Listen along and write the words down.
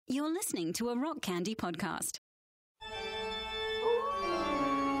You're listening to a Rock Candy podcast.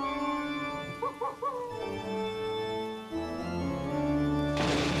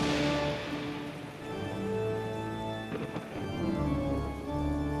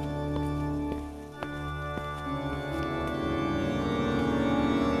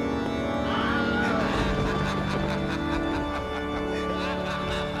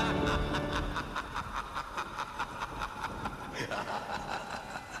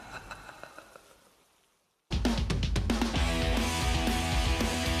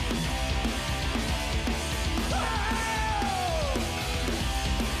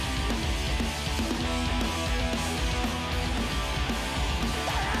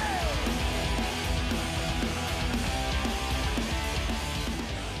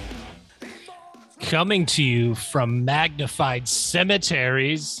 Coming to you from Magnified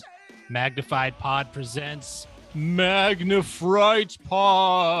Cemeteries, Magnified Pod presents Magnifright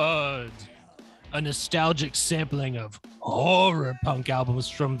Pod, a nostalgic sampling of horror punk albums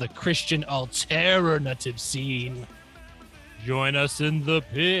from the Christian alternative scene. Join us in the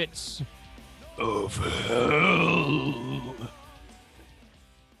pits of hell.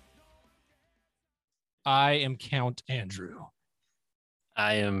 I am Count Andrew.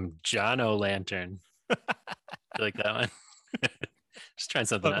 I am John O'Lantern. You like that one? Just trying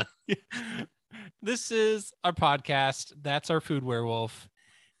something out. This is our podcast. That's our food werewolf.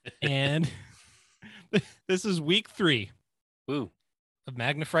 And this is week 3 Ooh. of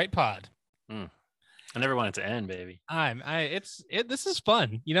Magnifright Pod. I never want it to end, baby. This is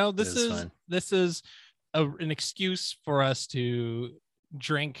fun. You know, this is an excuse for us to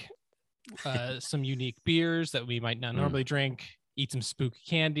drink some unique beers that we might not normally drink. Eat some spooky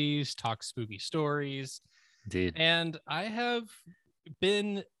candies, talk spooky stories. Indeed. And I have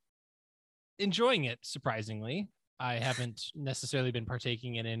been enjoying it, surprisingly. I haven't necessarily been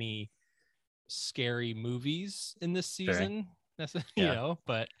partaking in any scary movies in this season, you know,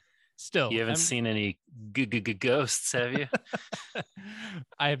 but still. You haven't seen any ghosts, have you?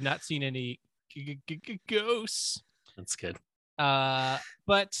 I have not seen any ghosts. That's good.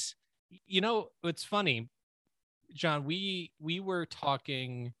 But, you know, it's funny. John, we were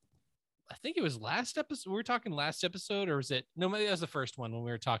talking, I think it was last episode. We were talking last episode, or was it? No, maybe that was the first one when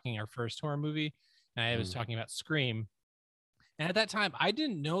we were talking our first horror movie. And I was talking about Scream. And at that time, I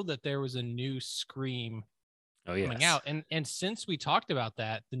didn't know that there was a new Scream coming out. And since we talked about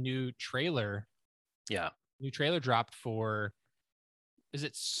that, the new trailer dropped for, is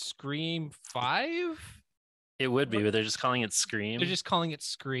it Scream 5? It would be, but they're just calling it Scream. They're just calling it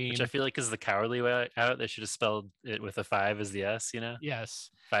Scream. Which I feel like is the cowardly way out. They should have spelled it with a 5 as the S, you know? Yes.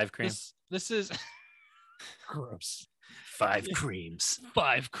 5 cream. This is gross. 5 creams.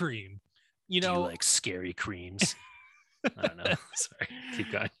 5 cream. You know, do you like scary creams? I don't know. Sorry.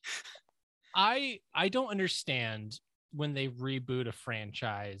 Keep going. I don't understand when they reboot a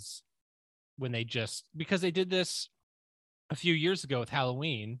franchise because they did this a few years ago with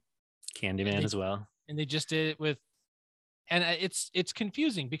Halloween. Candyman as well. And they just did it with, and it's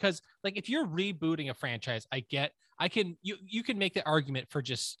confusing because, like, if you're rebooting a franchise, you can make the argument for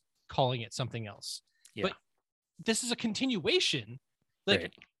just calling it something else. Yeah. But this is a continuation. Like,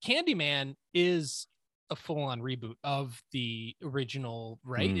 right. Candyman is a full-on reboot of the original,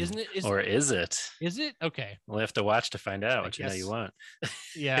 right? Isn't it? Or is it? Is it? Okay. We'll have to watch to find out what you know you want.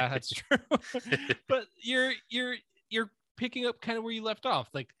 Yeah, that's true. But you're picking up kind of where you left off.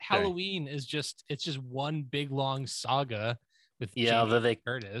 Like, Halloween is just one big long saga with although they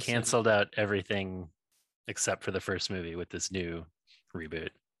Curtis canceled out everything except for the first movie with this new reboot.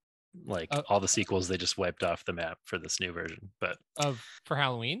 Like all the sequels they just wiped off the map for this new version. But for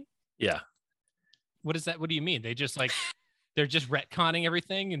Halloween? Yeah. What is that? What do you mean? They just they're just retconning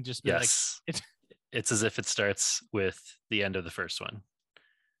everything and just yes. It's as if it starts with the end of the first one.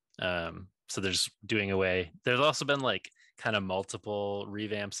 So they're just doing away. There's also been like kind of multiple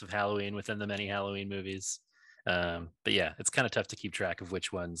revamps of Halloween within the many Halloween movies. But yeah, it's kind of tough to keep track of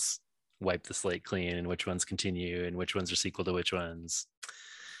which ones wipe the slate clean and which ones continue and which ones are sequel to which ones.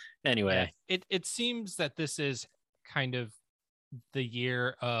 Anyway. Yeah, it seems that this is kind of the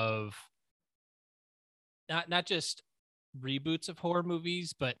year of not just reboots of horror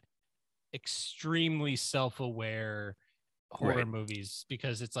movies, but extremely self-aware horror movies,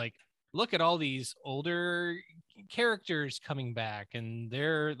 because it's like, look at all these older characters coming back, and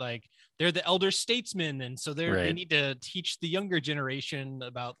they're the elder statesmen, and so they need to teach the younger generation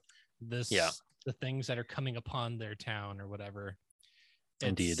about this, the things that are coming upon their town or whatever.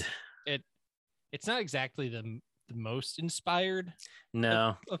 Indeed, it's not exactly the most inspired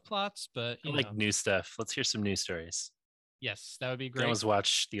of plots, but I like new stuff. Let's hear some new stories. Yes, that would be You can great. always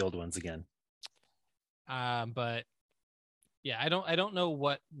watch the old ones again. But yeah, I don't know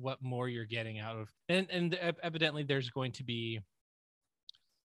what more you're getting out of, and evidently there's going to be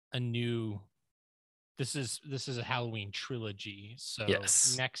a new. This is a Halloween trilogy, so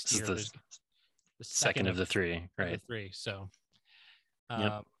Yes. next This year is the there's the second of the three, right? the three. So,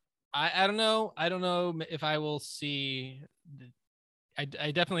 Yep. I don't know. I don't know if I will see. I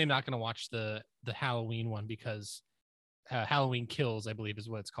definitely am not going to watch the Halloween one because Halloween Kills, I believe, is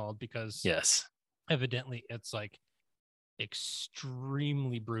what it's called, because Yes. evidently it's like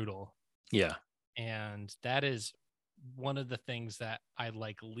extremely brutal, Yeah. and that is one of the things that I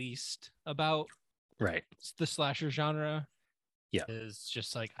like least about Right. the slasher genre. Yeah. Is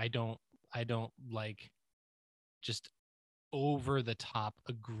just like I don't like just over the top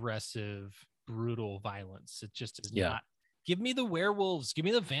aggressive brutal violence. It just is Yeah. not. Give me the werewolves, give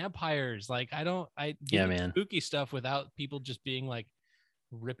me the vampires. Like I give Yeah, me man. spooky stuff without people just being like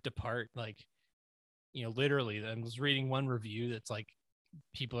ripped apart. Like, you know, literally I was reading one review that's like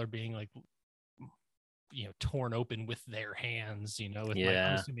people are being like, you know, torn open with their hands, you know, with I'm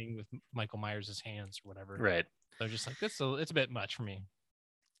Yeah. assuming with Michael Myers' hands or whatever. Right. So just like this, so it's a bit much for me.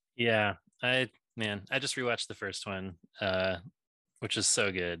 Yeah. I just rewatched the first one, which is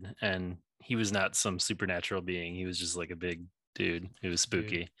so good. And he was not some supernatural being. He was just like a big dude who was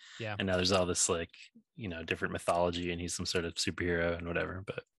spooky. Dude. Yeah. And now there's all this like, you know, different mythology, and he's some sort of superhero and whatever.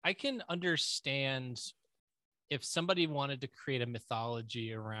 But I can understand if somebody wanted to create a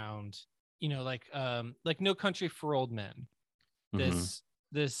mythology around, you know, like No Country for Old Men. mhm.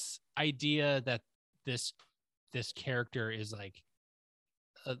 This idea that this character is like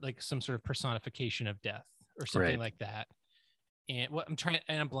some sort of personification of death or something Right. like that. And what I'm trying,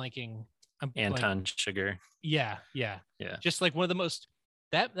 and I'm blanking. Anton Sugar. Yeah. Just like one of the most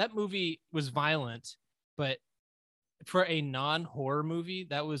that movie was violent, but for a non-horror movie,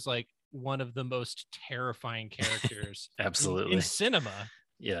 that was like one of the most terrifying characters Absolutely. in cinema.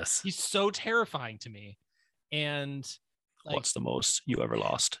 Yes. He's so terrifying to me. And like, what's the most you ever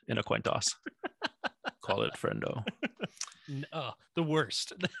lost in a Quintos? Call it friendo. The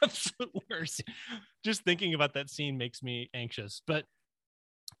worst. The absolute worst. Just thinking about that scene makes me anxious. But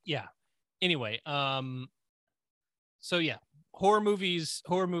yeah. Anyway, so yeah, horror movies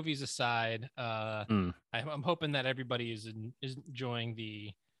aside, I'm hoping that everybody is enjoying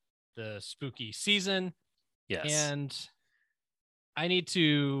the spooky season. Yes. And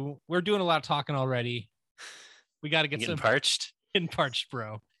we're doing a lot of talking already. We got to get some parched. Parched,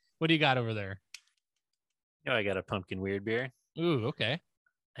 bro. What do you got over there? You know, I got a pumpkin weird beer. Ooh, okay.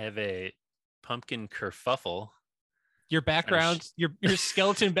 I have a pumpkin kerfuffle. Your background, your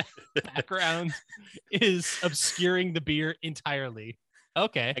skeleton background is obscuring the beer entirely.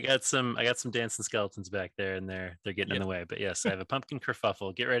 Okay. I got some dancing skeletons back there, and they're getting in the way. But yes, I have a pumpkin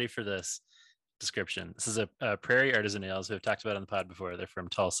kerfuffle. Get ready for this description. This is a Prairie Artisan Ales who I've talked about on the pod before. They're from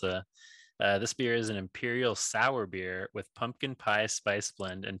Tulsa. This beer is an imperial sour beer with pumpkin pie spice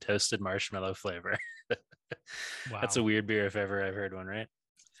blend and toasted marshmallow flavor. Wow. That's a weird beer if ever I've heard one, right?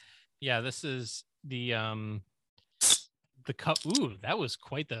 Yeah, this is the cup. Ooh, that was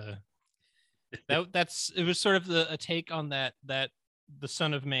quite the it was sort of a take on that the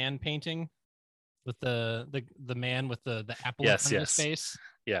Son of Man painting with the man with the apple in his face.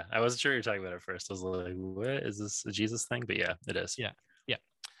 Yeah, I wasn't sure what you were talking about at first. I was like, what is this, a Jesus thing? But yeah, it is. Yeah.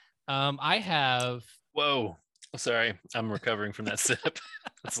 I have. Whoa. Sorry, I'm recovering from that sip.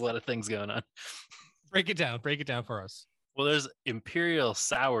 That's a lot of things going on. Break it down for us. Well, there's imperial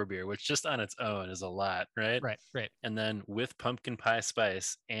sour beer, which just on its own is a lot, right? Right. And then with pumpkin pie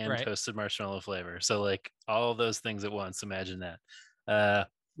spice and toasted marshmallow flavor. So like all those things at once. Imagine that.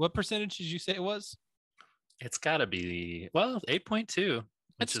 What percentage did you say it was? It's got to be 8.2,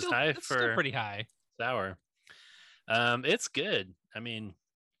 which is high for still pretty high sour. It's good. I mean,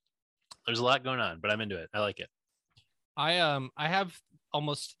 there's a lot going on, but I'm into it. I like it. I have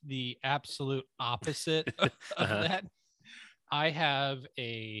almost the absolute opposite of that. I have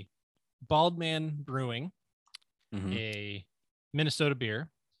a Bald Man Brewing, a Minnesota beer.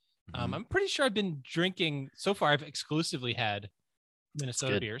 I'm pretty sure I've been drinking so far. I've exclusively had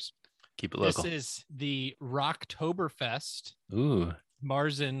Minnesota beers. Keep it local. This is the Rocktoberfest. Ooh.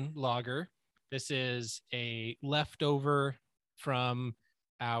 Marzen Lager. This is a leftover from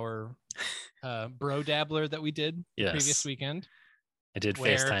our bro dabbler that we did the previous weekend. I did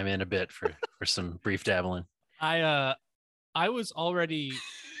FaceTime in a bit for some brief dabbling. I was already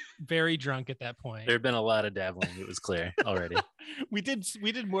very drunk at that point. There had been a lot of dabbling. It was clear already. we did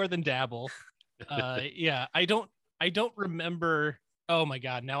more than dabble. I don't remember. Oh my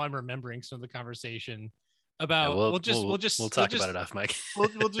God. Now I'm remembering some of the conversation. about we'll we'll talk about it off mic.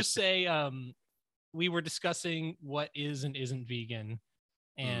 we'll just say we were discussing what is and isn't vegan,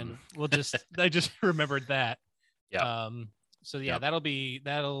 and I just remembered that. Yeah. So yeah, Yep.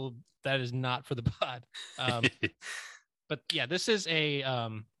 that is not for the pod. But yeah, this is a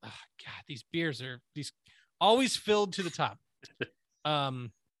God, these beers are always filled to the top.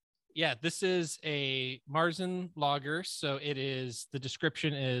 Yeah, this is a Marzen lager. So the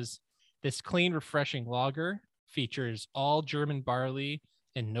description is this clean, refreshing lager features all German barley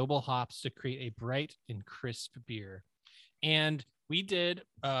and noble hops to create a bright and crisp beer. And we did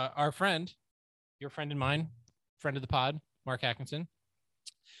your friend and mine, friend of the pod, Mark Atkinson.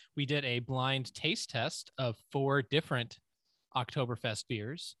 We did a blind taste test of 4 different Oktoberfest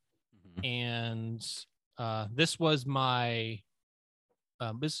beers. And this was my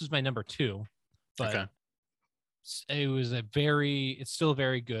number 2, but it's still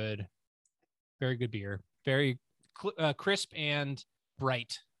very good beer. Very crisp and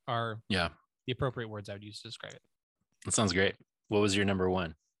bright are the appropriate words I would use to describe it. That sounds great. What was your number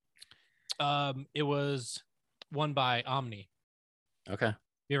 1? It was one by Omni. Okay.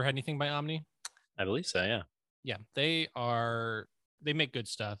 You ever had anything by Omni? I believe so. Yeah. Yeah, they make good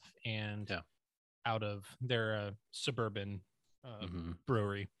stuff, and out of their suburban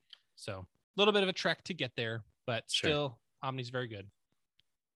brewery, so a little bit of a trek to get there, but still Omni's very good.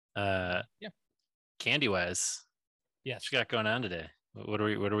 Candy wise, yes, what you got going on today? What are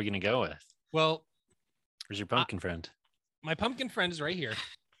we gonna go with? Well, where's your pumpkin friend? My pumpkin friend is right here.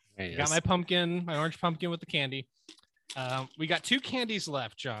 There got my orange pumpkin with the candy. We got 2 candies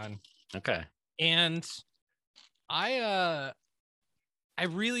left, John. Okay. And I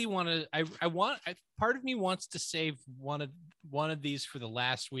really want to. Part of me wants to save one of these for the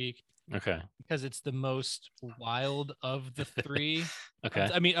last week. Okay. Because it's the most wild of the 3. Okay.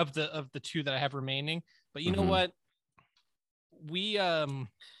 I mean, of the 2 that I have remaining. But you know what? We're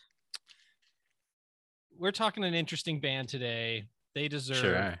talking an interesting band today. They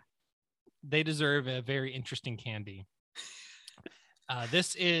deserve a very interesting candy.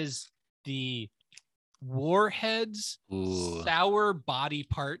 This is the Warheads Sour Body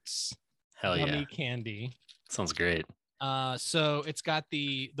Parts gummy candy. Sounds great. So it's got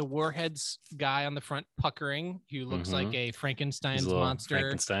the Warheads guy on the front puckering, who looks like a Frankenstein's monster.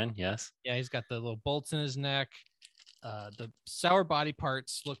 Frankenstein, yes. Yeah, he's got the little bolts in his neck. The sour body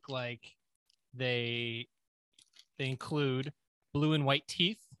parts look like they include blue and white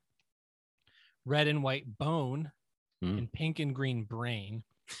teeth, red and white bone, and pink and green brain.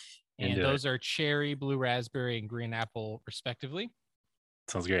 And those are cherry, blue raspberry, and green apple, respectively.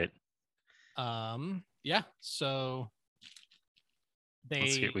 Sounds great. Yeah. So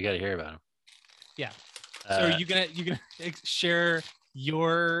we got to hear about them. Yeah. So are you gonna share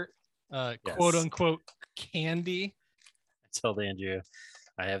your quote unquote candy? I told Andrew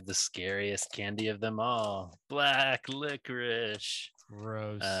I have the scariest candy of them all. Black licorice.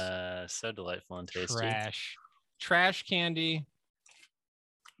 Gross. So delightful and tasty. Trash candy.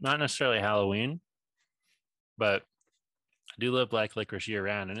 Not necessarily Halloween, but I do love black licorice year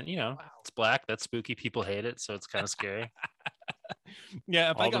round. And it's black. That's spooky. People hate it, so it's kind of scary. Yeah,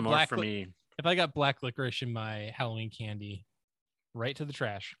 if I got black licorice in my Halloween candy, right to the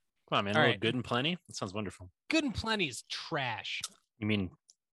trash. Come on, man. All right. Good and plenty. That sounds wonderful. Good and plenty is trash. You mean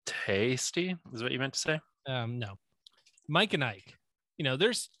tasty? Is what you meant to say? No. Mike and Ike.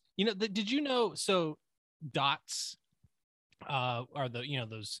 Did you know? So Dots are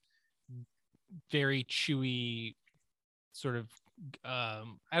those very chewy sort of I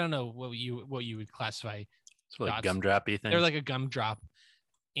don't know what you would classify. It's like gumdroppy thing. They're like a gumdrop,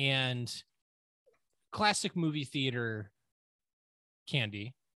 and classic movie theater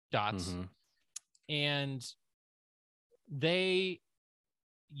candy, Dots. And they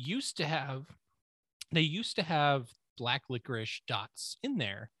used to have black licorice Dots in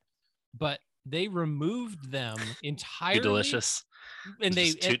there, but they removed them entirely. Too delicious. And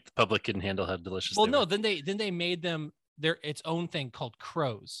the public couldn't handle how delicious they were. Then they made them its own thing called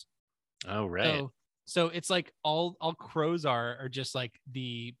Crows. Oh, right. So it's like all Crows are just like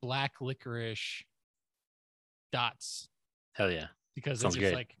the black licorice Dots. Hell yeah. Because it's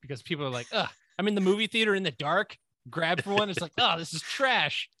just like, because people are like, ugh, I'm in the movie theater in the dark, grab for one. It's like, oh, this is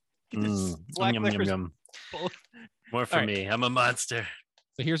trash. Black licorice. Yum. More for me. I'm a monster.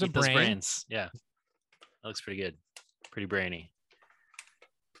 So here's a brain. Brains. Yeah. That looks pretty good. Pretty brainy.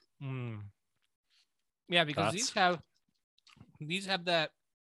 Yeah, because these have that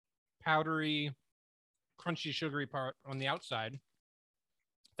powdery, crunchy, sugary part on the outside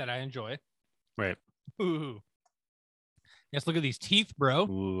that I enjoy. Right. Ooh. Yes, look at these teeth, bro.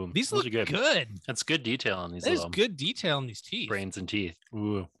 Ooh, These those look are good. That's good detail on these That is little good detail on these teeth. brains and teeth.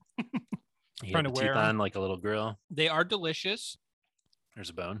 Ooh. You Trying have to the teeth wear 'em. on like a little grill. They are delicious. There's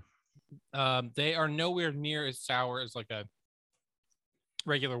a bone. They are nowhere near as sour as like a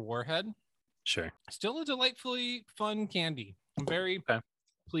regular Warhead. Sure. Still a delightfully fun candy. I'm very Okay.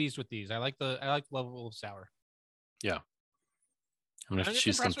 pleased with these. I like the level of sour. Yeah. I'm gonna I'm just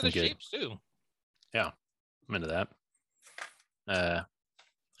choose impressed with something the good. shapes too. Yeah, I'm into that. I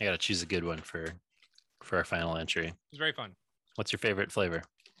gotta choose a good one for our final entry. It's very fun. What's your favorite flavor?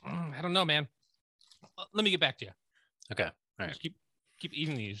 I don't know, man. Let me get back to you. Okay. All right. Just keep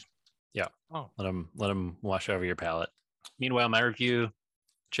eating these. Yeah. Oh, Let them wash over your palate. Meanwhile, my review: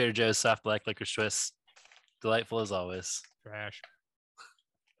 Trader Joe's soft black licorice Swiss, delightful as always. trash.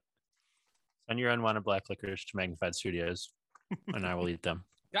 Send your unwanted black licorice to Magnified Studios, and I will eat them.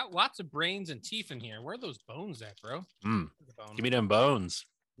 Got lots of brains and teeth in here. Where are those bones at, bro? Mm. The bone. Give me them bones.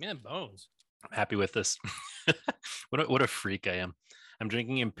 Give me them bones. I'm happy with this. What a freak I am. I'm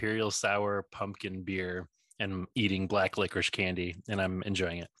drinking Imperial Sour pumpkin beer and eating black licorice candy, and I'm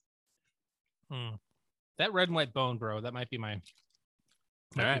enjoying it. That red and white bone, bro. That might be my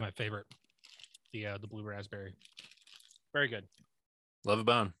right. my favorite. The blue raspberry. Very good. Love a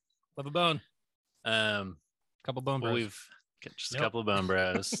bone. Love a bone. Couple bone bros. We've got just a couple of bone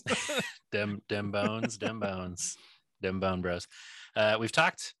bros. dem bones, dem bone bros. We've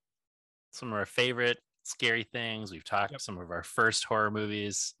talked some of our favorite scary things. We've talked some of our first horror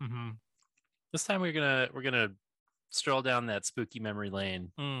movies. Mm-hmm. This time we're gonna stroll down that spooky memory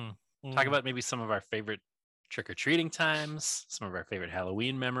lane. Talk about maybe some of our favorite trick-or-treating times, some of our favorite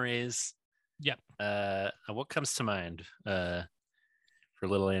Halloween memories. Yep. What comes to mind for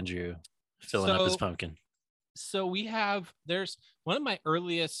little Andrew filling up his pumpkin? So there's one of my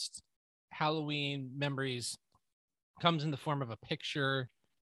earliest Halloween memories comes in the form of a picture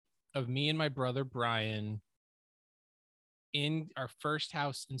of me and my brother Brian in our first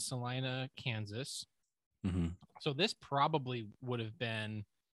house in Salina, Kansas. Mm-hmm. So this probably would have been,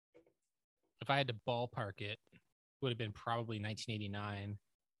 if I had to ballpark it, would have been probably 1989.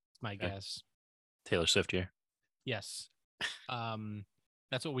 It's my guess. Taylor Swift year. Yes.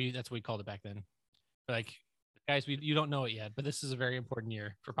 That's what we called it back then. But like, guys, you don't know it yet, but this is a very important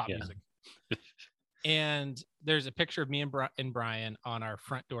year for pop music. And there's a picture of me and Brian on our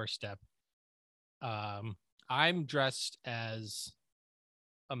front doorstep. I'm dressed as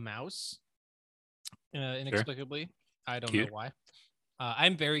a mouse, inexplicably. Sure. I don't know why.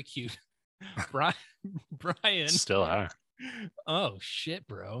 I'm very cute. Brian still are. Oh shit,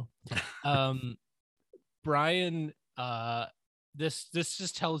 bro. Brian, this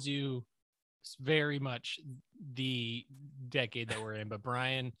just tells you very much the decade that we're in, but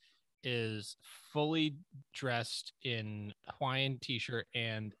Brian is fully dressed in Hawaiian t-shirt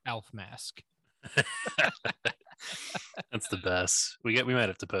and elf mask. That's the best. We might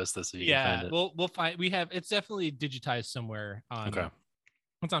have to post this if you can find it. We'll find. It's definitely digitized somewhere on. Okay.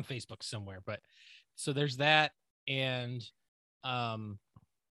 It's on Facebook somewhere, but so there's that, and I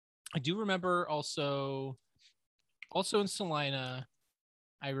do remember also in Salina,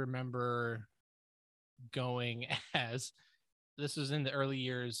 I remember going as, this was in the early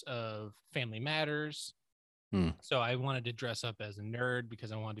years of Family Matters. So I wanted to dress up as a nerd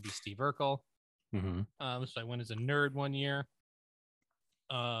because I wanted to be Steve Urkel. Mm-hmm. So I went as a nerd one year.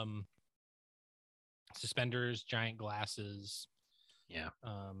 Suspenders, giant glasses. Yeah.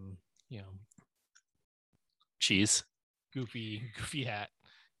 Cheese. Goofy hat.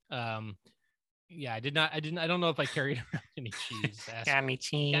 I don't know if I carried around any cheese. Got any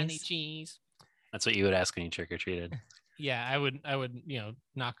cheese? Got any cheese? That's what you would ask when you trick-or-treated. Yeah, I would,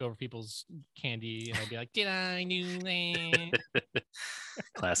 knock over people's candy and I'd be like, did I do that?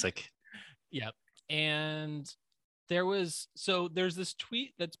 Classic. Yep. And there's this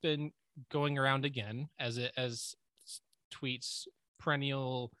tweet that's been going around again as tweets,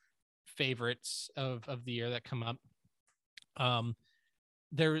 perennial favorites of the year that come up.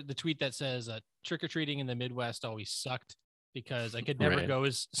 The tweet that says trick-or-treating in the Midwest always sucked because I could never go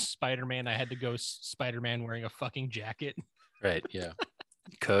as Spider-Man. I had to go Spider-Man wearing a fucking jacket. Right. Yeah.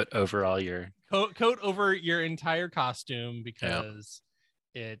 Coat over all your coat over your entire costume because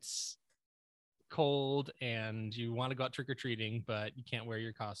it's cold and you want to go out trick-or-treating, but you can't wear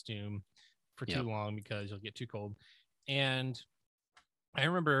your costume for too long because you'll get too cold. And I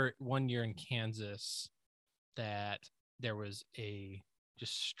remember one year in Kansas that there was a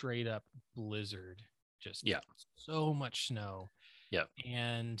just straight up blizzard, just so much snow. Yeah.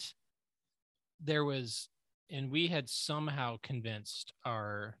 And we had somehow convinced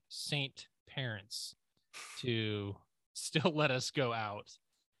our saint parents to still let us go out,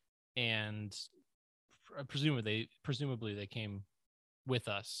 and presumably they came with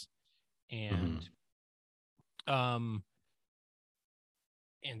us, and and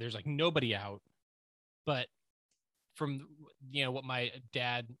there's like nobody out, but from what my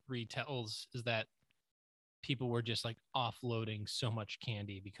dad retells is that people were just like offloading so much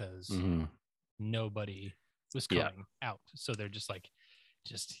candy because nobody was coming out, so they're just like,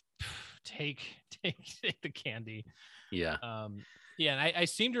 just take the candy. And I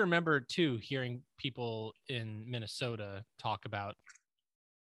seem to remember too hearing people in Minnesota talk about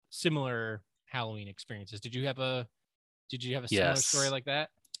similar Halloween experiences. Did you have a similar story like that?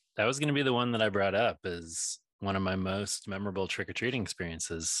 That was going to be the one that I brought up as one of my most memorable trick-or-treating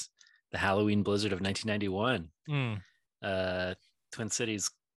experiences, the Halloween blizzard of 1991. Twin Cities,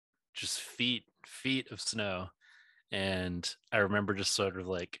 just feet of snow. And I remember just sort of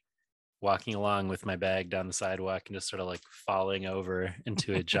like walking along with my bag down the sidewalk and just sort of like falling over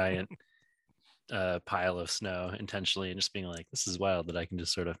into a giant pile of snow intentionally, and just being like, this is wild that I can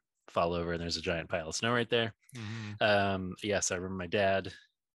just sort of fall over and there's a giant pile of snow right there. Yes, I remember my dad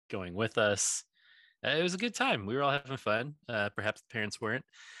going with us. It was a good time. We were all having fun. Perhaps the parents weren't,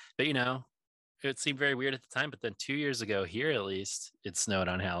 but it seemed very weird at the time. But then 2 years ago, here at least, it snowed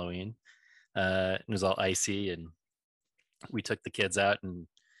on Halloween. It was all icy, and we took the kids out, and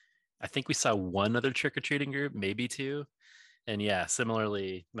I think we saw one other trick-or-treating group, maybe two. And yeah,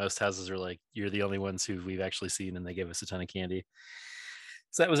 similarly, most houses are like, you're the only ones who we've actually seen, and they gave us a ton of candy.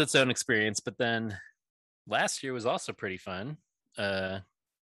 So that was its own experience. But then last year was also pretty fun.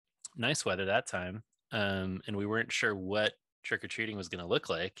 Nice weather that time. And we weren't sure what trick-or-treating was going to look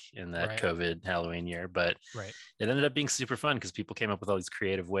like in that COVID Halloween year, but it ended up being super fun because people came up with all these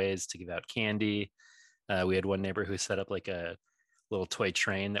creative ways to give out candy. We had one neighbor who set up like a little toy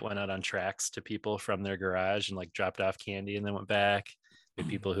train that went out on tracks to people from their garage and like dropped off candy and then went back. We had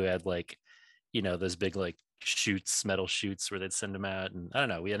people who had like, those big like metal chutes where they'd send them out. And I don't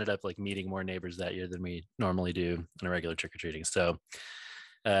know, we ended up like meeting more neighbors that year than we normally do in a regular trick-or-treating. So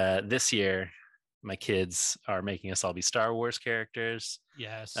this year, my kids are making us all be Star Wars characters.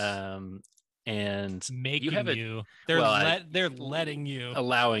 Yes. And they're letting you,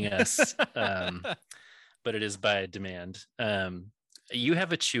 allowing us. But it is by demand. You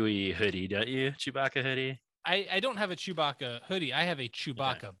have a Chewie hoodie, don't you? Chewbacca hoodie? I don't have a Chewbacca hoodie. I have a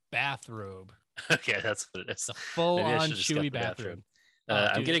Chewbacca bathrobe. Okay, that's what it is. It's a full-on Chewie bathrobe.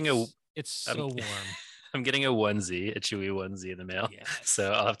 I'm getting it's so warm. I'm getting a onesie, a Chewie onesie in the mail. Yes.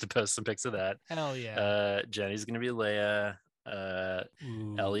 So I'll have to post some pics of that. Hell yeah. Jenny's gonna be Leia.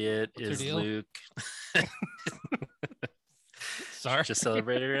 Elliot is Luke. Sorry. Just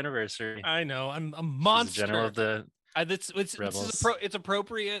celebrated her anniversary. I know. I'm a monster. She's the general of the Rebels. It's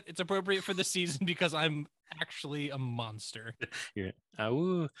appropriate. It's appropriate for the season because I'm actually a monster.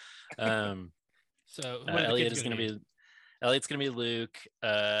 So Elliot's gonna be Luke.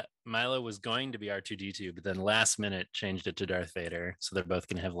 Milo was going to be R2D2, but then last minute changed it to Darth Vader. So they're both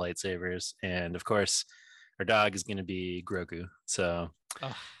gonna have lightsabers, and of course, our dog is gonna be Grogu. So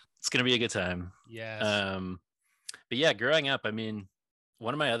it's gonna be a good time. Yes. But yeah, growing up, I mean,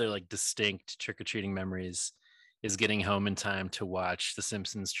 one of my other like distinct trick-or-treating memories is getting home in time to watch The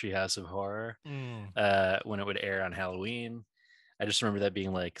Simpsons Treehouse of Horror when it would air on Halloween. I just remember that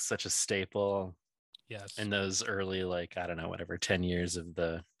being like such a staple. Yes. And those early, like, I don't know, 10 years of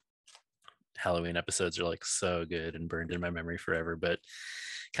the Halloween episodes are like so good and burned in my memory forever. But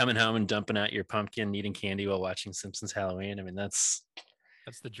coming home and dumping out your pumpkin, eating candy while watching Simpsons Halloween, I mean, that's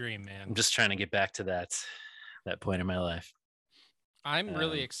the dream, man. I'm just trying to get back to that point in my life. I'm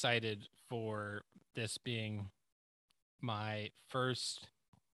really excited for this being my first.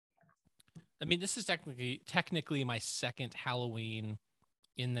 I mean, this is technically my second Halloween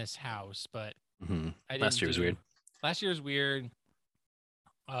in this house, but last year was weird. Last year was weird.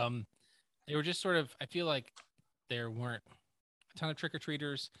 They were just sort of. I feel like there weren't a ton of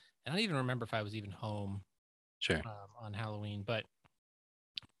trick-or-treaters. I don't even remember if I was even home. Sure. On Halloween, but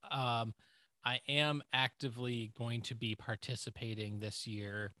I am actively going to be participating this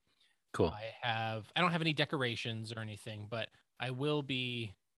year. Cool. I don't have any decorations or anything, but I will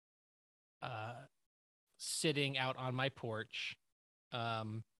be sitting out on my porch.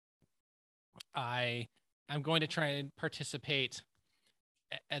 I'm going to try and participate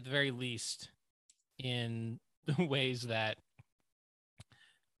at the very least in the ways that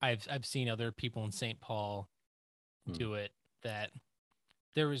I've seen other people in St. Paul do it. That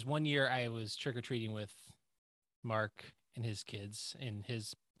there was one year I was trick-or-treating with Mark and his kids in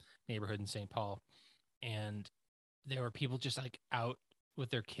his neighborhood in St. Paul, and there were people just like out with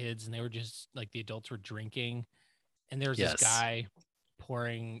their kids, and they were just like, the adults were drinking, and there's Yes. this guy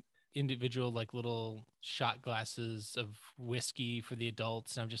pouring individual like little shot glasses of whiskey for the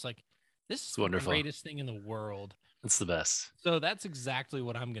adults, and I'm just like, this is It's the wonderful. greatest thing in the world. It's the best. So that's exactly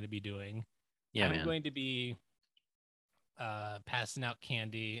what I'm going to be doing. Yeah, I'm man. going to be passing out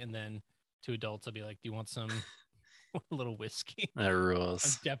candy, and then to adults I'll be like, do you want some a little whiskey? That rules.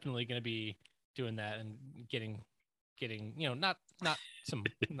 I'm definitely going to be doing that and getting not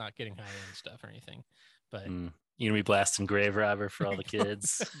getting high end stuff or anything, but You're gonna be blasting Grave Robber for all the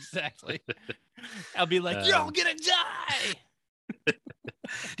kids. exactly. I'll be like, you're all gonna die. Do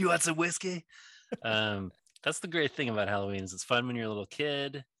you want some whiskey? That's the great thing about Halloween is it's fun when you're a little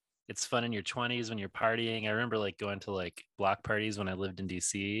kid. It's fun in your 20s when you're partying. I remember like going to like block parties when I lived in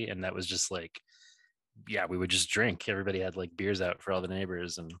DC, and that was just like, yeah, we would just drink. Everybody had like beers out for all the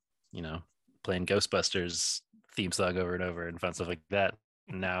neighbors, and playing Ghostbusters theme song over and over and fun stuff like that.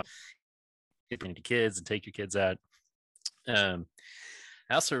 And now you bring your kids and take your kids out. I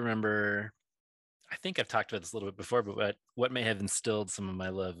also remember, I think I've talked about this a little bit before, but what may have instilled some of my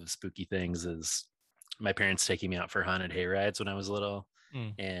love of spooky things is my parents taking me out for haunted hay rides when I was little.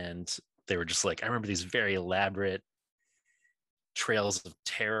 And they were just like, I remember these very elaborate Trails of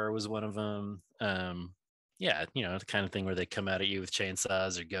Terror was one of them. Yeah, the kind of thing where they come out at you with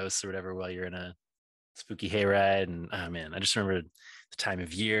chainsaws or ghosts or whatever while you're in a spooky hayride. And oh man, I just remember the time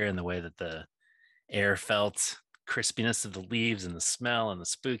of year and the way that the air felt, crispiness of the leaves and the smell and the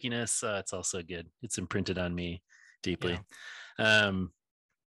spookiness. It's all so good. It's imprinted on me deeply. Yeah.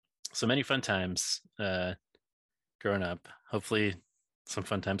 So many fun times growing up. Hopefully some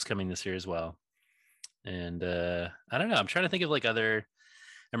fun times coming this year as well. And I don't know, I'm trying to think of like other.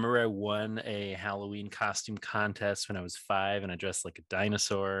 I remember I won a Halloween costume contest when I was 5, and I dressed like a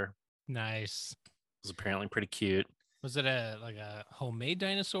dinosaur. Nice. It was apparently pretty cute. Was it a homemade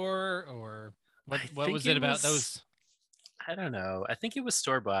dinosaur, or what was it about? That was, I don't know. I think it was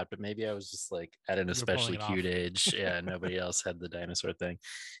store bought, but maybe I was just like at an especially cute age. Yeah, nobody else had the dinosaur thing.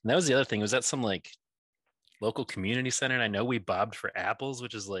 And that was the other thing. It was at some like local community center, and I know we bobbed for apples,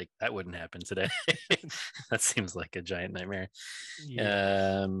 which is like, that wouldn't happen today. That seems like a giant nightmare.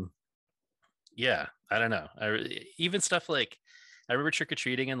 Yeah, I don't know. Even stuff like, I remember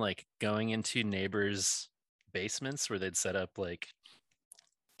trick-or-treating and like going into neighbors' basements where they'd set up like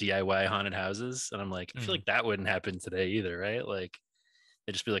DIY haunted houses, and I'm like, I feel like that wouldn't happen today either, right? Like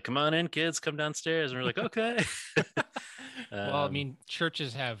they'd just be like, come on in, kids, come downstairs, and we're like, okay. Well, I mean,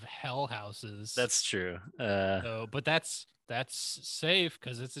 churches have hell houses. That's true. But that's safe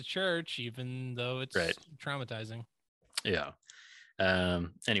because it's a church, even though it's traumatizing. Yeah.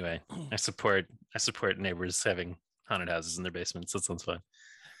 Anyway, I support neighbors having haunted houses in their basements. That sounds fun.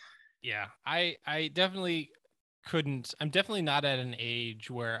 Yeah, I definitely couldn't. I'm definitely not at an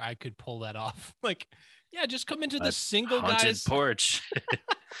age where I could pull that off. Like, yeah, just come into the single guy's porch.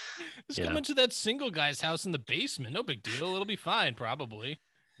 Come into that single guy's house in the basement. No big deal. It'll be fine, probably.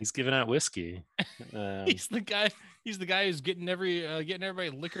 He's giving out whiskey. He's the guy who's getting everybody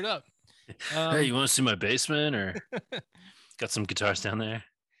liquored up. Hey, you want to see my basement, or got some guitars down there?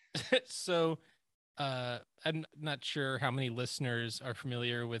 So, I'm not sure how many listeners are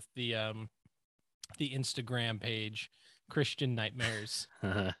familiar with the Instagram page Christian Nightmares.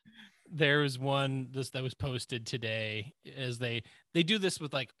 There was one that was posted today, as they do this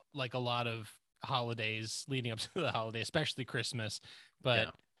with like a lot of holidays leading up to the holiday, especially Christmas.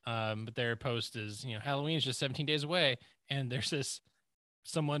 But their post is, Halloween is just 17 days away, and there's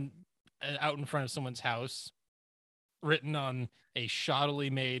someone out in front of someone's house, written on a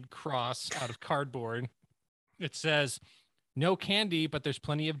shoddily made cross out of cardboard. It says, "No candy, but there's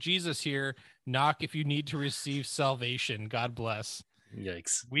plenty of Jesus here. Knock if you need to receive salvation. God bless."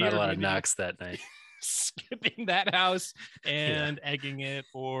 Yikes. Not a lot of knocks that night. Skipping that house and egging it,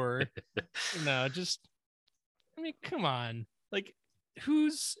 or come on.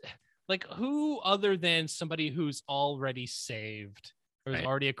 Who other than somebody who's already saved or is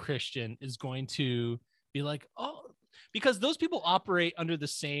already a Christian is going to be like, oh, because those people operate under the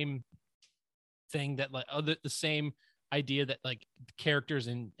same thing that the same idea that like characters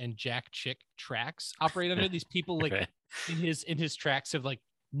in Jack Chick tracks operate under. These people like in his tracks have like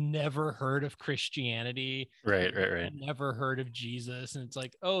never heard of Christianity, right, never heard of Jesus, and it's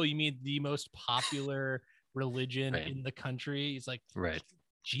like, oh, you mean the most popular religion in the country? He's like, right,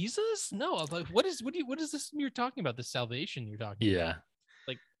 Jesus? No. I'm like, what is this you're talking about? The salvation you're talking about?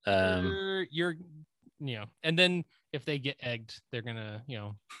 Like, you're and then if they get egged, they're gonna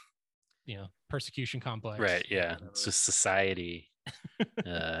persecution complex, right? Yeah, it's just society.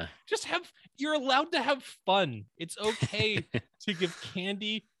 You're allowed to have fun. It's okay to give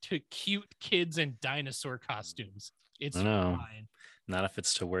candy to cute kids in dinosaur costumes. It's No. fine. Not if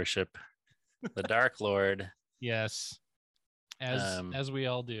it's to worship the Dark Lord. Yes, as we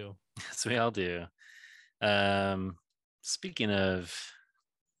all do. As we all do. Speaking of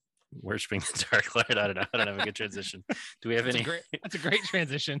worshiping the Dark Lord, I don't know. I don't have a good transition. Do we have any? That's a great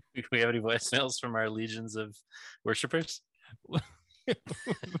transition. Do we have any voicemails from our legions of worshipers?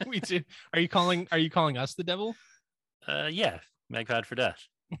 We do. Are you calling us the devil? Yeah, Magpod for Death.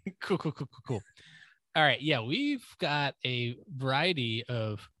 Cool. All right, yeah, we've got a variety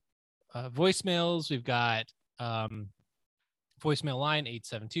of voicemails. We've got voicemail line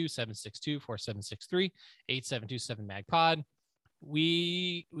 872-762-4763, 8727-MAGPOD.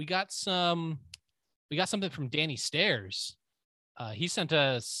 We got something from Danny Stairs. He sent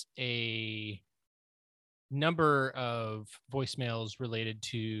us a number of voicemails related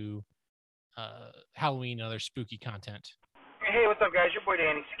to Halloween and other spooky content. Hey, what's up, guys? Your boy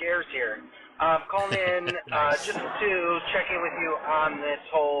Danny Scares here. Calling in Nice. just to check in with you on this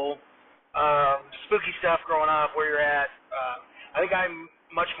whole spooky stuff growing up, where you're at. I think I'm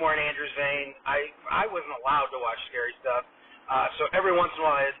much more in Andrew's vein. I wasn't allowed to watch scary stuff, so every once in a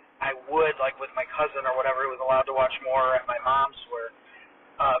while I would, like with my cousin or whatever, who was allowed to watch more at my mom's, where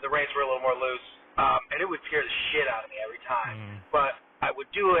the reins were a little more loose, and it would scare the shit out of me every time. But I would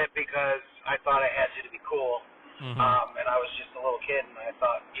do it because I thought I had to be cool. And I was just a little kid, and I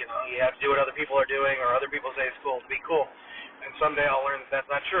thought, you have to do what other people are doing, or other people say it's cool to be cool. And someday I'll learn that that's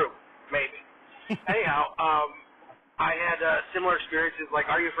not true. Maybe. Anyhow, I had similar experiences, like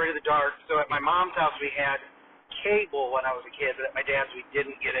Are You Afraid of the Dark? So at my mom's house we had cable when I was a kid, but at my dad's we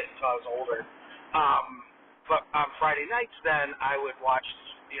didn't get it until I was older. But on Friday nights then, I would watch,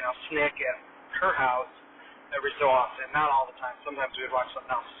 Snick at her house every so often. Not all the time. Sometimes we would watch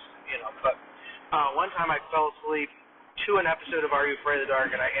something else, but one time I fell asleep to an episode of Are You Afraid of the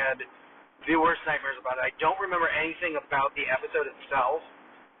Dark, and I had the worst nightmares about it. I don't remember anything about the episode itself.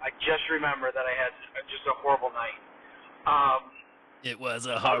 I just remember that I had just a horrible night. It was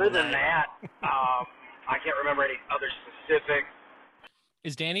a horrible Other than night. that, I can't remember any other specifics.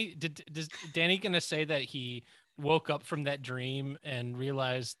 Is Danny gonna say that he woke up from that dream and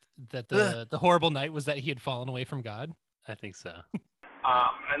realized that the horrible night was that he had fallen away from God? I think so.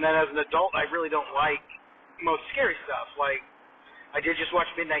 And then as an adult, I really don't like most scary stuff. Like, I did just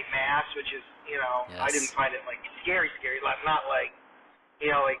watch Midnight Mass, which is, I didn't find it, like, scary, not like,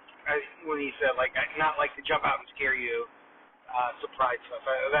 when he said, like, not like to jump out and scare you, surprise stuff.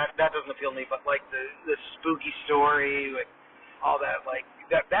 That doesn't appeal to me, but, like, the spooky story, with all that, like,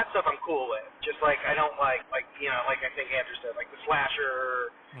 that stuff I'm cool with. Just, like, I don't like I think Andrew said, like, the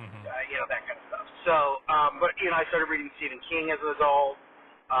slasher, that kind of stuff. So, but, I started reading Stephen King as an adult.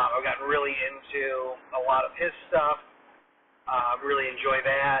 I've gotten really into a lot of his stuff. Really enjoy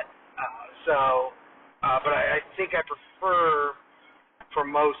that. But I think I prefer, for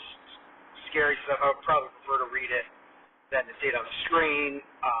most scary stuff, I would probably prefer to read it than to see it on the screen.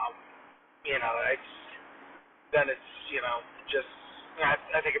 I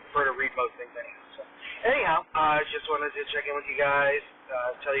think I prefer to read most things anyway. So, anyhow, I just wanted to check in with you guys,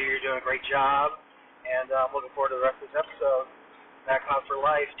 tell you you're doing a great job, and I'm looking forward to the rest of this episode. Back on for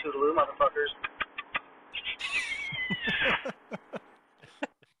life. Toodaloo, motherfuckers.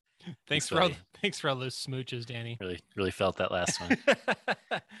 Thanks for all those smooches, Danny. Really felt that last one.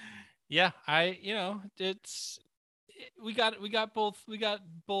 Yeah, we got both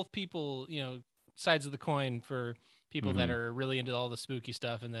people, sides of the coin, for people that are really into all the spooky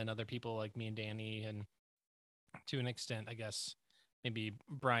stuff, and then other people like me and Danny, and to an extent, I guess, maybe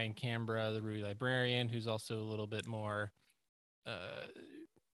Brian Canberra, the Rudy Librarian, who's also a little bit more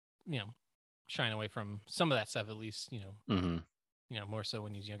shying away from some of that stuff, at least, more so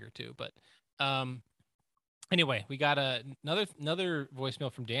when he's younger too. But anyway, we got another voicemail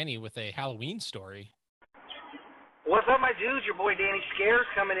from Danny with a Halloween story. What's up, my dudes? Your boy Danny Scares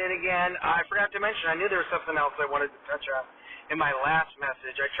coming in again. I forgot to mention, I knew there was something else I wanted to touch on in my last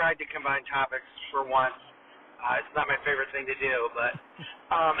message. I tried to combine topics for once. It's not my favorite thing to do, but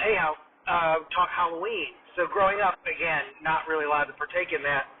anyhow, talk Halloween. So growing up, again, not really allowed to partake in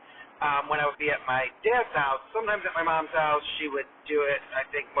that. When I would be at my dad's house, sometimes at my mom's house, she would do it, I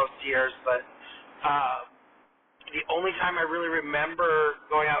think, most years, but the only time I really remember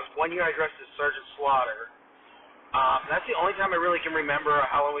going out was one year I dressed as Sergeant Slaughter. That's the only time I really can remember a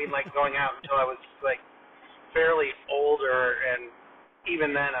Halloween, like, going out until I was, like, fairly older, and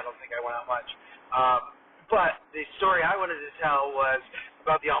even then I don't think I went out much. But the story I wanted to tell was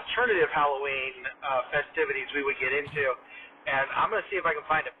about the alternative Halloween festivities we would get into. And I'm going to see if I can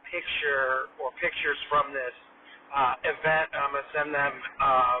find a picture or pictures from this event, and I'm going to send them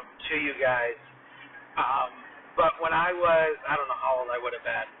to you guys. But when I don't know how old I would have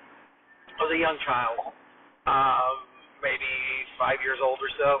been. I was a young child, maybe 5 years old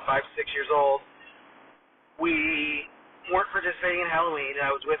or so, 5, 6 years old. We weren't participating in Halloween, and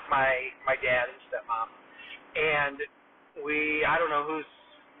I was with my dad and stepmom. And I don't know whose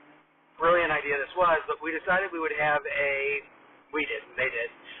brilliant idea this was, but we decided we would have they did,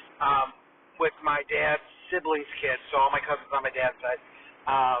 with my dad's siblings' kids, so all my cousins on my dad's side,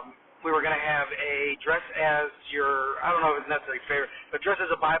 we were going to have a dress as I don't know if it's necessarily favorite, but dress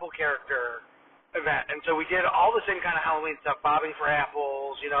as a Bible character event. And so we did all the same kind of Halloween stuff, bobbing for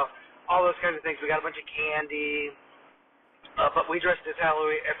apples, all those kinds of things. We got a bunch of candy, but we dressed as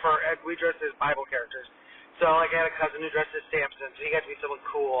we dressed as Bible characters. So like I had a cousin who dressed as Samson, so he got to be someone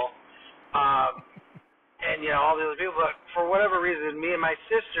cool. And all the other people, but for whatever reason, me and my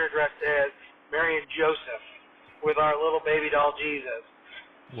sister dressed as Mary and Joseph with our little baby doll Jesus.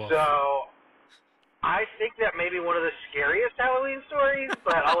 Whoa. So I think that may be one of the scariest Halloween stories,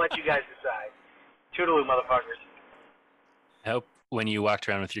 but I'll let you guys decide. Toodaloo, motherfuckers. I hope when you walked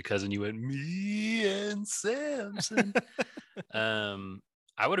around with your cousin, you went, me and Samson.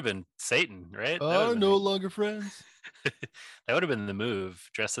 I would have been Satan, right? Oh, no longer friends. That would have been the move.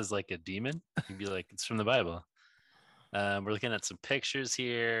 Dressed as like a demon. You'd be like, it's from the Bible. We're looking at some pictures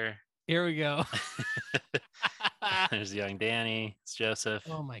here. Here we go. There's young Danny. It's Joseph.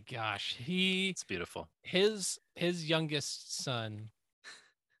 Oh my gosh. It's beautiful. His youngest son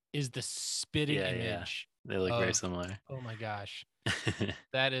is the spitting image. They look very similar. Oh my gosh.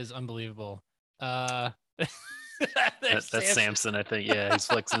 That is unbelievable. That's Samson, I think. Yeah, he's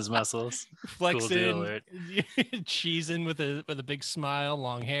flexing his muscles. Flexing, cheesing with a big smile,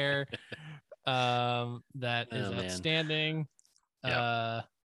 long hair. That is outstanding. Yeah.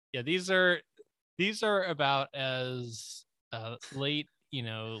 These are about as late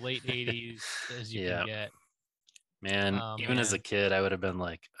 80s as you can get. Man, even as a kid, I would have been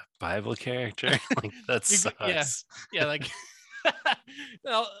like a Bible character. Like that sucks. Yeah, like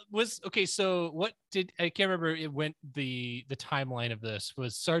so what did I can't remember it went the timeline of this.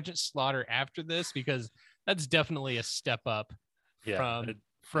 Was Sergeant Slaughter after this? Because that's definitely a step up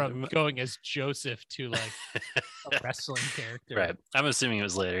from going as Joseph to like a wrestling character. Right. I'm assuming it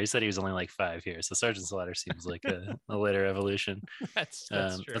was later. He said he was only like 5 here. So Sergeant Slaughter seems like a later evolution. That's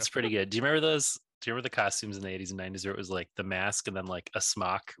true. That's pretty good. Do you remember those? Do you remember the costumes in the 80s and 90s where it was like the mask and then like a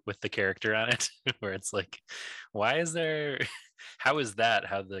smock with the character on it? Where it's like, how is that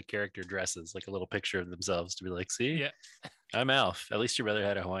how the character dresses? Like a little picture of themselves to be like, see, I'm Alf. At least your brother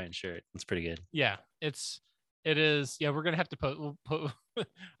had a Hawaiian shirt. It's pretty good. Yeah, it is. Yeah, we're gonna have to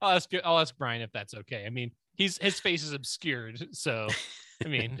I'll ask Brian if that's okay. I mean, his face is obscured, so I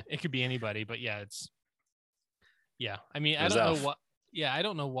mean, it could be anybody. But yeah, I mean, I don't know what. Yeah, I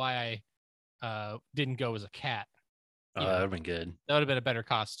don't know why I didn't go as a cat. Oh, that would have been good. That would have been a better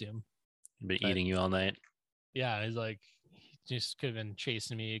costume. Been eating you all night. Yeah, he's like, he just could have been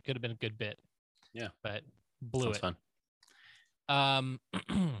chasing me. It could have been a good bit. Yeah, but blew Sounds it. Fun.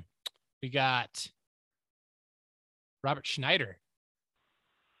 We got Robert Schneider.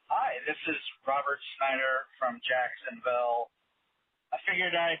 Hi, this is Robert Schneider from Jacksonville. I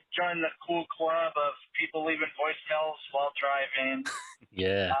figured I'd join the cool club of people leaving voicemails while driving.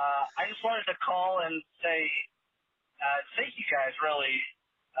 Yeah. I just wanted to call and say thank you guys really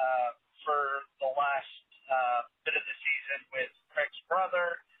for the last bit of the season with Craig's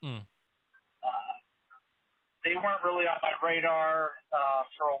brother. They weren't really on my radar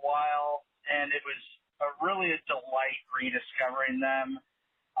for a while, and it was really a delight rediscovering them.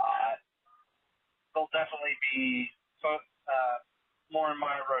 They'll definitely be more in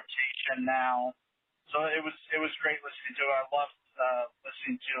my rotation now. So it was great listening to it. I loved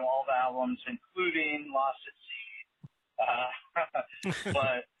listening to all the albums, including Lost at Sea.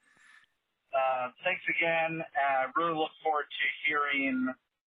 But thanks again. I really look forward to hearing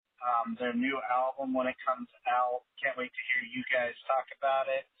their new album when it comes out. Can't wait to hear you guys talk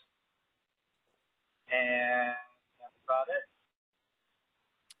about it. And that's about it.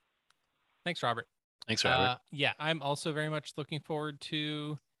 Thanks, Robert. Thanks, Robert. Yeah, I'm also very much looking forward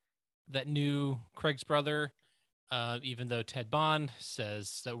to that new Craig's brother, even though Ted Bond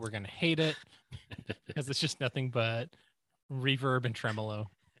says that we're going to hate it because it's just nothing but reverb and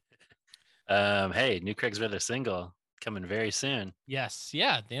tremolo. Hey, new Craig's brother single coming very soon. Yes.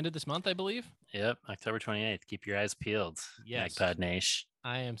 Yeah. At the end of this month, I believe. Yep. October 28th. Keep your eyes peeled. Yes. Magpod Nation.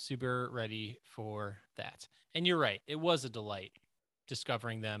 I am super ready for that. And you're right. It was a delight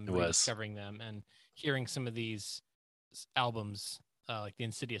discovering them, rediscovering them, and hearing some of these albums like The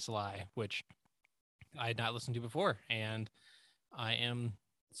Insidious Lie, which I had not listened to before. And I am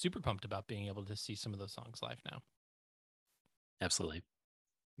super pumped about being able to see some of those songs live now. Absolutely.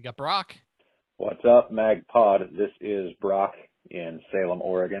 We got Brock. What's up, Mag Pod? This is Brock in Salem,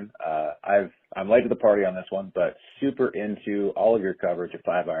 Oregon. I'm late to the party on this one, but super into all of your coverage of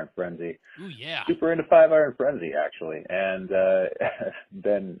Five Iron Frenzy. Ooh, yeah. Super into Five Iron Frenzy, actually, and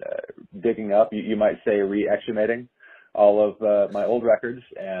been digging up, you might say, re-exhumating all of my old records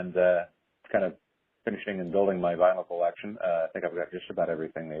and kind of finishing and building my vinyl collection. I think I've got just about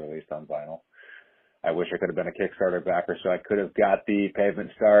everything they released on vinyl. I wish I could have been a Kickstarter backer so I could have got the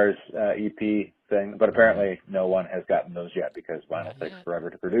Pavement Stars EP thing, but apparently no one has gotten those yet because vinyl takes forever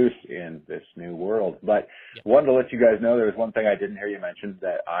to produce in this new world. But wanted to let you guys know there was one thing I didn't hear you mention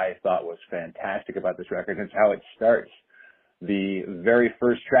that I thought was fantastic about this record, and it's how it starts. The very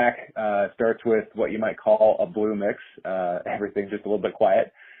first track starts with what you might call a blue mix. Everything's just a little bit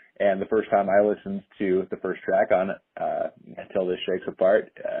quiet. And the first time I listened to the first track on Until This Shakes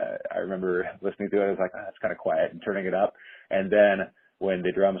Apart, I remember listening to it. I was like, oh, that's kind of quiet, and turning it up. And then when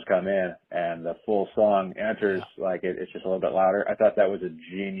the drums come in and the full song enters, like it's just a little bit louder. I thought that was a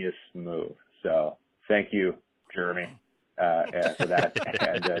genius move. So thank you, Jeremy, for that.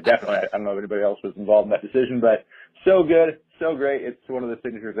 And definitely, I don't know if anybody else was involved in that decision, but so good, so great. It's one of the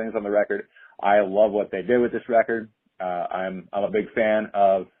signature things on the record. I love what they did with this record. I'm a big fan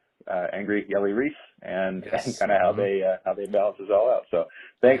of Angry Yelly Reese and kind of how they balance this all out. So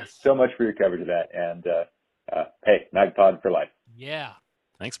thanks so much for your coverage of that. And hey, MagPod for life. Yeah.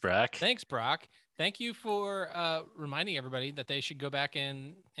 Thanks, Brock. Thanks, Brock. Thank you for reminding everybody that they should go back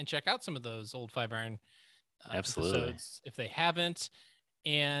and check out some of those old Five Iron episodes if they haven't.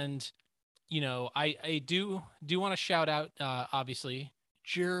 And you know, I do want to shout out obviously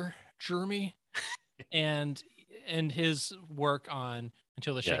Jeremy and his work on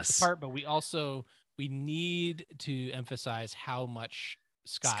Until the Shakes Apart, but we need to emphasize how much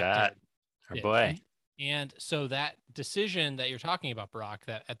Scott did. Our boy. And so that decision that you're talking about, Brock,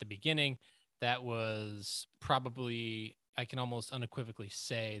 that at the beginning, that was probably, I can almost unequivocally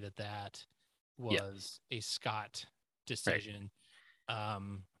say that was a Scott decision. Right.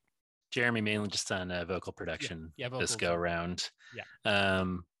 Jeremy mainly just on vocal production this go around. Yeah.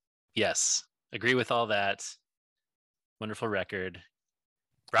 Yes, agree with all that. Wonderful record.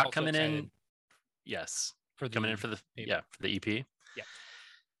 Brock also coming in. Yes. Coming in for the EP.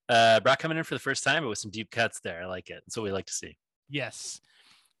 Yeah. Brock coming in for the first time, but with some deep cuts there. I like it. That's what we like to see. Yes.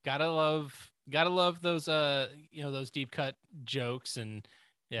 Gotta love those those deep cut jokes and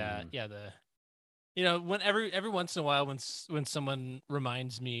when every once in a while when someone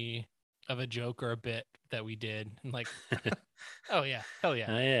reminds me of a joke or a bit that we did, I'm like, oh yeah, hell yeah.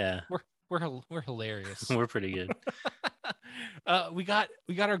 Oh yeah. We're hilarious. We're pretty good. We got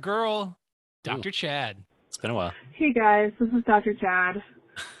our girl, Dr. Chad. It's been a while. Hey guys, this is Dr. Chad.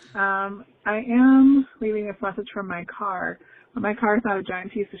 I am leaving this message from my car, but my car is not a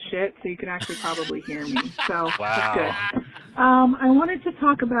giant piece of shit, so you can actually probably hear me. So that's good. I wanted to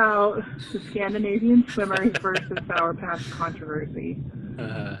talk about the Scandinavian Swimmers versus Sour Patch controversy.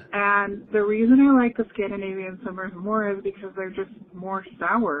 And the reason I like the Scandinavian Swimmers more is because they're just more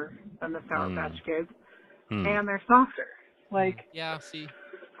sour than the Sour Patch Kids, and they're softer. Like, see,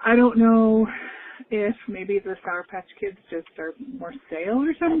 I don't know if maybe the Sour Patch Kids just are more stale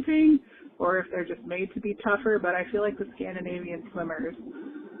or something, or if they're just made to be tougher, but I feel like the Scandinavian Swimmers,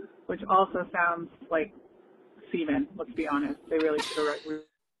 which also sounds like semen, let's be honest, they really should have.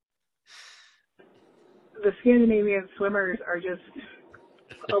 The Scandinavian Swimmers are just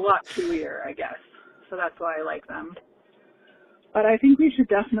a lot chewier, I guess, so that's why I like them. But I think we should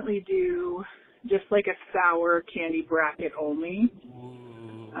definitely do just like a sour candy bracket only.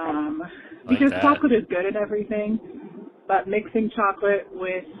 Because chocolate is good and everything, but mixing chocolate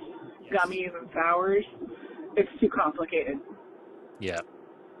with gummies and sours, it's too complicated. Yeah.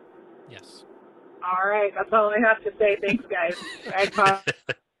 Yes. All right, that's all I have to say. Thanks, guys.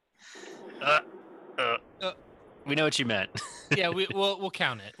 We know what you meant. Yeah, we'll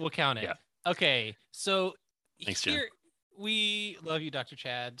count it. We'll count it. Yeah. Okay, so thanks, here Jen. we love you, Dr.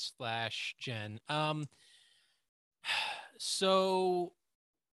 Chad / Jen. So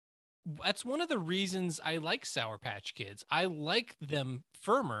that's one of the reasons I like Sour Patch Kids. I like them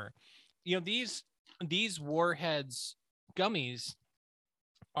firmer. You know, these Warheads gummies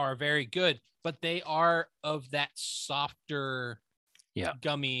are very good, but they are of that softer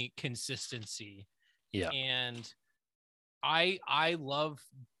gummy consistency. Yeah. And I love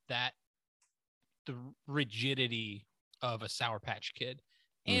that, the rigidity of a Sour Patch Kid.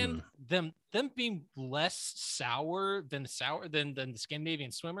 And them being less sour than the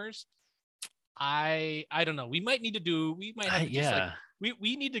Scandinavian Swimmers. I don't know. We might have to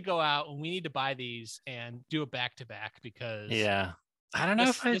we need to go out and we need to buy these and do a back to back because I don't know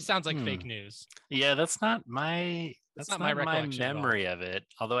if this sounds like fake news. Yeah, that's not my my recollection memory of it.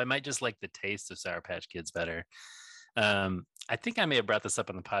 Although I might just like the taste of Sour Patch Kids better. I think I may have brought this up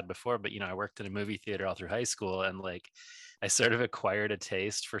on the pod before, but I worked in a movie theater all through high school, and like I sort of acquired a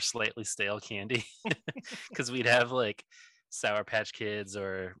taste for slightly stale candy because we'd have like Sour Patch Kids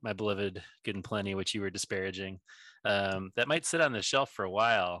or My Beloved Good and Plenty, which you were disparaging. That might sit on the shelf for a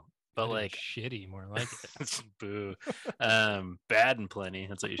while, but like shitty, more like it. Boo. Bad and Plenty.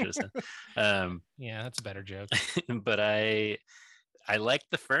 That's what you should have said. Yeah, that's a better joke. But I like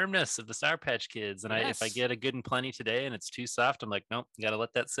the firmness of the Sour Patch Kids, and if I get a Good and Plenty today and it's too soft, I'm like, nope, gotta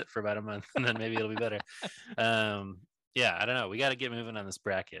let that sit for about a month, and then maybe it'll be better. Yeah, I don't know. We got to get moving on this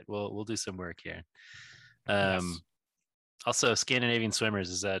bracket. We'll do some work here. Also, Scandinavian swimmers,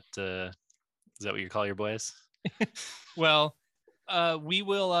 is that what you call your boys? Well, we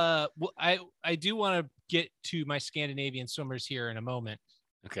will. I do want to get to my Scandinavian swimmers here in a moment.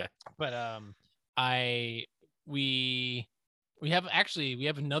 Okay. But we have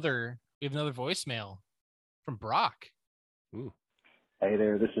another voicemail from Brock. Ooh. Hey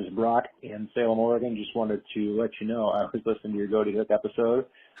there, this is Brock in Salem, Oregon. Just wanted to let you know I was listening to your Go to Hook episode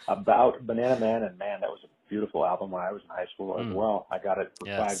about Banana Man, and man, that was a beautiful album when I was in high school as well. I got it for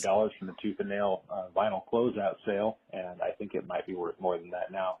 $5 from the Tooth and Nail vinyl closeout sale, and I think it might be worth more than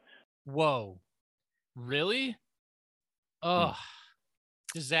that now. Whoa. Really? Oh,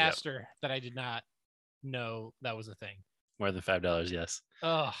 disaster that I did not know that was a thing. More than $5, yes.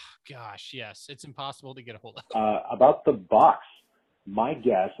 Oh, gosh, yes. It's impossible to get a hold of. About the box, my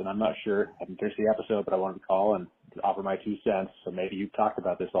guess, and I'm not sure, I haven't finished the episode, but I wanted to call and offer my 2 cents, so maybe you've talked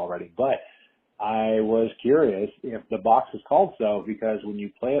about this already, but I was curious if the box is called so because when you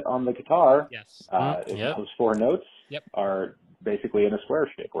play it on the guitar, those 4 notes are basically in a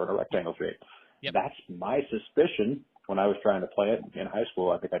square shape or in a rectangle shape. Yep. That's my suspicion when I was trying to play it in high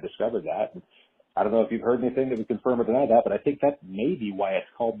school. I think I discovered that. And I don't know if you've heard anything that would confirm or deny that, but I think that may be why it's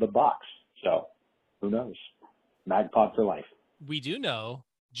called the box. So who knows? Magpod for life. We do know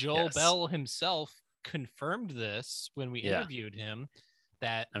Joel Bell himself confirmed this when we interviewed him.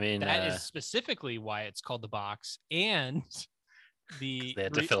 That is specifically why it's called the box, and they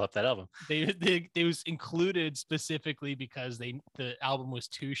had to fill up that album. It was included specifically because the album was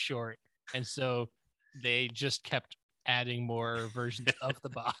too short, and so they just kept adding more versions of the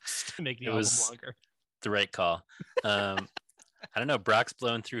box to make the album longer. The right call. I don't know. Brock's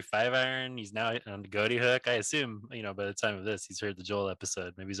blown through 5-iron. He's now on the Goaty Hook. I assume, by the time of this, he's heard the Joel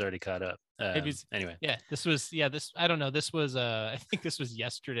episode. Maybe he's already caught up. Anyway. Yeah, I don't know. This was, I think this was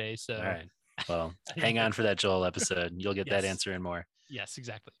yesterday. So, all right. Well, hang on for that Joel episode. You'll get that answer and more. Yes,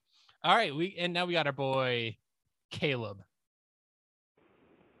 exactly. All right. Now we got our boy, Caleb.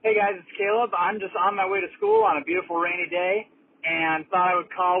 Hey guys, it's Caleb. I'm just on my way to school on a beautiful rainy day, and thought I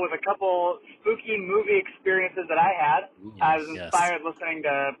would call with a couple spooky movie experiences that I had. Ooh, I was inspired listening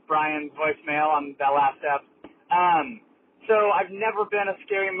to Brian's voicemail on that last step. So I've never been a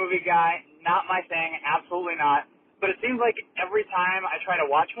scary movie guy, not my thing, absolutely not. But it seems like every time I try to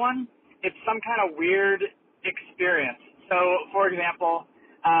watch one, it's some kind of weird experience. So, for example,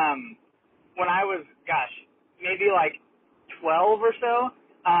 when I was, maybe like 12 or so,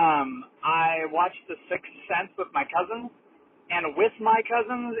 I watched The Sixth Sense with my cousins. And with my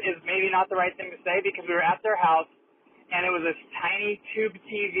cousins is maybe not the right thing to say because we were at their house, and it was this tiny tube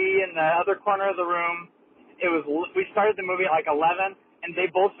TV in the other corner of the room. We started the movie at like 11, and they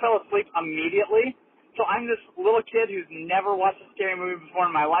both fell asleep immediately. So I'm this little kid who's never watched a scary movie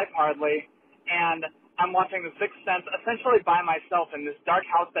before in my life hardly, and I'm watching The Sixth Sense essentially by myself in this dark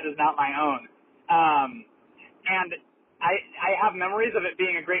house that is not my own. And I have memories of it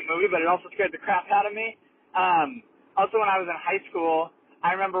being a great movie, but it also scared the crap out of me. Also, when I was in high school,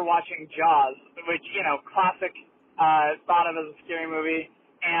 I remember watching Jaws, which, classic, thought of as a scary movie.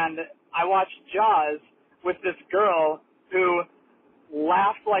 And I watched Jaws with this girl who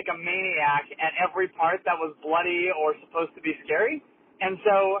laughed like a maniac at every part that was bloody or supposed to be scary. And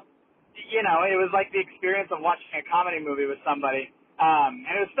so, it was like the experience of watching a comedy movie with somebody. And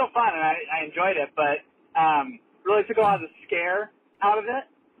it was still fun, and I enjoyed it, but really took a lot of the scare out of it.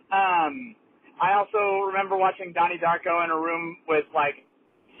 I also remember watching Donnie Darko in a room with,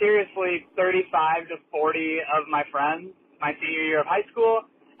 seriously 35 to 40 of my friends my senior year of high school.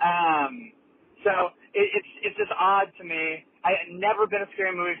 So it's just odd to me. I had never been a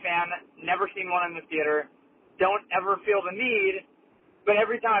scary movie fan, never seen one in the theater, don't ever feel the need, but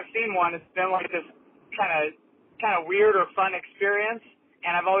every time I've seen one, it's been like this kind of weird or fun experience,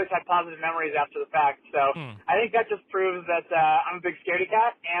 and I've always had positive memories after the fact. So I think that just proves that I'm a big scaredy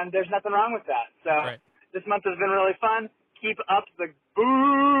cat, and there's nothing wrong with that. So This month has been really fun. Keep up the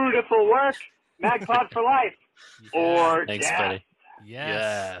beautiful work. MagPod for life. Or Thanks, buddy.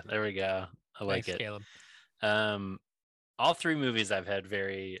 Yeah, there we go. I like it. Caleb. All three movies I've had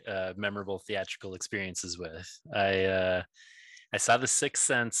very memorable theatrical experiences with. I saw The Sixth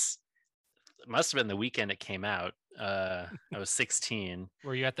Sense. It must have been the weekend it came out. I was 16.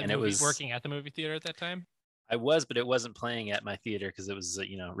 Were you at the working at the movie theater at that time? I was, but it wasn't playing at my theater because it was,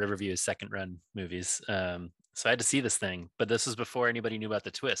 Riverview's second run movies. So I had to see this thing, but this was before anybody knew about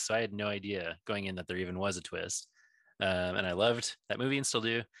the twist. So I had no idea going in that there even was a twist. And I loved that movie and still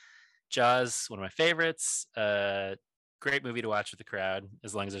do. Jaws, one of my favorites. Great movie to watch with the crowd,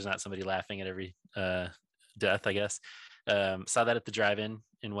 as long as there's not somebody laughing at every death, I guess. Saw that at the drive-in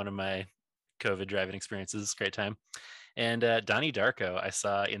in one of my COVID drive-in experiences. Great time. And Donnie Darko I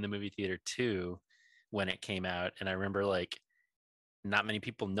saw in the movie theater too when it came out. And I remember not many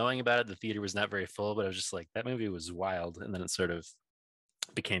people knowing about it. The theater was not very full, but I was just like, that movie was wild. And then it sort of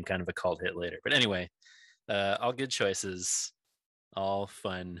became kind of a cult hit later. But anyway, all good choices, all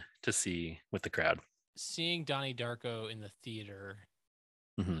fun to see with the crowd. Seeing Donnie Darko in the theater,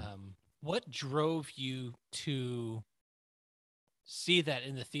 what drove you to see that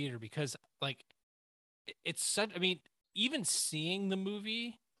in the theater? Because it's such, even seeing the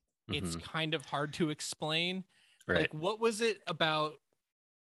movie, it's kind of hard to explain. Right. What was it about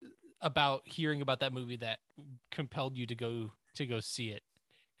hearing about that movie that compelled you to go see it?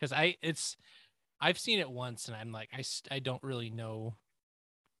 Because I've seen it once and I'm like, I don't really know.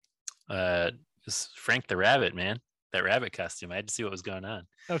 Just Frank the Rabbit, man. That rabbit costume. I had to see what was going on.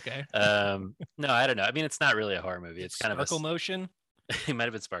 Okay. No, I don't know. It's not really a horror movie. It's kind Sparkle Motion. It might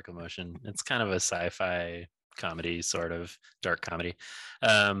have been Sparkle Motion. It's kind of a sci-fi comedy, sort of dark comedy.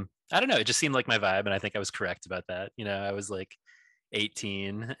 I don't know. It just seemed like my vibe, and I think I was correct about that. I was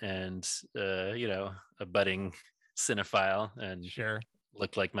 18 and a budding cinephile, and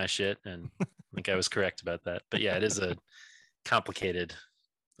looked like my shit, and I think I was correct about that. But yeah, it is a complicated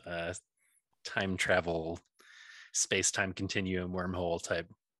time travel, space-time continuum, wormhole type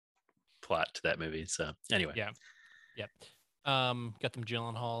plot to that movie. So anyway, got them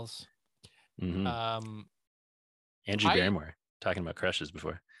Gyllenhaals. Andrew Barrymore, talking about crushes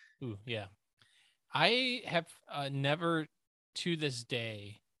before. Ooh, yeah. I have never to this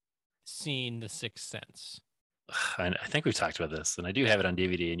day seen The Sixth Sense. I think we've talked about this, and I do have it on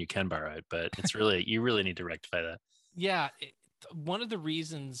DVD, and you can borrow it, but it's really, you really need to rectify that. Yeah. One of the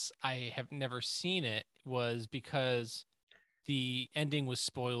reasons I have never seen it was because the ending was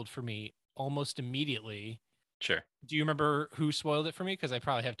spoiled for me almost immediately. Sure. Do you remember who spoiled it for me? Because I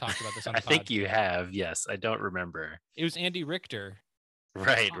probably have talked about this on the I think you have. Yes. I don't remember. It was Andy Richter.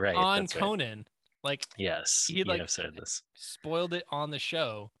 Right. On that's Conan. Right. Yes. He have said this. Spoiled it on the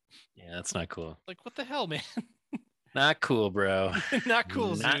show. Yeah, that's not cool. What the hell, man? Not cool, bro. Not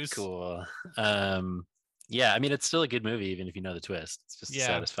cool, Not Zeus. cool. Yeah, it's still a good movie, even if you know the twist. It's just a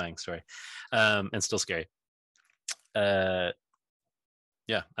satisfying story. And still scary. Yeah,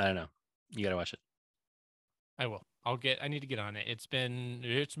 I don't know. You gotta watch it. I will. I need to get on it. It's been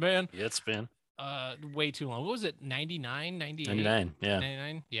way too long. What was it? 99, 98? 99, yeah.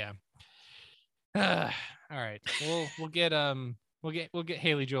 99? Yeah. All right. We'll get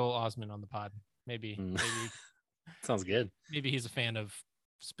Haley Joel Osment on the pod. Maybe. Sounds good. Maybe he's a fan of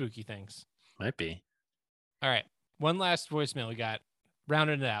spooky things. Might be. All right. One last voicemail we got.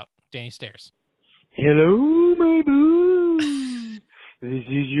 Rounding it out. Danny Stairs. Hello, my boo. This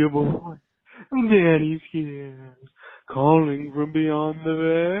is your boy, Danny Stairs, calling from beyond the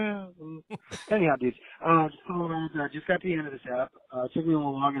veil. Anyhow, dudes, just got to the end of this app. It took me a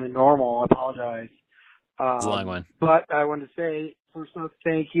little longer than normal. I apologize. It's a long one. But I wanted to say, first off,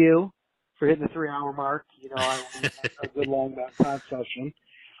 thank you for hitting the 3-hour mark. I wanted a good long pod session.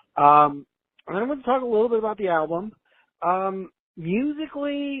 And I want to talk a little bit about the album.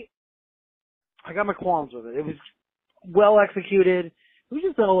 Musically, I got my qualms with it. It was well executed. It was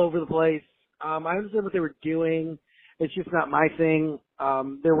just all over the place. I understand what they were doing. It's just not my thing.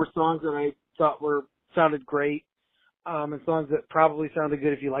 There were songs that I thought sounded great, and songs that probably sounded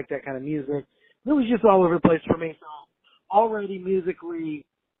good if you like that kind of music. It was just all over the place for me. So already musically,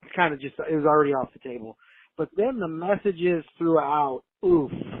 kind of it was already off the table. But then the messages throughout,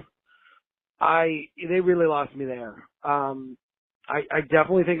 oof. They really lost me there. I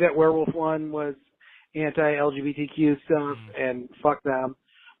definitely think that Werewolf one was anti-LGBTQ stuff, and fuck them.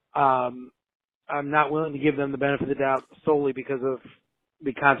 I'm not willing to give them the benefit of the doubt solely because of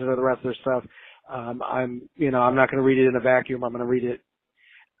the content of the rest of their stuff. I'm not going to read it in a vacuum. I'm going to read it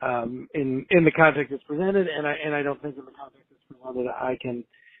in the context it's presented, and I don't think in the context it's presented I can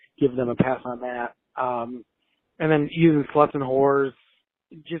give them a pass on that. And then using sluts and whores,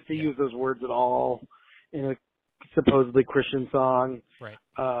 just to use those words at all in a supposedly Christian song, right?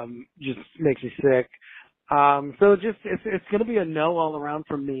 Just makes me sick. So just it's going to be a no all around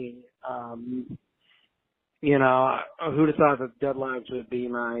from me. You know, who'd have thought that Deadlines would be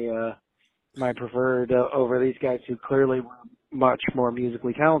my preferred over these guys who clearly were much more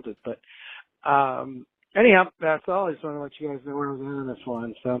musically talented. But anyhow, that's all. I just want to let you guys know where I was in this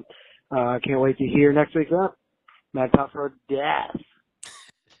one. So I can't wait to hear next week's up. Mad Top for Death.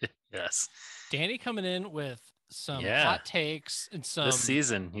 Yes. Danny coming in with some hot takes and some this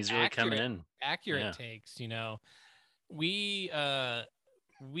season. He's really coming in. Accurate takes, you know. We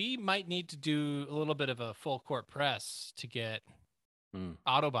might need to do a little bit of a full court press to get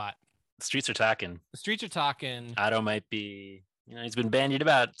Autobot. The streets are talking. The streets are talking. Otto might be, you know, he's been bandied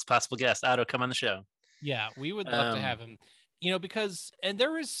about. It's a possible guest. Otto, come on the show. Yeah, we would love to have him. You know, because, and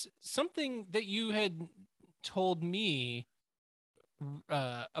there was something that you had told me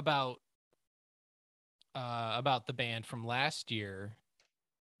about the band from last year.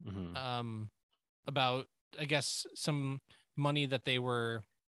 About, I guess, some money that they were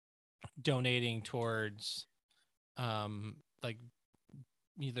donating towards like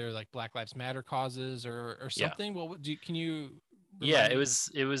either like Black Lives Matter causes or something. Well, can you it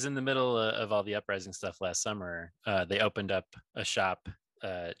was in the middle of all the uprising stuff last summer. They opened up a shop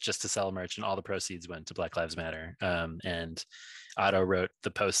just to sell merch, and all the proceeds went to Black Lives Matter. And Otto wrote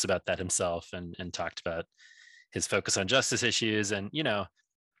the posts about that himself and talked about his focus on justice issues. And, you know,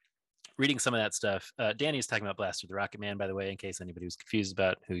 reading some of that stuff, Danny's talking about Blaster the Rocket Man, by the way, in case anybody was confused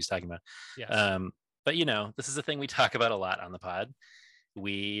about who he's talking about. Yes. But, you know, this is a thing we talk about a lot on the pod.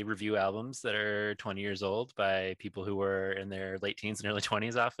 We review albums that are 20 years old by people who were in their late teens and early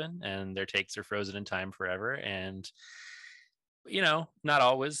 20s often, and their takes are frozen in time forever. And, you know, not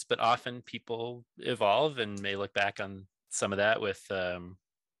always, but often people evolve and may look back on some of that with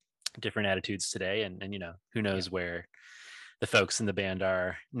different attitudes today. And you know, who knows where the folks in the band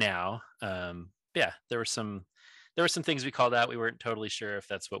are now. There were some things we called out. We weren't totally sure if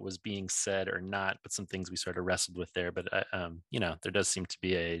that's what was being said or not, but some things we sort of wrestled with there. But you know, there does seem to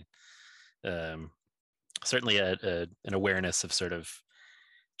be certainly an awareness of sort of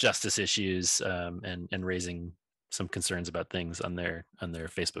justice issues and raising some concerns about things on their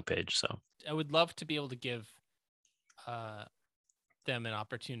Facebook page. So I would love to be able to give them an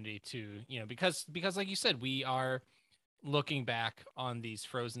opportunity to, you know, because like you said, we are looking back on these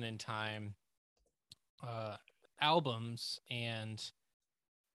frozen in time albums, and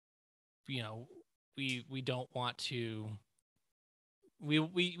you know, we don't want to,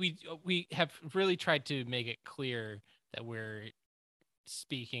 we have really tried to make it clear that we're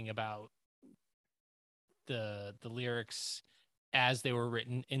speaking about the lyrics as they were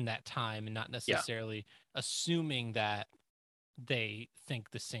written in that time, and not necessarily assuming that they think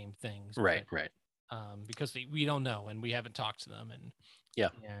the same things. Right. Because we don't know, and we haven't talked to them, and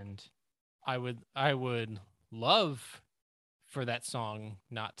and I would love for that song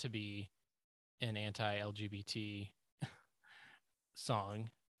not to be an anti-LGBT song.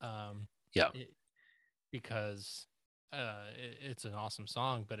 Because it's an awesome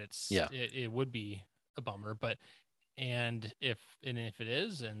song, but it would be a bummer. But if it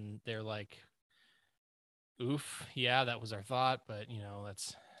is, and they're like, oof, yeah, that was our thought, but you know,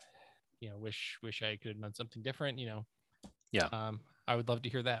 that's, you know, wish I could have done something different, you know. I would love to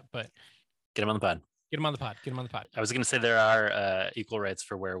hear that, but get him on the pod. Get him on the pod. I was going to say there are equal rights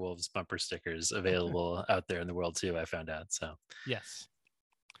for werewolves bumper stickers available out there in the world too, I found out. So yes.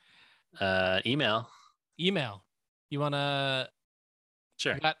 Email. You want to?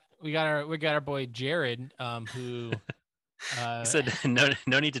 Sure. We got our boy Jared, who he said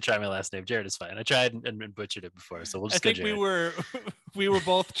no need to try my last name. Jared is fine. I tried and butchered it before, so we'll just go Jared. we were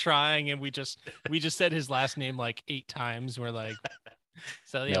both trying, and we just said his last name like 8 times. We're like,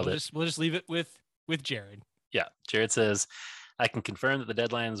 so yeah, we'll just leave it with Jared. Yeah, Jared says, I can confirm that the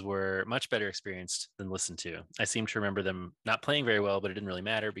Deadlines were much better experienced than listened to. I seem to remember them not playing very well, but it didn't really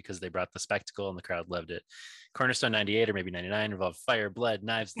matter because they brought the spectacle and the crowd loved it. Cornerstone 98 or maybe 99 involved fire, blood,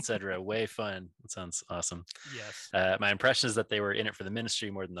 knives, etc. Way fun. That sounds awesome. Yes. My impression is that they were in it for the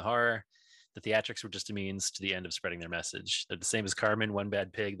ministry more than the horror. The theatrics were just a means to the end of spreading their message. They're the same as Carmen, One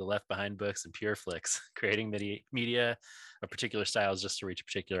Bad Pig, The Left Behind books, and Pure Flicks, creating media of particular styles just to reach a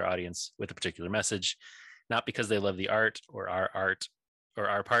particular audience with a particular message, not because they love the art or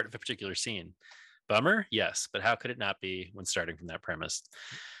are part of a particular scene. Bummer? Yes, but how could it not be when starting from that premise?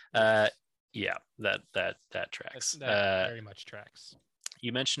 Yeah, that tracks. That very much tracks.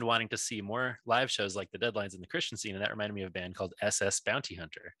 You mentioned wanting to see more live shows like the Deadlines in the Christian scene, and that reminded me of a band called SS Bounty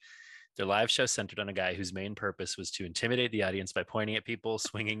Hunter. Their live show centered on a guy whose main purpose was to intimidate the audience by pointing at people,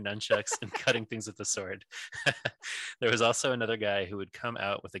 swinging nunchucks, and cutting things with a sword. There was also another guy who would come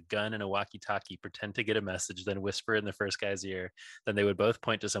out with a gun and a walkie-talkie, pretend to get a message, then whisper in the first guy's ear. Then they would both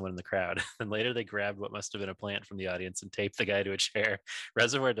point to someone in the crowd. Then later they grabbed what must have been a plant from the audience and taped the guy to a chair,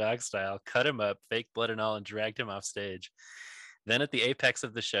 Reservoir Dog style, cut him up, fake blood and all, and dragged him off stage. Then at the apex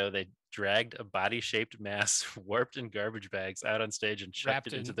of the show, they dragged a body-shaped mass warped in garbage bags out on stage and chucked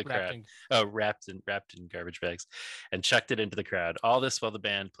it into the crowd. Wrapped in garbage bags and chucked it into the crowd. All this while the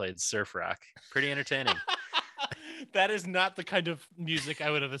band played surf rock. Pretty entertaining. That is not the kind of music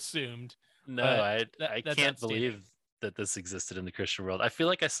I would have assumed. No, I can't believe that this existed in the Christian world. I feel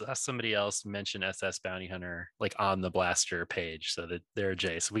like I saw somebody else mention SS Bounty Hunter like on the Blaster page, so that they're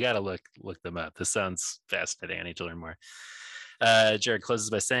Jay. So we got to look them up. This sounds fascinating. I need to learn more. Jared closes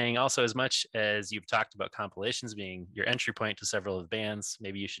by saying, also, as much as you've talked about compilations being your entry point to several of the bands,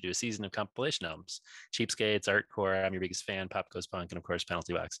 maybe you should do a season of compilation albums. Cheapskates, Artcore, I'm Your Biggest Fan, Pop Goes Punk, and of course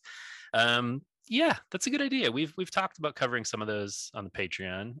Penalty Box. Yeah, that's a good idea. We've talked about covering some of those on the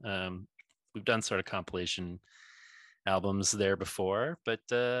Patreon. We've done sort of compilation albums there before, but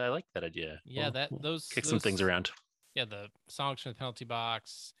I like that idea. Yeah, we'll kick some things around. Yeah, the songs from the Penalty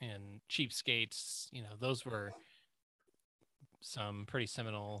Box and Cheapskates, those were some pretty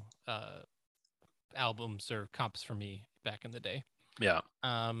seminal albums or comps for me back in the day. Yeah.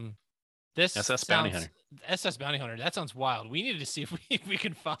 This SS Bounty Hunter. SS Bounty Hunter. That sounds wild. We need to see if we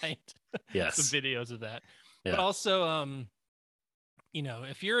can find some videos of that. Yeah. But also,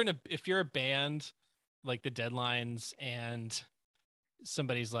 if you're a band like the Deadlines and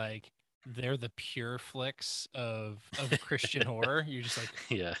somebody's like, they're the Pure Flix of Christian horror, you're just like,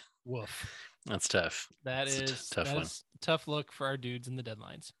 yeah, woof. That's tough. That's a tough look for our dudes in the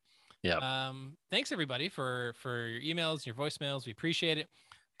Deadlines. Yeah. Thanks everybody for your emails, your voicemails. We appreciate it.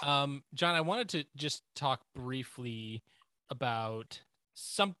 John, I wanted to just talk briefly about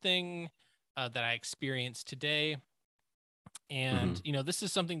something that I experienced today. And, this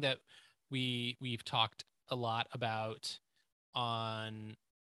is something that we've talked a lot about on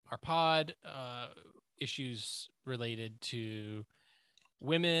our pod, issues related to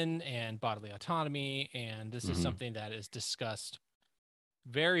women and bodily autonomy. And this is something that is discussed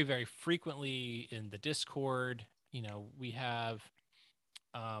very, very frequently in the Discord. We have,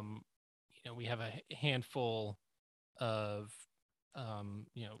 we have a handful of,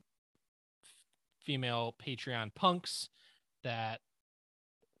 female Patreon punks that,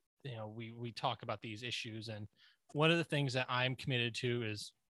 we talk about these issues. And one of the things that I'm committed to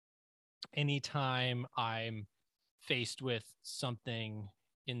is anytime I'm faced with something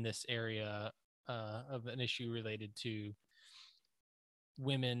in this area of an issue related to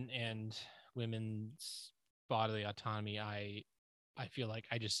women and women's bodily autonomy, I feel like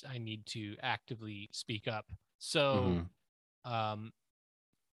I need to actively speak up. So,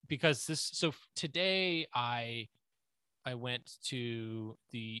 because today I went to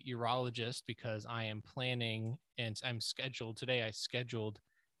the urologist because I am planning and I scheduled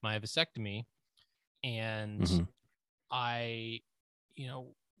my vasectomy, and it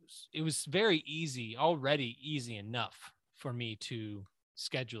was already easy enough for me to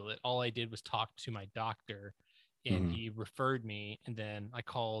schedule it. All I did was talk to my doctor and he referred me, and then I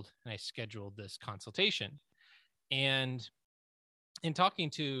called and I scheduled this consultation. And in talking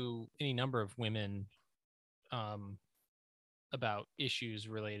to any number of women about issues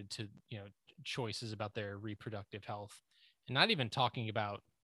related to choices about their reproductive health, and not even talking about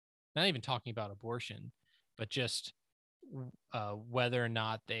abortion, but just whether or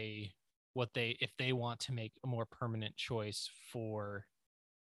not if they want to make a more permanent choice for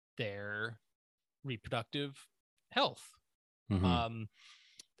their reproductive health.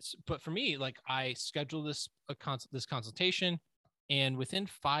 But for me, like, I scheduled this consultation, and within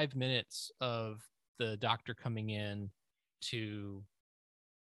 5 minutes of the doctor coming in to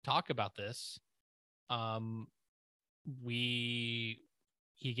talk about this,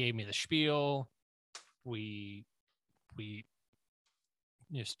 he gave me the spiel. We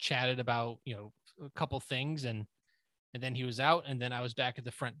just chatted about a couple things, and then he was out, and then I was back at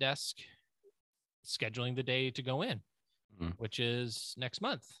the front desk scheduling the day to go in, which is next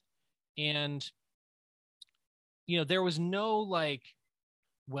month. And there was no like,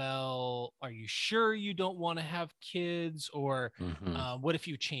 well, are you sure you don't want to have kids? Or what if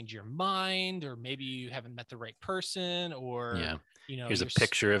you change your mind? Or maybe you haven't met the right person? Or, here's a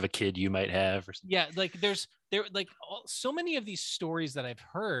picture of a kid you might have. Or yeah, like so many of these stories that I've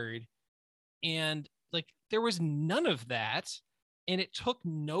heard, and like there was none of that. and it took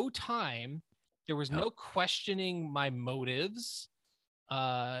no time. There was no questioning my motives.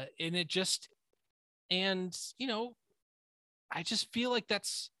 And it just, and, you know, I just feel like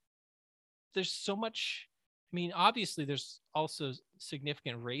there's so much. I mean, obviously there's also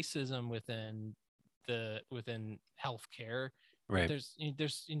significant racism within healthcare. Right.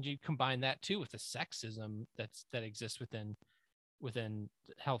 And you combine that too with the sexism that exists within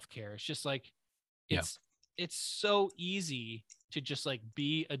healthcare. It's just like, it's so easy to just like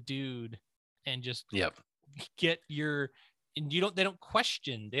be a dude and just get and they don't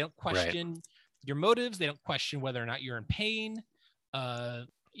question your motives. They don't question whether or not you're in pain.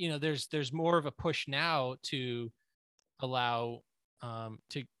 You know, there's more of a push now to allow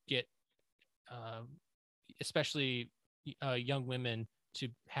to get especially young women to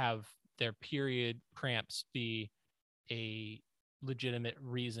have their period cramps be a legitimate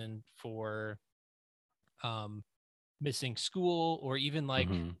reason for missing school, or even like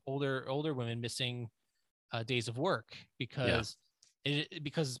older women missing days of work because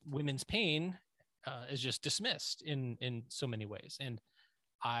women's pain is just dismissed in so many ways. And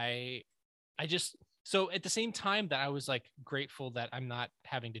I just, so at the same time that I was like grateful that I'm not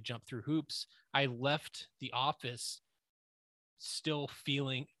having to jump through hoops, I left the office still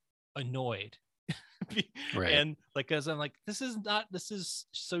feeling annoyed. Right. And like, cause I'm like, this is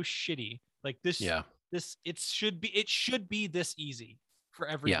so shitty. Like it should be this easy for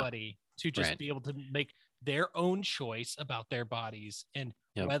everybody to just be able to make their own choice about their bodies and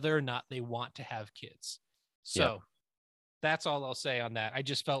whether or not they want to have kids. So that's all I'll say on that. I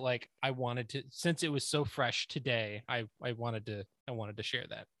just felt like I wanted to, since it was so fresh today, I wanted to share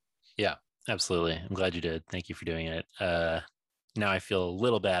that. Yeah, absolutely. I'm glad you did. Thank you for doing it. Now I feel a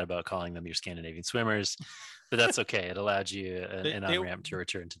little bad about calling them your Scandinavian swimmers, but that's okay. It allowed you an on-ramp to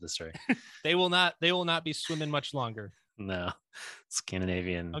return to the story. They will not be swimming much longer. No,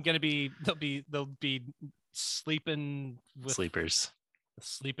 Scandinavian. They'll be sleeping with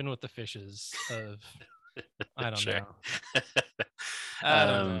the fishes of I don't know. I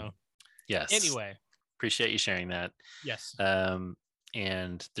don't know. Yes. Anyway, appreciate you sharing that. Yes.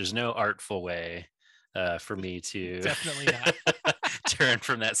 And there's no artful way for me to definitely not turn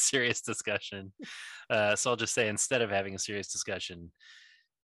from that serious discussion. So I'll just say, instead of having a serious discussion,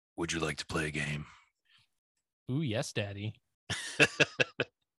 would you like to play a game? Ooh, yes, Daddy.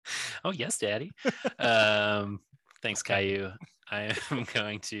 Oh, yes, Daddy. Thanks, Caillou. I am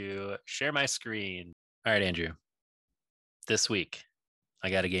going to share my screen. All right, Andrew. This week, I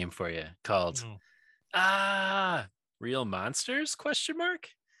got a game for you called Real Monsters? ?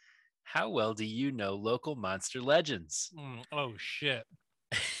 How well do you know local monster legends? Oh, shit.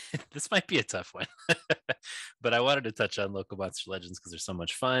 This might be a tough one, but I wanted to touch on local monster legends because they're so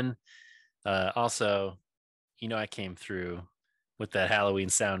much fun. Also, you know, I came through with that Halloween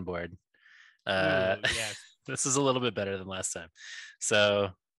soundboard. Yes. This is a little bit better than last time. So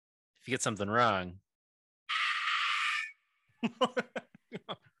if you get something wrong.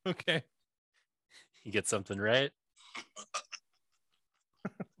 Okay. You get something right.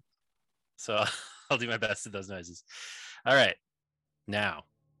 So I'll do my best at those noises. All right. Now,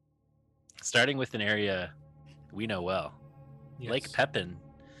 starting with an area we know well, Lake Pepin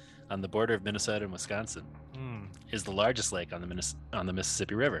on the border of Minnesota and Wisconsin is the largest lake on the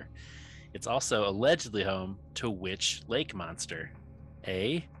Mississippi River. It's also allegedly home to which lake monster?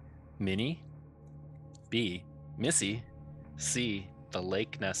 A, Minnie, B, Missy, C, the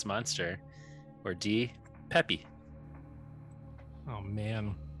Lake Ness Monster, or D, Peppy? Oh,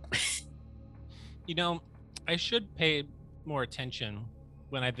 man. You know, I should pay more attention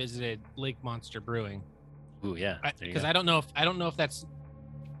when I visited Lake Monster Brewing. Ooh, yeah. Because I don't know if that's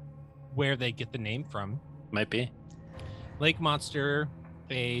where they get the name from. Might be. Lake Monster,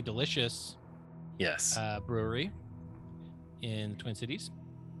 a delicious brewery in the Twin Cities.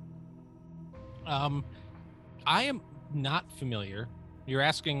 I am not familiar. You're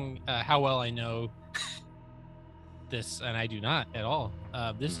asking how well I know this, and I do not at all.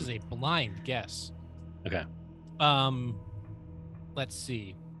 This is a blind guess. Okay. Let's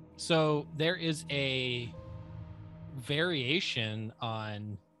see. So there is a variation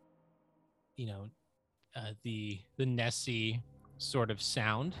on, you know, the Nessie sort of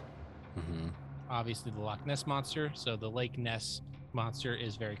sound. Obviously the Loch Ness Monster. So the Lake Ness Monster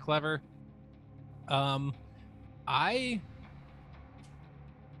is very clever. I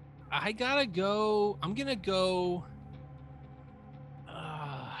gotta go. I'm gonna go.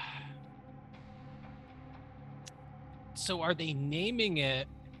 So are they naming it?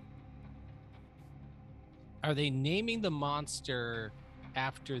 Are they naming the monster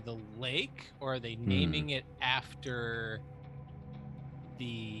after the lake, or are they naming it after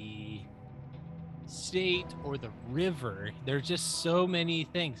the state or the river. There's just so many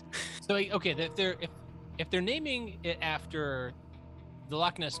things. So okay, if they're naming it after the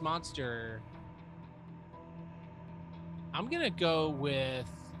Loch Ness Monster, I'm gonna go with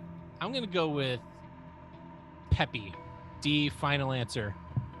Peppy. D, final answer.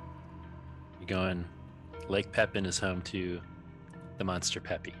 You're going Lake Pepin is home to the monster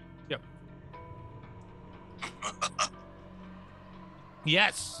Peppy. Yep.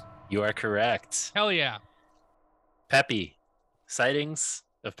 Yes. You are correct. Hell yeah. Peppy. Sightings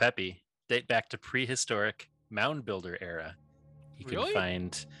of Peppy date back to prehistoric mound builder era. You can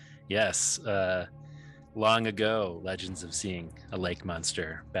find, yes, long ago, legends of seeing a lake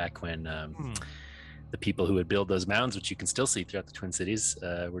monster back when the people who would build those mounds, which you can still see throughout the Twin Cities,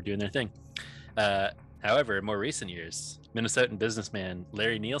 were doing their thing. However, in more recent years, Minnesotan businessman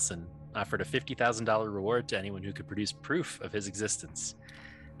Larry Nielsen offered a $50,000 reward to anyone who could produce proof of his existence.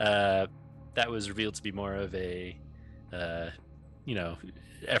 That was revealed to be more of a,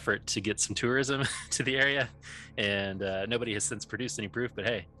 effort to get some tourism to the area, and nobody has since produced any proof. But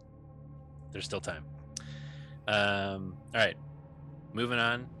hey, there's still time. All right, moving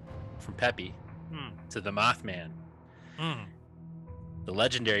on from Peppy to the Mothman. The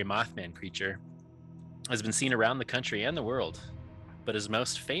legendary Mothman creature has been seen around the country and the world, but is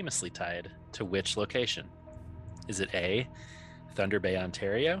most famously tied to which location? Is it A, Thunder Bay,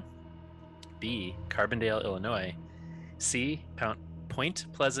 Ontario, B, Carbondale, Illinois, C, Point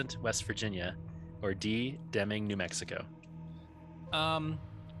Pleasant, West Virginia, or D, Deming, New Mexico?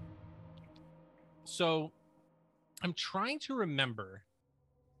 So I'm trying to remember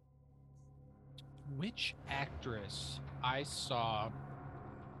which actress I saw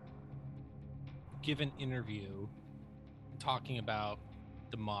give an interview talking about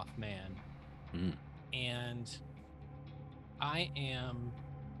the Mothman. And I am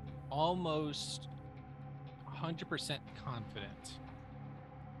almost 100% confident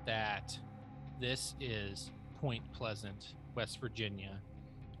that this is Point Pleasant, West Virginia,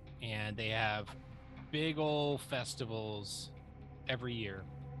 and they have big old festivals every year.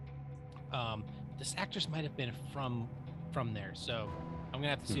 This actress might have been from there, so I'm gonna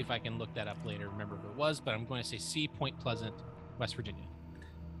have to see if I can look that up later, remember who it was, but I'm going to say C, Point Pleasant, West Virginia.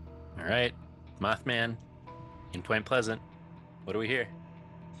 All right, Mothman in Point Pleasant. What do we hear?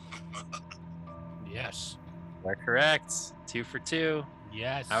 Yes. You're correct. 2 for 2.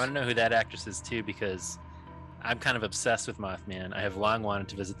 Yes. I want to know who that actress is too, because I'm kind of obsessed with Mothman. I have long wanted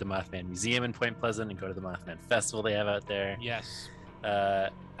to visit the Mothman Museum in Point Pleasant and go to the Mothman Festival they have out there. Yes.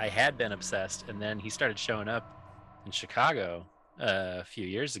 I had been obsessed, and then he started showing up in Chicago a few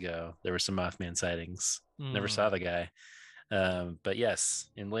years ago. There were some Mothman sightings. Never saw the guy. But yes,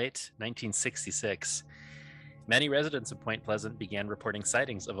 in late 1966, many residents of Point Pleasant began reporting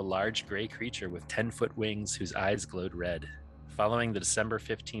sightings of a large gray creature with 10-foot wings whose eyes glowed red. Following the December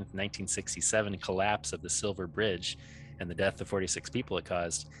 15th, 1967 collapse of the Silver Bridge and the death of 46 people it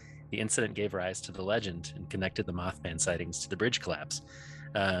caused, the incident gave rise to the legend and connected the Mothman sightings to the bridge collapse.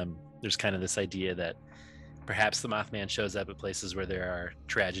 There's kind of this idea that perhaps the Mothman shows up at places where there are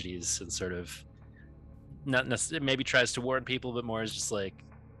tragedies and sort of not necessarily, maybe tries to warn people, but more is just like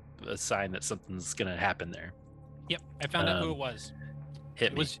a sign that something's going to happen there. Yep, I found out who it was.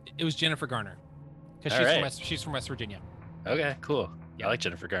 It was Jennifer Garner, because she's from West Virginia. Okay, cool. Yeah, I like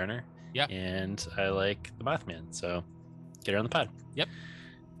Jennifer Garner. Yeah, and I like the Mothman, so get her on the pod. Yep.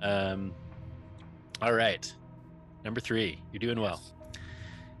 All right, number 3. You're doing well.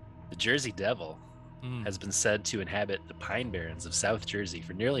 The Jersey Devil has been said to inhabit the Pine Barrens of South Jersey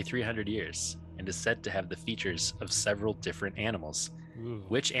for nearly 300 years and is said to have the features of several different animals. Ooh.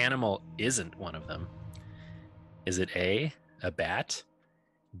 Which animal isn't one of them? Is it A, a bat,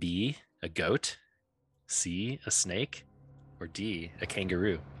 B, a goat, C, a snake, or D, a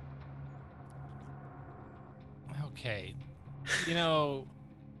kangaroo? Okay. You know,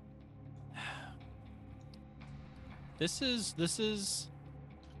 this is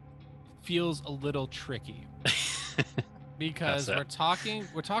feels a little tricky because we're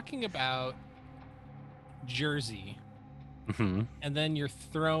talking about Jersey, and then you're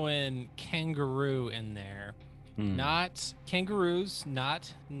throwing kangaroo in there. Not kangaroos,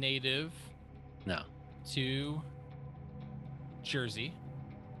 not native. No. To Jersey.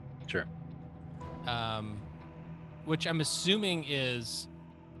 Sure. Which I'm assuming is,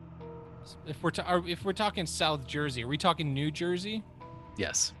 if we're talking South Jersey, are we talking New Jersey?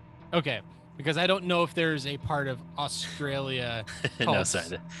 Yes. Okay, because I don't know if there's a part of Australia called no,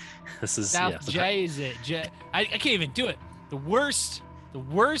 sorry. This is South Jersey. I can't even do it. The worst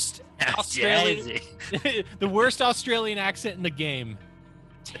Australian, the worst Australian accent in the game.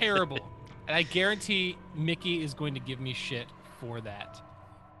 terrible. And I guarantee Mickey is going to give me shit for that.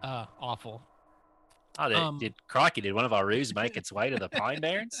 Awful. Oh, did Crocky, did one of our roos make its way to the Pine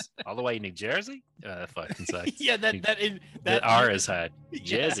Barrens all the way to New Jersey? That fucking sucks. Yeah, that R is hard.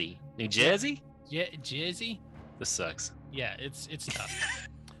 Jersey, New Jersey. Yeah, Jersey. This sucks. Yeah, it's tough.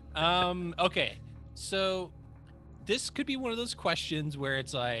 Okay, so this could be one of those questions where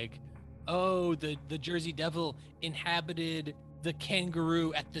it's like, oh, the Jersey Devil inhabited the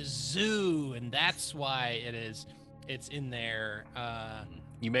kangaroo at the zoo, and that's why it's in there.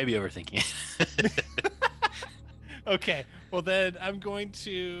 You may be overthinking it. Okay, well then I'm gonna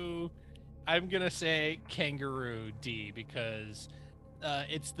say kangaroo D, because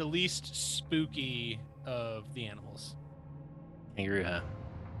it's the least spooky of the animals. Kangaroo, huh?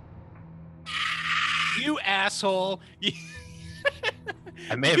 You asshole!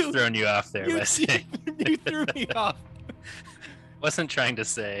 I may have thrown you off there by saying you threw me off. Wasn't trying to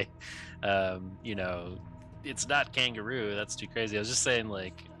say, it's not kangaroo. That's too crazy. I was just saying,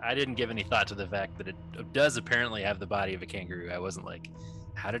 like, I didn't give any thought to the fact that it does apparently have the body of a kangaroo. I wasn't like,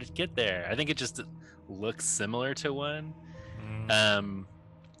 how did it get there? I think it just looks similar to one.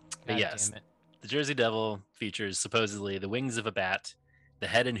 But yes, the Jersey Devil features supposedly the wings of a bat, the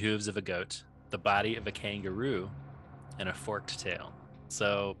head and hooves of a goat, the body of a kangaroo, and a forked tail.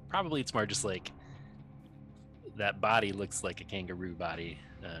 So probably it's more just like that body looks like a kangaroo body.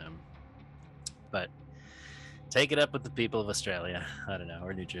 But take it up with the people of Australia. I don't know,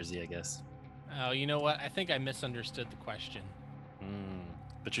 or New Jersey, I guess. Oh, you know what? I think I misunderstood the question.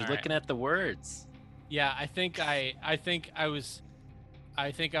 But you're looking at the words. Yeah, I think I was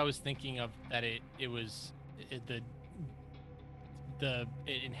thinking of that it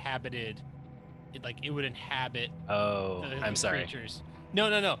inhabited, it would inhabit. Oh, I'm sorry. Creatures.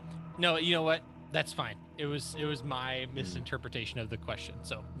 No. You know what? That's fine. It was my misinterpretation of the question.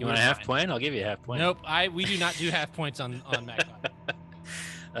 So you want a half point? I'll give you a half point. Nope. We do not do half points on Magpie.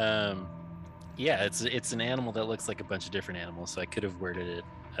 Yeah, it's an animal that looks like a bunch of different animals, so I could have worded it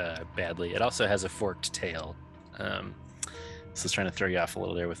badly. It also has a forked tail. So I was trying to throw you off a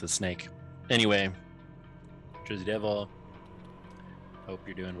little there with the snake. Anyway, Jersey Devil, hope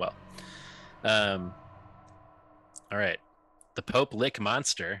you're doing well. All right. The Pope Lick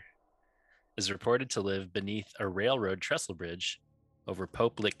Monster is reported to live beneath a railroad trestle bridge over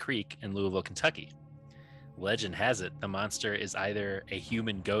Pope Lick Creek in Louisville, Kentucky. Legend has it the monster is either a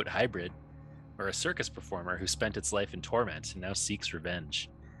human-goat hybrid or a circus performer who spent its life in torment and now seeks revenge.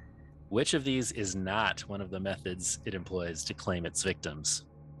 Which of these is not one of the methods it employs to claim its victims?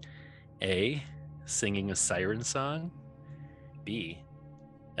 A, singing a siren song. B,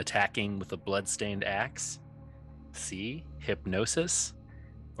 attacking with a blood-stained axe. C, hypnosis.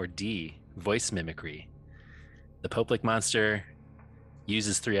 Or D, voice mimicry. The Pope Lick Monster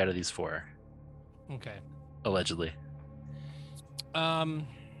uses 3 out of these 4. Okay. Allegedly.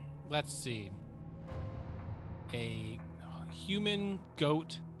 Let's see. A human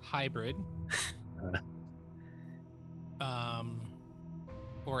goat hybrid.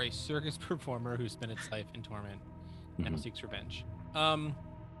 Or a circus performer who spent its life in torment and seeks revenge.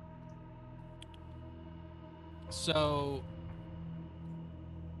 So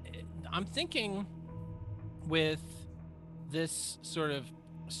I'm thinking with this sort of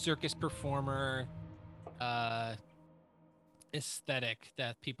circus performer aesthetic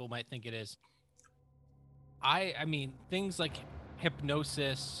that people might think it is. I mean, things like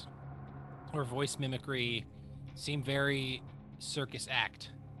hypnosis or voice mimicry seem very circus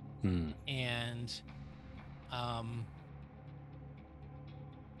act. And I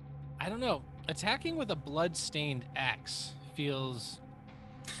don't know. Attacking with a blood-stained axe feels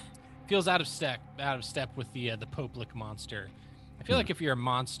out of step with the Pope Lick Monster. I feel like if you're a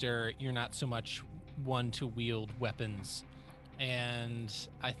monster, you're not so much one to wield weapons, and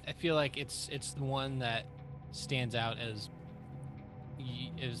I feel like it's the one that stands out as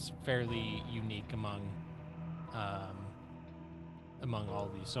fairly unique among all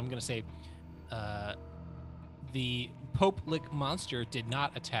of these. So I'm gonna say the Pope Lick Monster did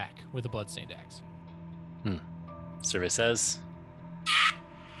not attack with a bloodstained axe. Survey says.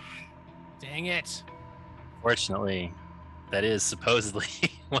 Dang it. Fortunately, that is supposedly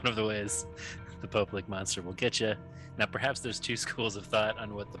one of the ways the Pope Lick Monster will get you. Now, perhaps there's 2 schools of thought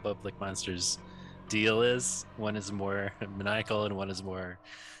on what the Pope Lick Monster's deal is. One is more maniacal and one is more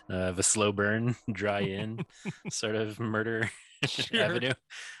of a slow burn, dry in sort of murder avenue.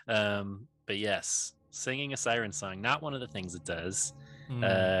 But yes, singing a siren song, not one of the things it does.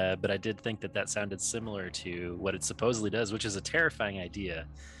 But I did think that sounded similar to what it supposedly does, which is a terrifying idea.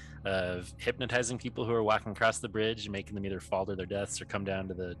 of hypnotizing people who are walking across the bridge, making them either fall to their deaths or come down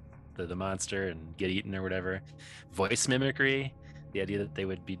to the monster and get eaten or whatever. Voice mimicry, the idea that they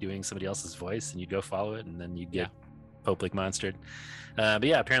would be doing somebody else's voice and you'd go follow it and then you'd get Pope-like monstered. But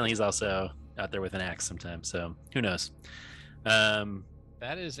yeah, apparently he's also out there with an axe sometimes, so who knows.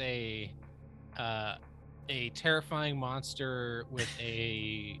 That is a terrifying monster with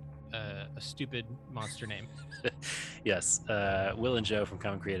a stupid monster name. Yes. Will and Joe from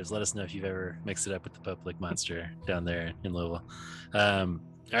Common Creatives, let us know if you've ever mixed it up with the Pope-like monster down there in Louisville. All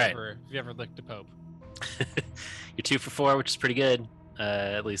right. If you ever licked a Pope. You're 2 for 4, which is pretty good,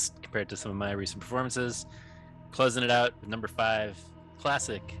 at least compared to some of my recent performances. Closing it out with number 5,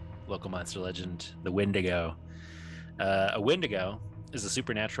 classic local monster legend, the Wendigo. A Wendigo is a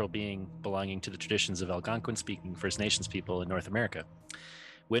supernatural being belonging to the traditions of Algonquin-speaking First Nations people in North America.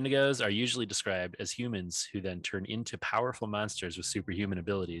 Wendigos are usually described as humans who then turn into powerful monsters with superhuman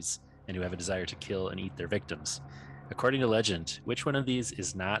abilities and who have a desire to kill and eat their victims. According to legend, which one of these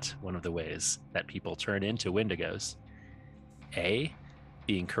is not one of the ways that people turn into Wendigos? A,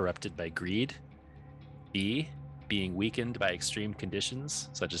 being corrupted by greed. B, being weakened by extreme conditions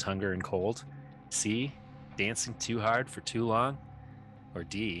such as hunger and cold. C, dancing too hard for too long. Or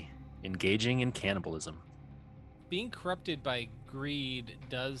D, engaging in cannibalism. Being corrupted by greed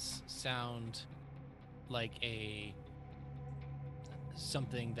does sound like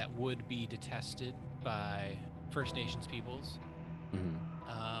something that would be detested by First Nations peoples. Mm-hmm.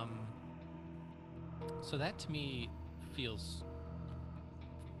 So that to me feels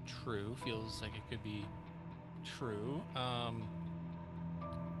true. Feels like it could be true. I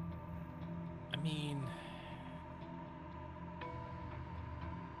mean,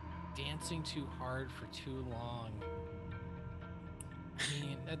 dancing too hard for too long. I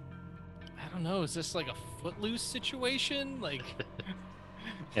mean, I don't know. Is this like a Footloose situation? Like,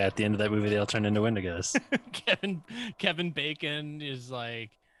 yeah, at the end of that movie, they all turn into Wendigos. Kevin Bacon is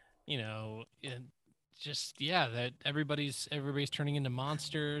like, that everybody's turning into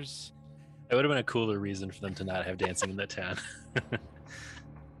monsters. That would have been a cooler reason for them to not have dancing in that town.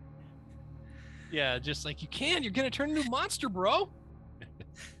 Yeah, just like you're gonna turn into a monster, bro.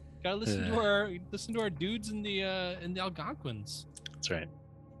 Gotta listen to our dudes in the Algonquins. That's right.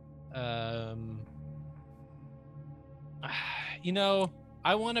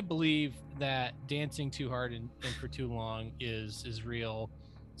 I want to believe that dancing too hard and for too long is real.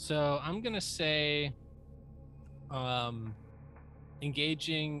 So I'm gonna say,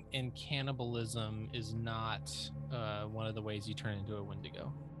 engaging in cannibalism is not one of the ways you turn into a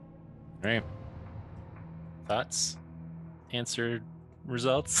Wendigo. All right. Thoughts? Answered?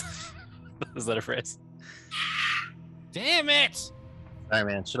 Results? Is that a phrase? Damn it! Sorry,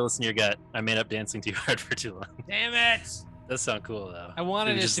 man. Should have listened to your gut. I made up dancing too hard for too long. Damn it! Does sound cool though. I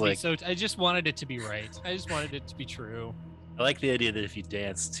wanted it to be I just wanted it to be right. I just wanted it to be true. I like the idea that if you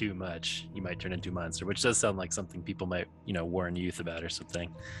dance too much, you might turn into a monster, which does sound like something people might, warn youth about or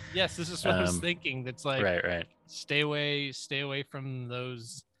something. Yes, this is what I was thinking. That's like, right. Stay away from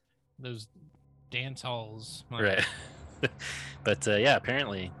those dance halls. Right. But yeah,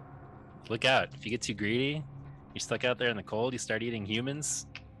 apparently, look out. If you get too greedy, you're stuck out there in the cold, you start eating humans,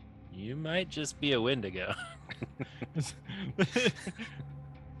 you might just be a Wendigo.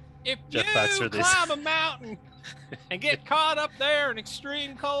 If you climb a mountain and get caught up there in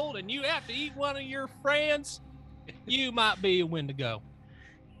extreme cold and you have to eat one of your friends, you might be a Wendigo.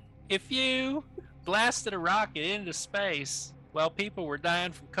 If you blasted a rocket into space while people were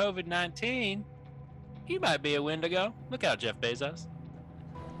dying from COVID-19, you might be a Wendigo. Look out, Jeff Bezos.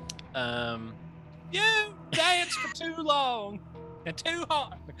 You dance for too long and too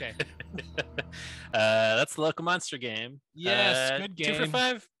hard. Okay. That's the local monster game. Yes, good game. 2 for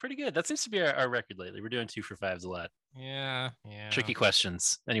 5, pretty good. That seems to be our record lately. We're doing 2 for 5s a lot. Yeah. Tricky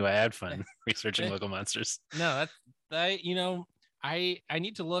questions. Anyway, I had fun researching local monsters. No, I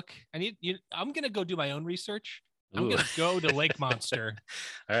need to look. I'm gonna go do my own research. I'm going to go to Lake Monster.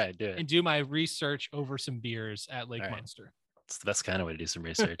 All right, do it. And do my research over some beers at Lake Monster. It's the best kind of way to do some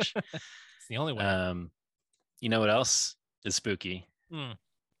research. It's the only way. You know what else is spooky? Mm.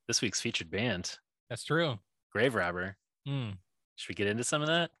 This week's featured band. That's true. Grave Robber. Mm. Should we get into some of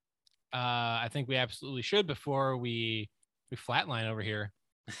that? I think we absolutely should before we flatline over here.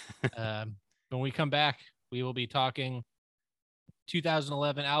 When we come back, we will be talking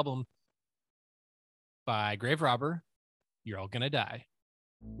 2011 album by Grave Robber, You're All Gonna Die.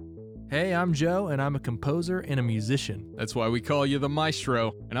 Hey, I'm Joe, and I'm a composer and a musician. That's why we call you the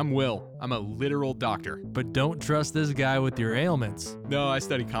maestro. And I'm Will. I'm a literal doctor. But don't trust this guy with your ailments. No, I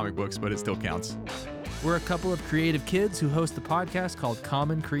study comic books, but it still counts. We're a couple of creative kids who host a podcast called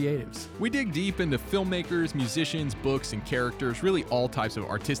Common Creatives. We dig deep into filmmakers, musicians, books, and characters, really all types of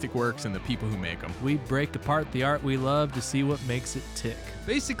artistic works and the people who make them. We break apart the art we love to see what makes it tick.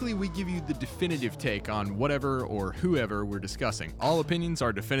 Basically, we give you the definitive take on whatever or whoever we're discussing. All opinions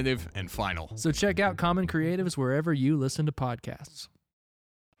are definitive and final. So check out Common Creatives wherever you listen to podcasts.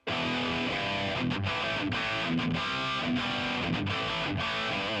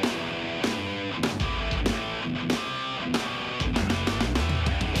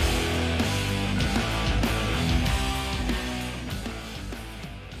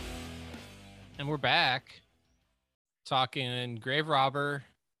 And we're back talking Grave Robber,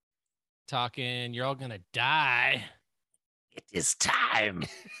 talking You're All Gonna Die. It is time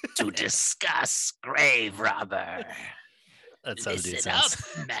to discuss Grave Robber. That's how the dude sounds.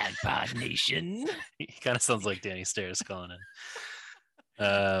 Magpie Nation. He kind of sounds like Danny Stairs calling in.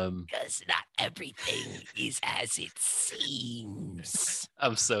 Because not everything is as it seems.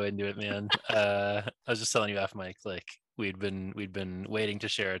 I'm so into it, man. I was just telling you off mic, like we'd been waiting to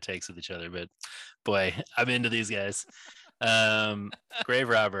share our takes with each other, but boy, I'm into these guys. Grave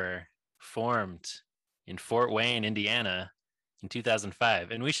Robber formed in Fort Wayne, Indiana in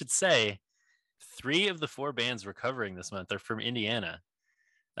 2005. And we should say 3 of the 4 bands we're covering this month are from Indiana,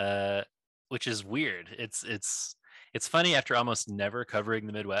 which is weird. It's funny after almost never covering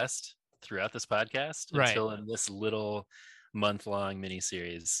the Midwest throughout this podcast until in this little month-long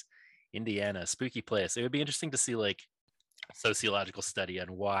mini-series, Indiana, spooky place. It would be interesting to see like a sociological study on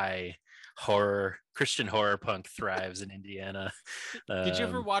why Christian horror punk thrives in Indiana. Did you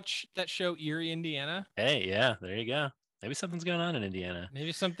ever watch that show Erie, Indiana? Hey, yeah, there you go. Maybe something's going on in Indiana.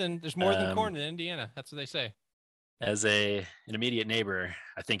 Maybe there's more than corn in Indiana. That's what they say. As an immediate neighbor,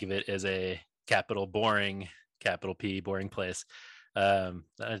 I think of it as a capital P, boring place. I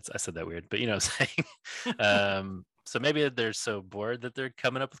said that weird, but you know what I'm saying? So maybe they're so bored that they're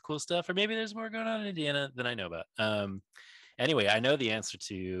coming up with cool stuff, or maybe there's more going on in Indiana than I know about. Anyway, I know the answer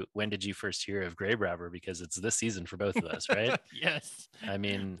to when did you first hear of Grave Robber, because it's this season for both of us, right? Yes. I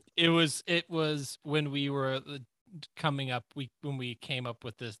mean, it was when we were coming up, when we came up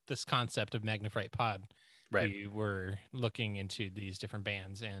with this concept of Magnifright Pod. Right. We were looking into these different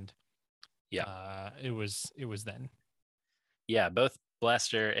bands, and it was then. Yeah, both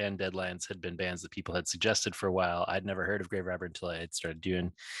Blaster and Deadlines had been bands that people had suggested for a while. I'd never heard of Grave Robber until I had started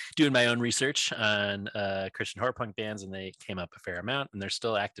doing my own research on Christian horror punk bands, and they came up a fair amount, and they're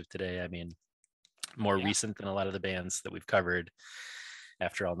still active today. I mean, more recent than a lot of the bands that we've covered,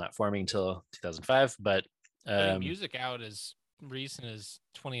 after all not forming until 2005. But music out as recent as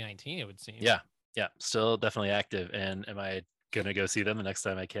 2019, it would seem. Yeah, still definitely active. And am I gonna go see them the next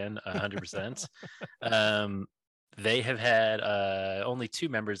time I can? 100%. They have had only 2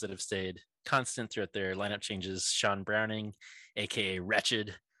 members that have stayed constant throughout their lineup changes: Sean Browning, aka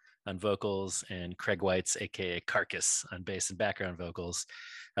Wretched, on vocals, and Craig Whites, aka Carcass, on bass and background vocals.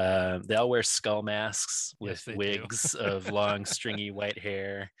 They all wear skull masks with wigs of long stringy white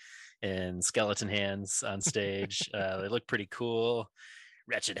hair and skeleton hands on stage. They look pretty cool.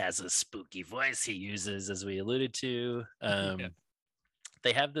 Wretched has a spooky voice he uses, as we alluded to.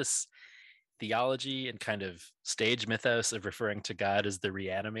 They have this theology and kind of stage mythos of referring to God as the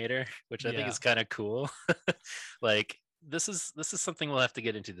Reanimator, which I think is kind of cool. Like this is something we'll have to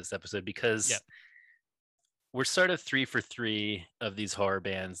get into this episode, because we're sort of 3 for 3 of these horror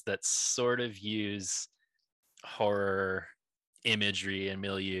bands that sort of use horror imagery and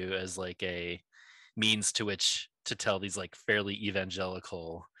milieu as like a means to which to tell these like fairly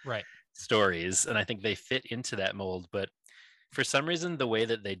evangelical stories, and I think they fit into that mold. But for some reason, the way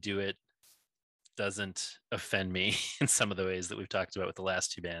that they do it doesn't offend me in some of the ways that we've talked about with the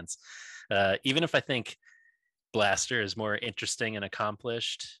last 2 bands. Even if I think Blaster is more interesting and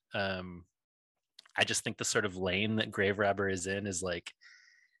accomplished, I just think the sort of lane that Grave Robber is in is like,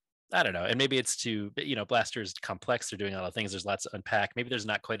 I don't know. And maybe it's too, Blaster is complex. They're doing a lot of things. There's lots to unpack. Maybe there's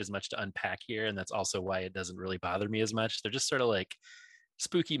not quite as much to unpack here. And that's also why it doesn't really bother me as much. They're just sort of like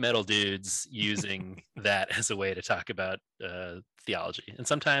spooky metal dudes using that as a way to talk about theology. And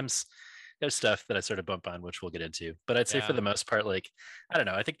sometimes there's stuff that I sort of bump on, which we'll get into. But I'd say for the most part, like, I don't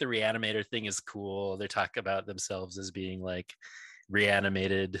know. I think the Reanimator thing is cool. They talk about themselves as being like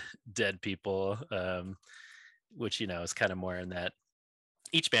reanimated dead people, which, is kind of more in that.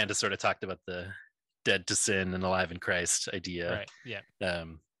 Each band has sort of talked about the dead to sin and alive in Christ idea. Right. Yeah.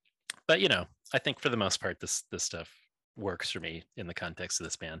 But I think for the most part, this stuff works for me in the context of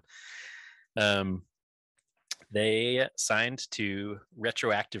this band. They signed to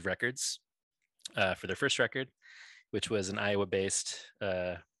Retroactive Records for their first record, which was an Iowa-based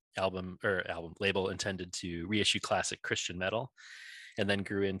label intended to reissue classic Christian metal, and then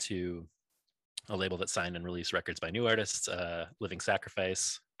grew into a label that signed and released records by new artists, Living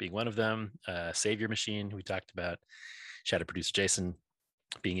Sacrifice being one of them, Savior Machine, who we talked about, Shadow producer Jason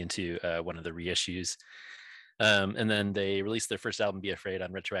being into one of the reissues. And then they released their first album, Be Afraid,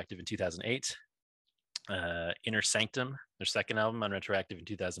 on Retroactive in 2008. Inner Sanctum, their second album, on Retroactive in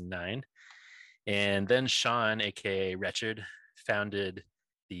 2009. And then Sean, aka Wretched, founded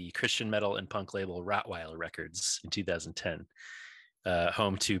the Christian metal and punk label Rottweiler Records in 2010,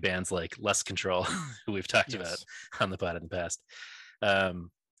 home to bands like Lust Control, who we've talked about on the pod in the past.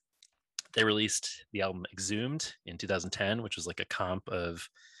 They released the album Exhumed in 2010, which was like a comp of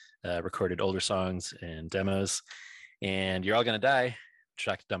recorded older songs and demos. And You're All Gonna Die, which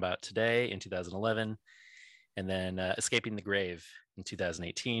I talked about today, in 2011. And then Escaping the Grave in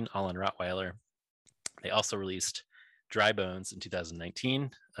 2018, all on Rottweiler. They also released Dry Bones in 2019,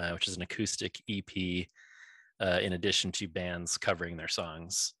 which is an acoustic EP, in addition to bands covering their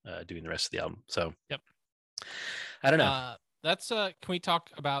songs, doing the rest of the album. So, I don't know. That's can we talk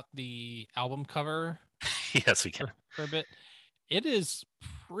about the album cover? Yes, we can. For a bit. It is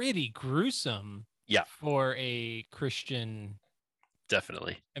pretty gruesome. Yeah. For a Christian.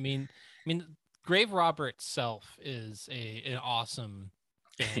 Definitely. I mean, Grave Robber itself is an awesome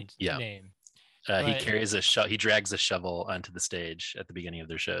band name. He carries he drags a shovel onto the stage at the beginning of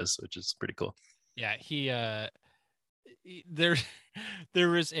their shows, which is pretty cool. Yeah, there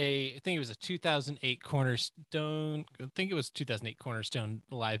was I think it was a 2008 Cornerstone. I think it was 2008 Cornerstone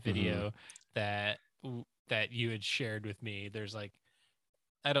live video that you had shared with me. There's like,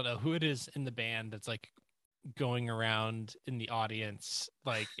 I don't know who it is in the band that's like going around in the audience,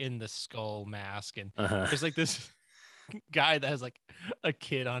 like in the skull mask, and there's like this guy that has like a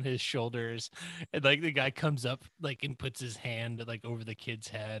kid on his shoulders, and like the guy comes up like and puts his hand like over the kid's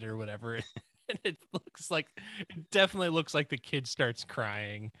head or whatever. And it definitely looks like the kid starts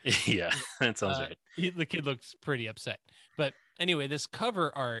crying. Yeah, that sounds right. The kid looks pretty upset. But anyway, this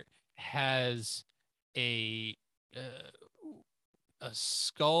cover art has a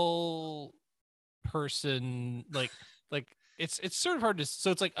skull person, like it's sort of hard to.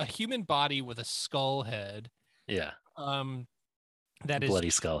 So it's like a human body with a skull head. Yeah. That is bloody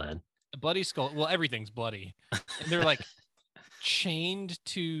skull head. A bloody skull. Well, everything's bloody, and they're like chained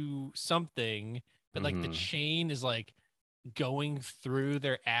to something, but like the chain is like going through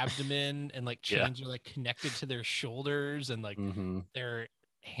their abdomen, and like chains are like connected to their shoulders, and like their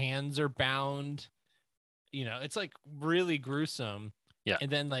hands are bound. You know, it's like really gruesome. Yeah.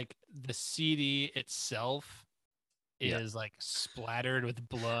 And then like the CD itself is like splattered with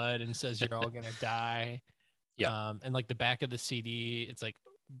blood and says you're all gonna die. Yeah. And like the back of the CD, it's like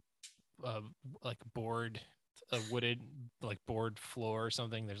board, a wooded like board floor or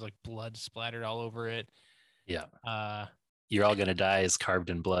something. There's like blood splattered all over it. Yeah. You're All Gonna Die is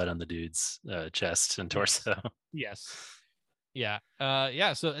carved in blood on the dude's chest and torso. Yes. Yeah.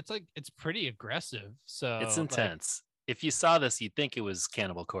 So it's pretty aggressive. So it's intense. If you saw this, you'd think it was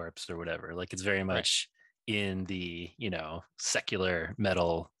Cannibal Corpse or whatever. Like it's very much in the, secular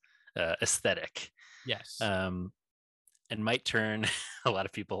metal aesthetic. Yes. And might turn a lot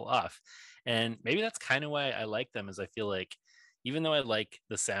of people off. And maybe that's kind of why I like them, is I feel like even though I like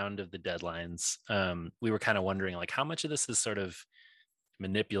the sound of the Deadlines, we were kind of wondering like how much of this is sort of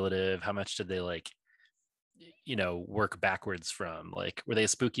manipulative, how much did they like, work backwards from, like, were they a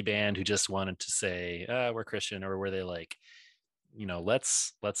spooky band who just wanted to say we're Christian, or were they like,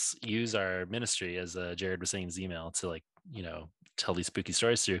 let's use our ministry, as Jared was saying in his email, to like, tell these spooky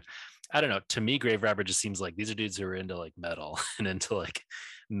stories through. I don't know. To me, Grave Robber just seems like these are dudes who are into like metal and into like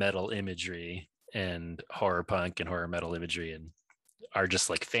metal imagery and horror punk and horror metal imagery, and are just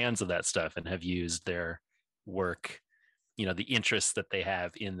like fans of that stuff and have used their work, the interests that they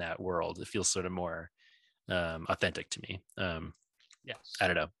have in that world. It feels sort of more authentic to me. Yes. I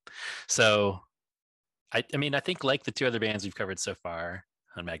don't know. So I mean, I think like the two other bands we've covered so far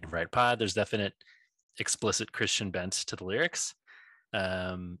on Magnified Pod, there's definite explicit Christian bent to the lyrics.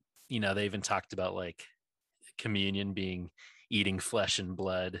 They even talked about like communion being eating flesh and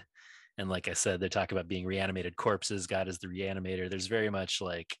blood. And like I said, they talk about being reanimated corpses. God is the reanimator. There's very much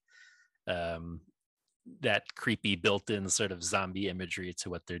like that creepy built-in sort of zombie imagery to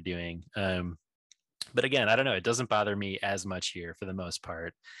what they're doing. But again, I don't know. It doesn't bother me as much here for the most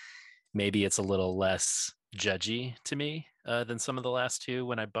part. Maybe it's a little less judgy to me than some of the last two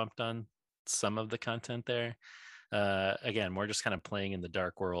when I bumped on some of the content there. Again, more just kind of playing in the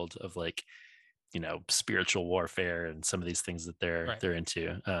dark world of like, spiritual warfare and some of these things that they're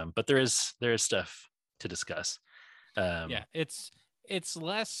into. But there is stuff to discuss. It's it's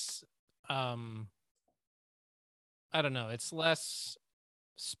less I don't know, it's less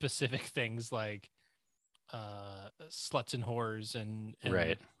specific things like sluts and whores and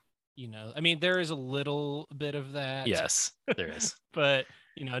Right. you know, I mean, there is a little bit of that. Yes, there is. But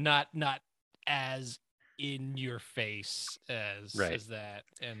you know, not as in your face as that.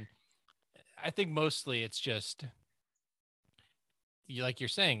 And I think mostly it's just like you're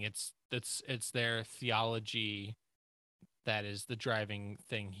saying, it's their theology that is the driving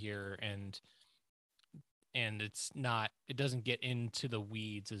thing here, and it doesn't get into the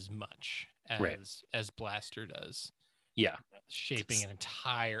weeds as much as Blaster does. Yeah, shaping an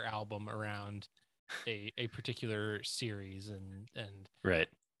entire album around a particular series and right,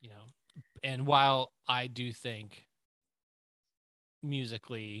 you know. And while I do think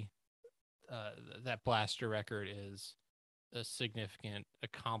musically that Blaster record is a significant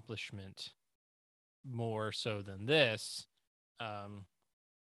accomplishment, more so than this,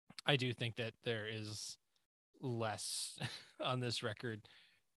 I do think that there is less on this record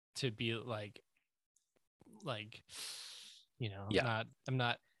to be like you know. I'm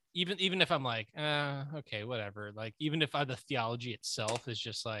not even if I'm like okay, whatever, like even if the theology itself is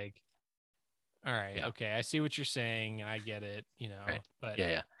just like, all right, okay, I see what you're saying, I get it, you know. But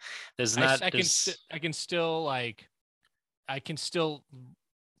there's I can still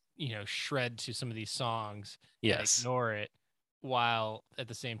you know, shred to some of these songs, ignore it, while at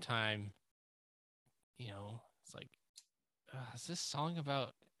the same time, you know, it's like, is this song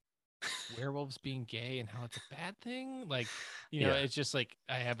about werewolves being gay and how it's a bad thing? Like, you know, it's just like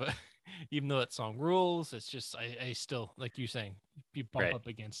I have a even though that song rules, it's just I still, like you saying, you bump up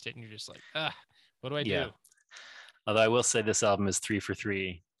against it and you're just like, what do I do? Although I will say this album is 3 for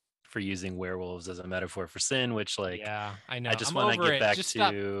 3 for using werewolves as a metaphor for sin, which like I know. I just want to get back just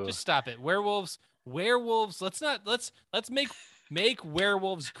to stop it. Werewolves. Let's make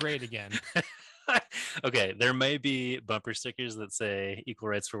werewolves great again. Okay, there may be bumper stickers that say equal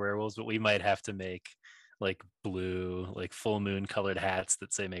rights for werewolves, but we might have to make like blue, like full moon colored hats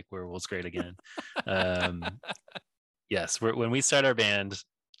that say make werewolves great again. Yes, when we start our band,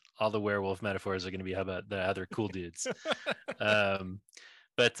 all the werewolf metaphors are going to be how about the other cool dudes.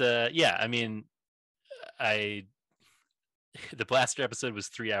 But I mean, the Blaster episode was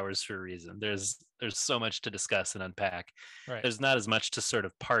 3 hours for a reason. There's so much to discuss and unpack. There's not as much to sort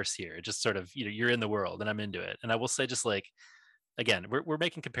of parse here. It just sort of, you know, you're in the world and I'm into it. And I will say, just like, again, we're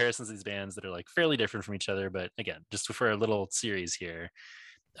making comparisons to these bands that are like fairly different from each other, but again, just for a little series here,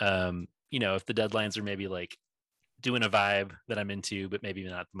 you know, if the Deadlines are maybe like doing a vibe that I'm into, but maybe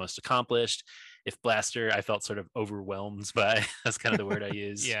not the most accomplished. If Blaster, I felt sort of overwhelmed by, that's kind of the word I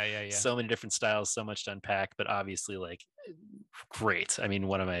use. Yeah. So many different styles, so much to unpack, but obviously like great. I mean,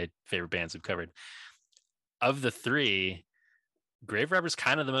 one of my favorite bands we've covered. Of the three, Grave Robber's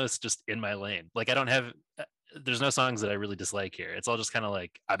kind of the most just in my lane. Like I don't have, there's no songs that I really dislike here. It's all just kind of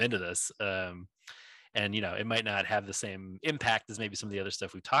like, I'm into this. And you know, it might not have the same impact as maybe some of the other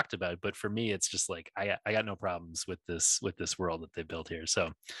stuff we've talked about, but for me, it's just like I got no problems with this world that they built here.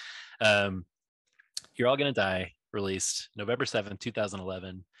 So, You're All Gonna Die, released November 7th,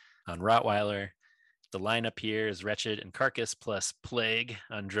 2011 on Rottweiler. The lineup here is Wretched and Carcass plus Plague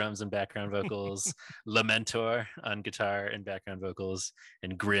on drums and background vocals, Lamentor on guitar and background vocals,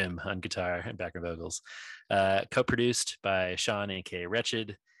 and Grim on guitar and background vocals. Co-produced by Sean, aka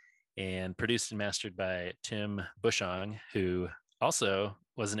Wretched, and produced and mastered by Tim Bushong, who also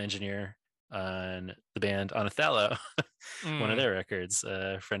was an engineer on the band On Othello, one of their records.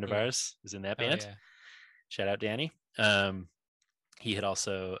 A friend of ours is in that band. Shout out Danny. He had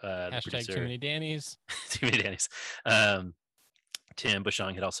also the producer, Too Many Dannys. Too Many Dannys. Tim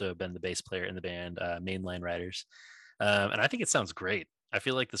Bushong had also been the bass player in the band, Mainline Riders. And I think it sounds great. I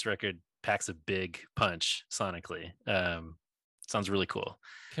feel like this record packs a big punch sonically. Sounds really cool.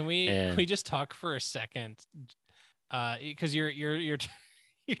 Can we just talk for a second? Because you're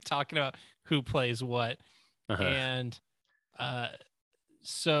talking about who plays what, and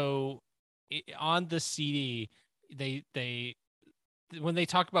so on the CD, they when they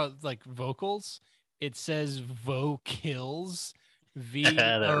talk about like vocals, it says vocils,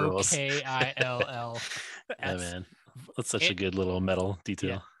 VOKILL. Oh man, that's such a good little metal detail.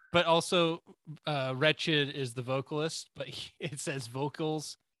 Yeah. But also, Wretched is the vocalist, but it says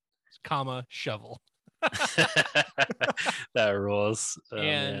vocals, comma, shovel. That rules. Oh,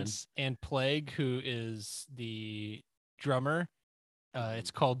 and Plague, who is the drummer,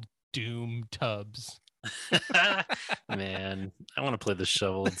 it's called Doom Tubs. Man, I want to play the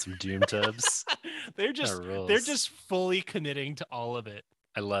shovel and some Doom Tubs. They're just fully committing to all of it.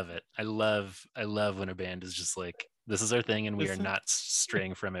 I love it. I love when a band is just like This is our thing, and we are not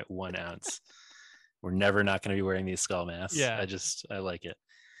straying from it 1 ounce. We're never not going to be wearing these skull masks. Yeah. I like it.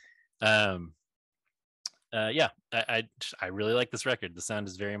 I really like this record. The sound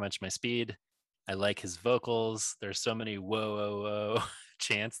is very much my speed. I like his vocals. There's so many whoa, whoa, whoa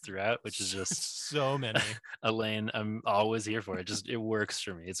chants throughout, which is just so many. A lane I'm always here for. It works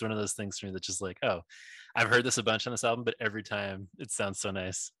for me. It's one of those things for me that's just like, oh, I've heard this a bunch on this album, but every time it sounds so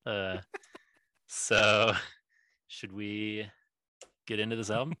nice. So should we get into this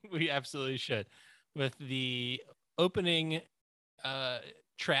album? We absolutely should. With the opening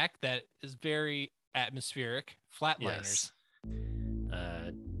track that is very atmospheric, Flatliners.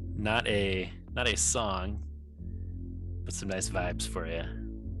 Yes. Not a song, but some nice vibes for you.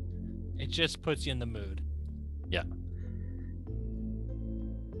 It just puts you in the mood. Yeah.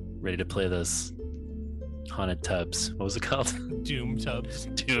 Ready to play those haunted tubs. What was it called? Doom tubs.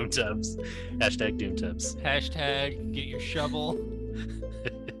 Doom tubs. Hashtag Doom tubs. Hashtag get your shovel.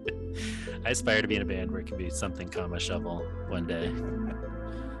 I aspire to be in a band where it can be something, comma, shovel one day.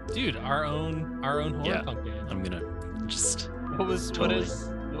 Dude, our own horror punk band. I'm gonna just.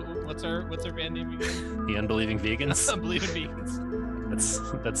 What's our band name again? The Unbelieving Vegans. Unbelieving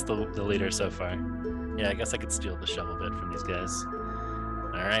Vegans. That's the leader so far. Yeah, I guess I could steal the shovel bit from these guys.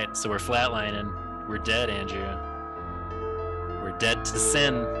 All right, so we're flatlining. We're dead, Andrew. We're dead to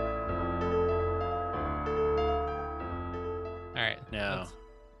sin. All right. Now,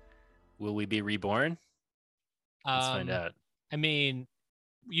 will we be reborn? Let's find out. I mean,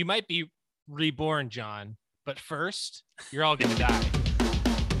 you might be reborn, John, but first, you're all gonna die.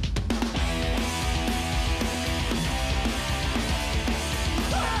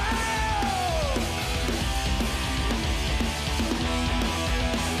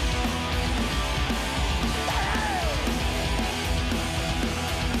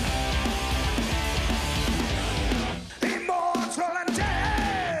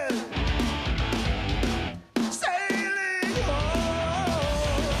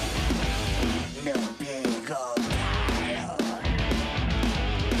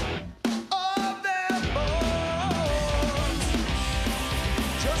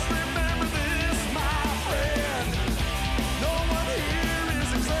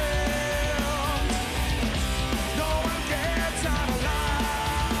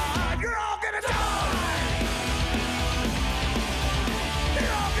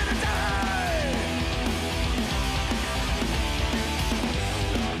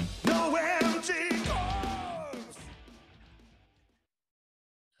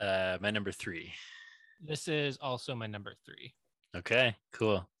 My number 3. This is also my number 3. Okay,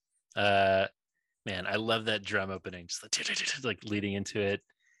 cool. Man, I love that drum opening, just like leading into it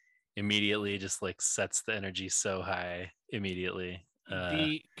immediately, just like sets the energy so high immediately.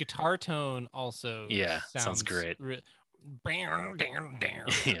 The guitar tone also sounds great. It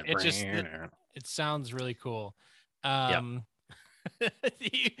sounds really cool.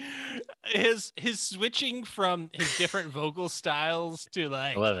 His switching from his different vocal styles to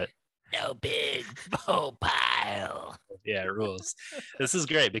like, I love it. No big mobile. Yeah, it rules. This is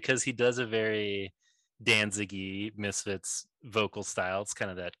great because he does a very Danzig-y Misfits vocal style. It's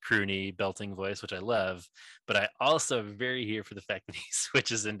kind of that croony belting voice, which I love, but I also am very here for the fact that he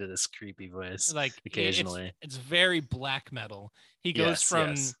switches into this creepy voice like occasionally. It's very black metal. He goes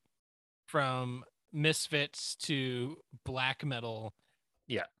from Misfits to black metal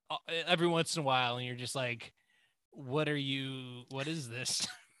every once in a while, and you're just like, what is this?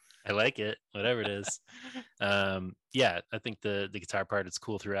 I like it, whatever it is. I think the guitar part is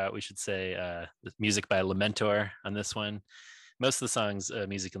cool throughout. We should say the music by Lamentor on this one. Most of the songs,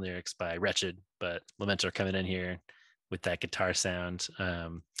 music and lyrics by Wretched, but Lamentor coming in here with that guitar sound.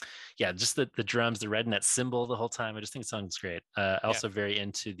 Just the drums, the red and that cymbal the whole time. I just think the song's great. Also very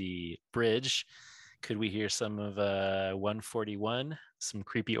into the bridge. Could we hear some of 141, some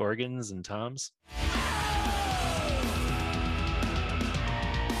creepy organs and toms?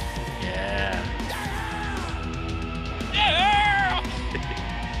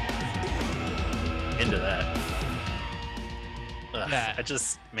 Into that.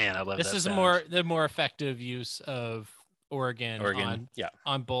 I love this. This is the more effective use of organ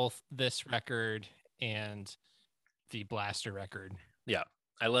on both this record and the Blaster record. Yeah.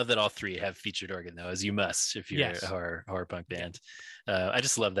 I love that all 3 have featured organ, though, as you must if you're a horror punk band. I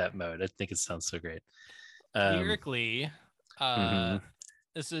just love that mode. I think it sounds so great. Lyrically,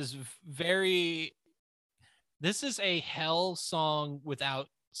 this is a hell song without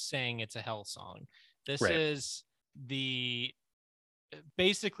saying it's a hell song. This is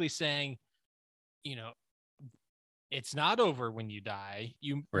basically saying, it's not over when you die.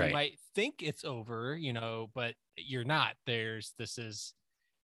 You might think it's over, but you're not. You're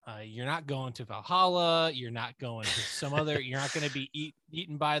not going to Valhalla. You're not going to some other. You're not going to be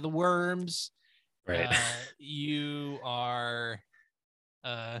eaten by the worms. Right. You are.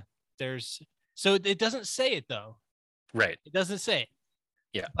 So it doesn't say it though. Right. It doesn't say it.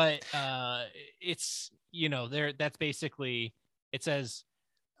 Yeah. But it's there. That's basically it says,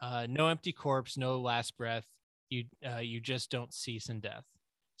 no empty corpse, no last breath. You just don't cease in death.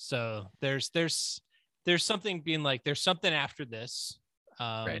 So there's something being like there's something after this.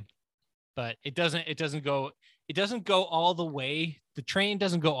 Right. But it doesn't go all the way. The train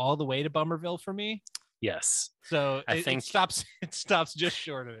doesn't go all the way to Bummerville for me. Yes. So it stops just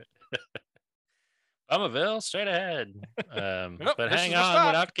short of it. Bummerville straight ahead. Nope, but hang on,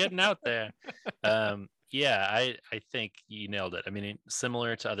 we're not getting out there. Yeah, I think you nailed it. I mean,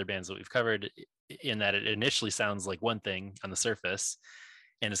 similar to other bands that we've covered in that it initially sounds like one thing on the surface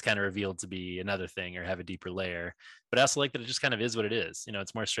and is kind of revealed to be another thing or have a deeper layer. But I also like that it just kind of is what it is.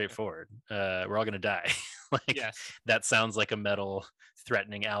 It's more straightforward. We're all going to die. That sounds like a metal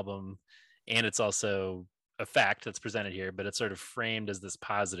threatening album. And it's also a fact that's presented here, but it's sort of framed as this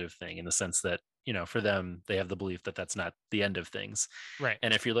positive thing in the sense that, for them, they have the belief that that's not the end of things. Right.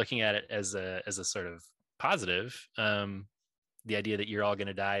 And if you're looking at it as a sort of positive, the idea that you're all going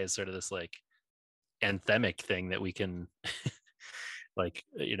to die is sort of this like anthemic thing that we can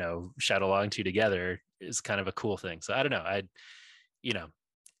shout along to together is kind of a cool thing. So I don't know.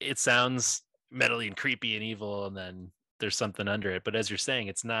 It sounds metally and creepy and evil, and then there's something under it. But as you're saying,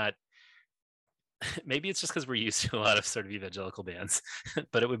 it's not. Maybe it's just because we're used to a lot of sort of evangelical bands,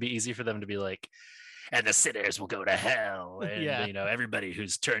 but it would be easy for them to be like, and the sinners will go to hell, and everybody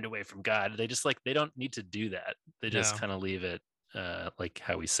who's turned away from God. They don't need to do that. They just kind of leave it like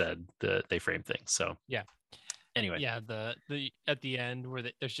how we said they frame things. So yeah. Anyway, yeah, the at the end where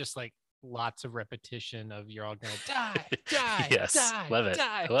there's just like lots of repetition of you're all gonna die, yes, die, love it,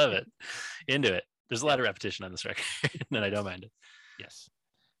 die. I love it. Into it. There's a lot of repetition on this record, and I don't mind it. Yes.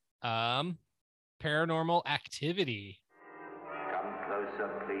 Paranormal Activity. Come closer,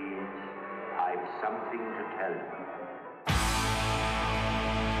 please. I've something to tell you.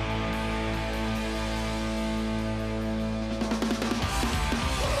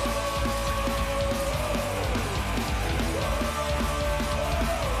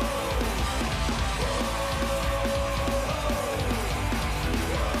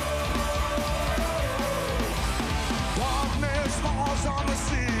 Darkness falls on the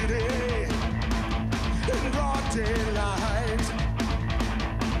city in broad daylight,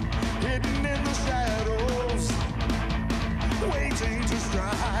 hidden in the shadows, waiting to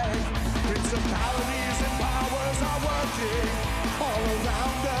strike. Principalities and powers are working all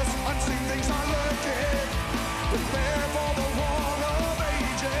around us. Unseen things are lurking. Prepare for the war of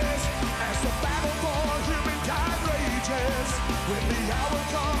ages as the battle for humankind rages. When the hour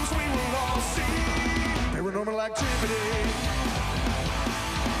comes, we will all see paranormal activity.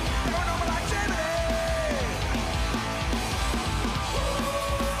 Paranormal activity.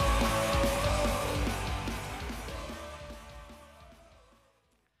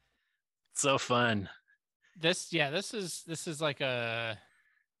 So fun. This is like a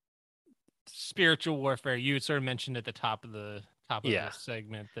spiritual warfare. You sort of mentioned at the top of this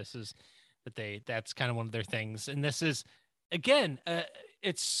segment. That's kind of one of their things. And this is, again,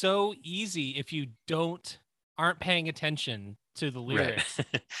 it's so easy if you aren't paying attention to the lyrics.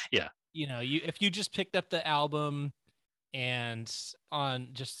 Right. Yeah. If you just picked up the album and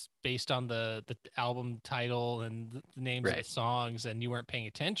just based on the album title and the names of the songs, and you weren't paying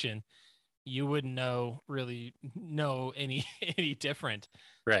attention, you wouldn't really know any different.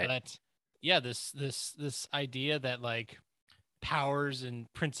 Right. But yeah, this idea that like powers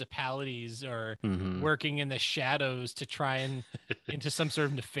and principalities are working in the shadows to try and into some sort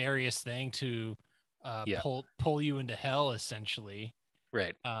of nefarious thing to pull you into hell, essentially.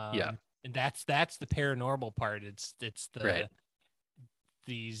 Right. And that's the paranormal part. It's the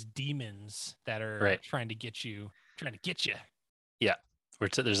these demons that are trying to get you. Yeah.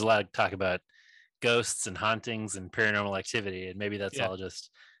 There's a lot of talk about ghosts and hauntings and paranormal activity, and maybe that's all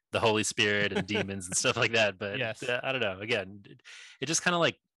just the Holy Spirit and demons and stuff like that. But I don't know. Again, it just kind of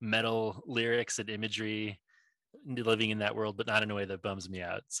like metal lyrics and imagery, living in that world, but not in a way that bums me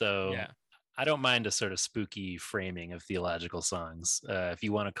out. So I don't mind a sort of spooky framing of theological songs. If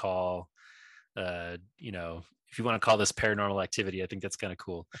you want to call, if you want to call this paranormal activity, I think that's kind of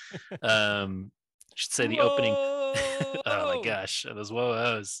cool. I should say the opening. Oh my gosh, those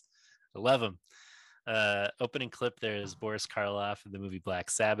whoa-ohs. I love them. Opening clip there is Boris Karloff in the movie Black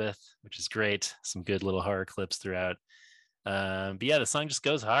Sabbath, which is great. Some good little horror clips throughout. But yeah, the song just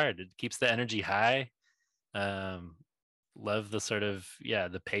goes hard. It keeps the energy high. Love the sort of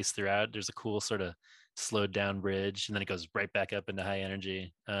the pace throughout. There's a cool sort of slowed down bridge, and then it goes right back up into high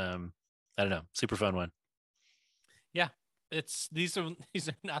energy. I don't know, super fun one. Yeah, these are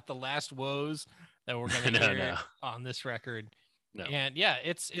not the last woes that we're gonna hear on this record. No. And yeah,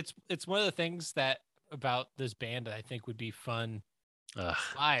 it's one of the things that about this band that I think would be fun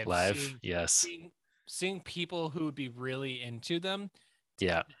live. Yes, seeing people who would be really into them.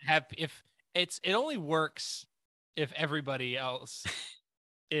 Yeah, it only works if everybody else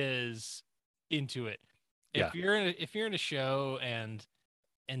is into it. If you're in a show and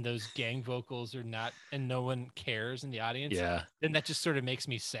those gang vocals are not, and no one cares in the audience, then that just sort of makes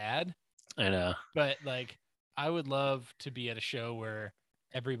me sad. I know. But like, I would love to be at a show where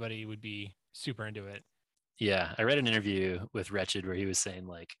everybody would be super into it. Yeah, I read an interview with Wretched where he was saying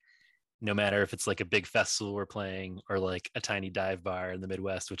like, no matter if it's like a big festival we're playing or like a tiny dive bar in the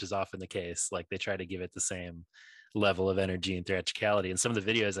Midwest, which is often the case, like they try to give it the same level of energy and theatricality. And some of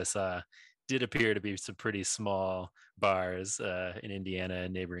the videos I saw did appear to be some pretty small bars in Indiana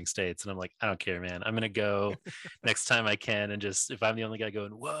and neighboring states. And I'm like, I don't care, man. I'm going to go next time I can. And just, if I'm the only guy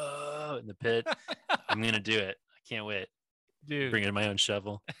going, whoa, in the pit, I'm going to do it. I can't wait. Dude. Bring in my own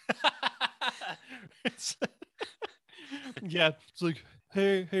shovel. Yeah. It's like,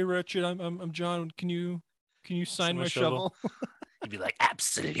 hey, Wretched, I'm John. Can you sign my shovel? You'd be like,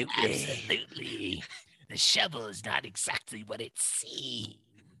 absolutely. The shovel is not exactly what it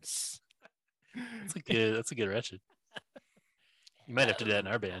seems. That's a good Wretched. You might have to do that in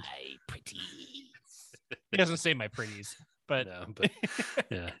our band. My pretties. He doesn't say my pretties, but no, but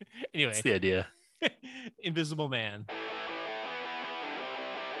yeah. Anyway, that's the idea. Invisible Man.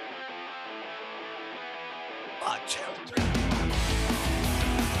 My children.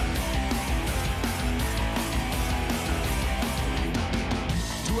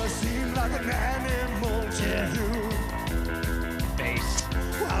 Do I seem like an animal to you? Bass.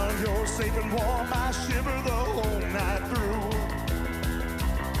 While you're safe and warm, I shiver the whole night through.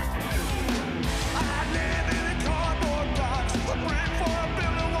 I live in a cardboard box, a brick for a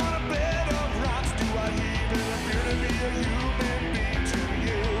pillow on a bed of rocks. Do I even appear to be a human being to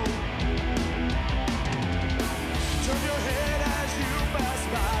you? Turn your head as you pass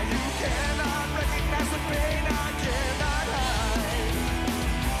by. You cannot recognize the pain I cannot hide.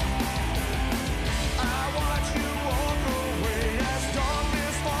 I watch you walk away as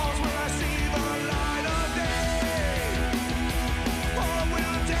darkness falls when I see the light of day. Or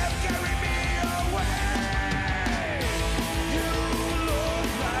will death carry me away? You look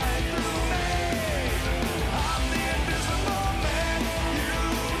right through me. I'm the invisible man. You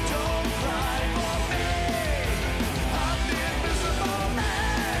don't cry for me. I'm the invisible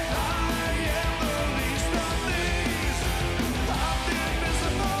man. I am the least of these. I'm the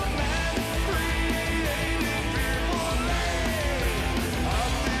invisible man, created fearfully.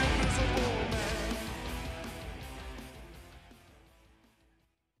 I'm the invisible man.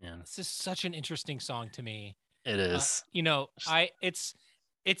 Yeah, This is such an interesting song to me. it is.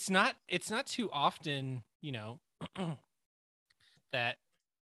 It's not too often, that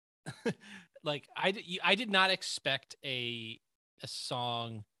like I did not expect a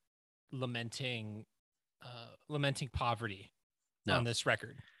song lamenting poverty No. on this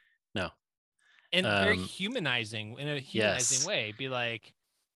record, No. and very humanizing in a humanizing Yes. way. Be like,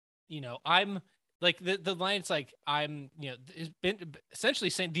 I'm like the line. It's like I'm, it's been essentially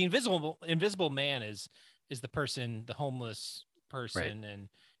saying the invisible man is the person, the homeless person,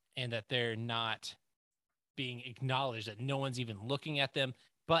 and that they're not being acknowledged, that no one's even looking at them,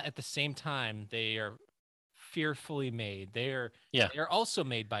 but at the same time they are fearfully made. They're also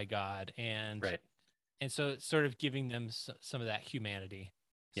made by God, and so it's sort of giving them some of that humanity.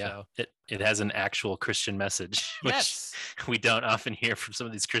 Yeah, So, it has an actual Christian message, which Yes. we don't often hear from some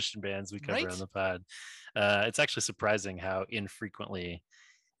of these Christian bands we cover Right. on the pod. It's actually surprising how infrequently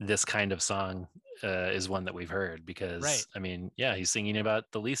this kind of song is one that we've heard, because Right. I mean, yeah, he's singing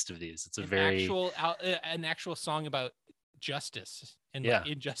about the least of these. It's a an actual song about justice and Yeah. like,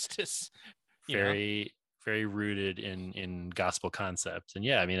 injustice. you know? very very rooted in gospel concept. And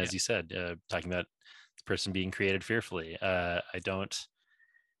yeah, I mean, as you said, talking about the person being created fearfully,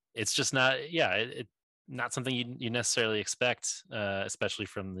 it's just not not something you necessarily expect, especially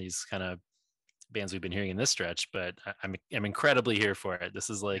from these kind of bands we've been hearing in this stretch. But I'm incredibly here for it. This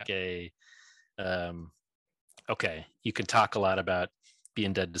is like okay, you can talk a lot about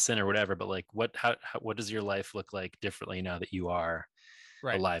being dead to sin or whatever, but like what does your life look like differently now that you are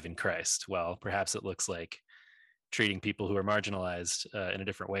alive in Christ. Well, perhaps it looks like treating people who are marginalized in a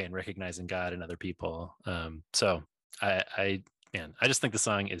different way and recognizing God in other people. So I just think the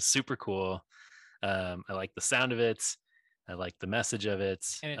song is super cool. I like the sound of it. I like the message of it.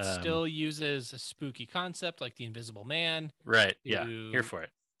 And it still uses a spooky concept like the Invisible Man. Right. Yeah. Here for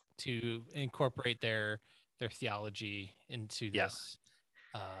it. To incorporate their theology into this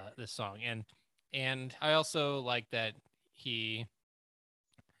this song. And I also like that he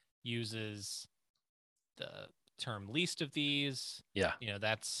uses the term least of these. Yeah.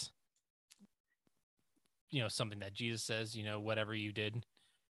 That's something that Jesus says, whatever you did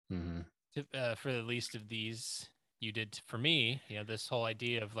for the least of these, you did for me. This whole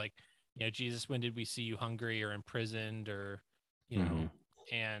idea of like, Jesus, when did we see you hungry or imprisoned or,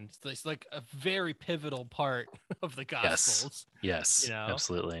 and it's like a very pivotal part of the Gospels. Yes,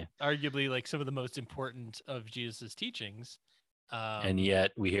 absolutely. Arguably like some of the most important of Jesus's teachings. And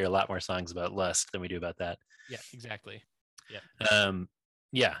yet we hear a lot more songs about lust than we do about that. Yeah, exactly. Yeah.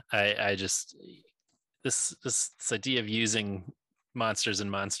 I just, this idea of using monsters and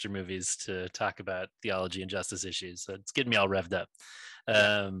monster movies to talk about theology and justice issues, so it's getting me all revved up.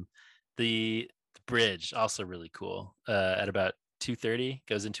 The bridge also really cool. At about 2:30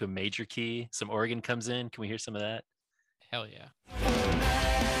 goes into a major key, some organ comes in. Can we hear some of that? Hell yeah.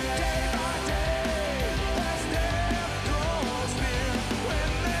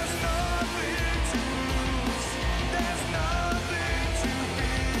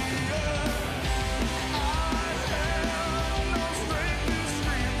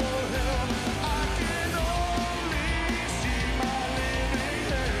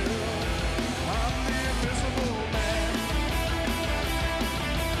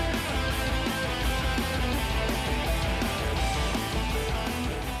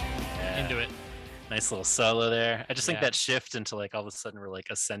 Nice little solo there. I just think that shift into like all of a sudden we're like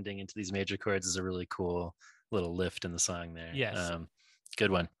ascending into these major chords is a really cool little lift in the song there. Yes. Good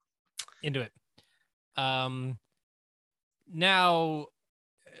one. Into it. Now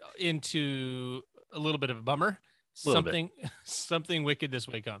into a little bit of a bummer. Something wicked this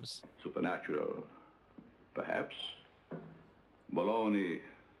way comes. Supernatural, perhaps. Baloney,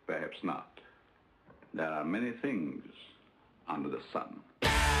 perhaps not. There are many things under the sun.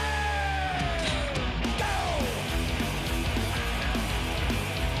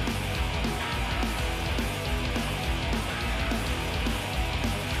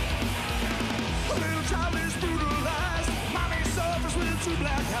 Two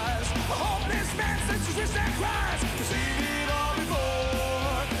black eyes, a hopeless man senses his and cries. We've seen it all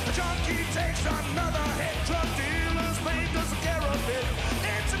before. A junkie takes another hit. Drug dealers, pain doesn't care a bit.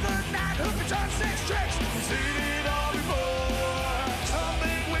 It's a good night, hookers on sex tricks. We've seen it all before.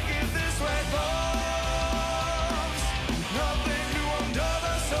 Something wicked this way comes. Nothing new under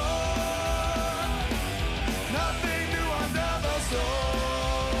the sun. Nothing new under the sun.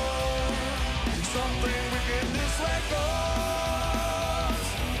 Something wicked this way comes.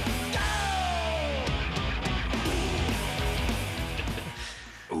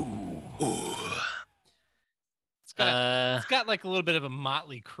 It's got like a little bit of a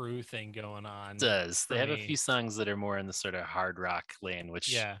Motley Crue thing going on. It does. They have a few songs that are more in the sort of hard rock lane,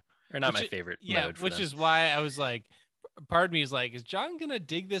 which are not my favorite mode for which them. is why I was like, part of me is like, is John gonna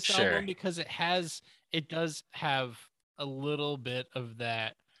dig this album? Because it does have a little bit of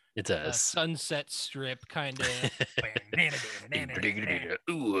that. It does. Sunset Strip kind of.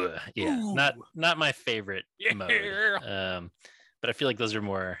 Ooh, yeah. Not my favorite mode. But I feel like those are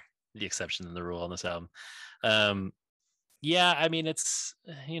more the exception than the rule on this album. I mean, it's,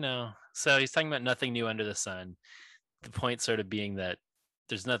 so he's talking about nothing new under the sun. The point sort of being that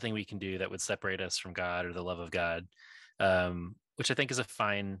there's nothing we can do that would separate us from God or the love of God, which I think is a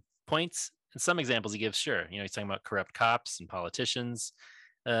fine point. And some examples he gives, sure. He's talking about corrupt cops and politicians.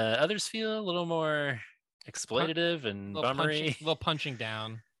 Others feel a little more exploitative and bummery. A little punching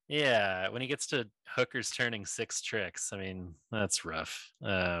down. Yeah. When he gets to hookers turning 6 tricks, I mean, that's rough.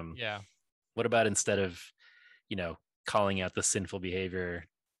 What about instead of, calling out the sinful behavior,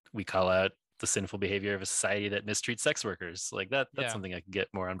 we call out the sinful behavior of a society that mistreats sex workers? Like that's something I can get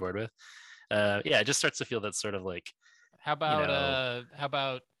more on board with. It just starts to feel that sort of like, how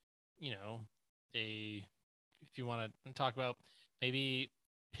about if you want to talk about maybe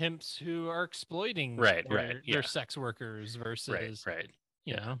pimps who are exploiting their sex workers versus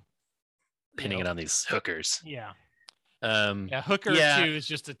pinning it on these hookers. Hooker too is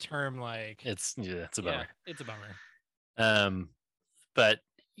just a term like it's a bummer. It's a bummer. But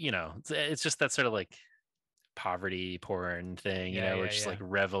it's just that sort of like poverty porn thing, we're just like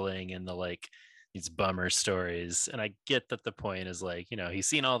reveling in the like these bummer stories. And I get that the point is like, he's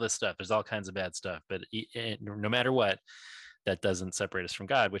seen all this stuff. There's all kinds of bad stuff, but no matter what, that doesn't separate us from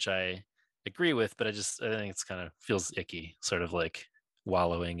God, which I agree with. But I think it's kind of feels icky, sort of like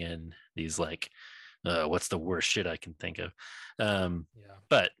wallowing in these like, what's the worst shit I can think of.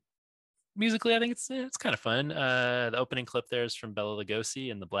 But musically, I think it's kind of fun. The opening clip there is from Bela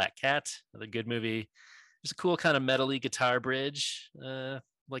Lugosi and the Black Cat, another good movie. There's a cool kind of metal-y guitar bridge,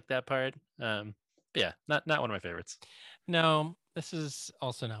 like that part. Yeah, not one of my favorites. No, this is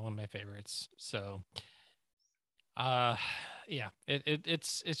also not one of my favorites. So, yeah,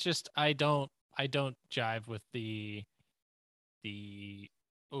 it's just I don't jive with the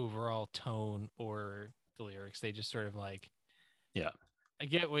overall tone or the lyrics. They just sort of like, yeah. I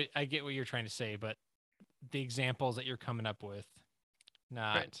get what you're trying to say, but the examples that you're coming up with,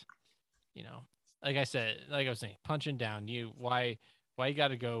 not, right. Like I said, like I was saying, punching down. Why you got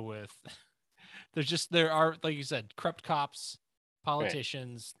to go with? There are, like you said, corrupt cops,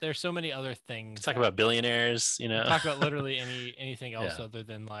 politicians. Right. There's so many other things. Talk about billionaires, Talk about literally anything else other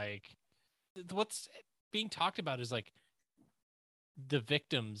than like what's being talked about is like the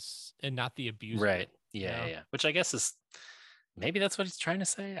victims and not the abuser. Right. Yeah. Yeah. Which I guess is maybe that's what he's trying to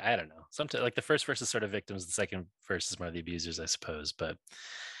say. I don't know. Sometimes like the first verse is sort of victims, the second verse is more the abusers, I suppose. But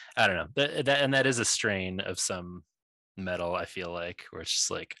I don't know. That is a strain of some metal, I feel like, where it's just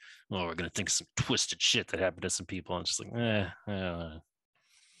like, oh, we're gonna think of some twisted shit that happened to some people, and it's just like, I don't know.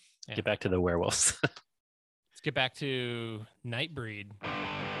 Yeah. Get back to the werewolves. Let's get back to Nightbreed.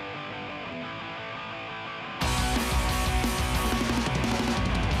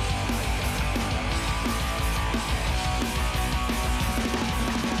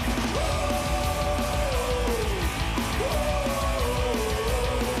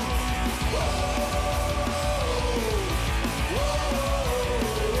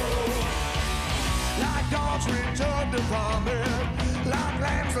 Like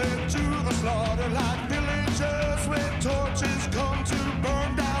lambs led to the slaughter, like villagers when torches come to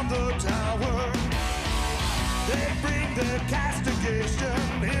burn down the tower. They bring their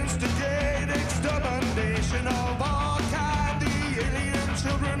castigation, instigate extermination of all kind, the alien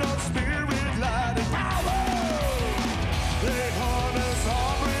children of spirit, light, and power. They harness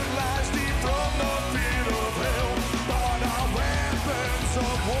harboring lies deep from the pit of hell, but our weapons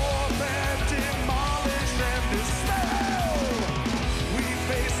of warfare demolish and dispel. We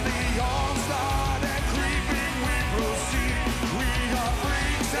face the onslaught and creeping we proceed. We are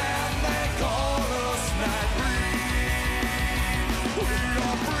freaks and they call us Nightbreed. We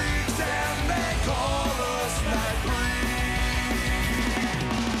are freaks and they call us Nightbreed.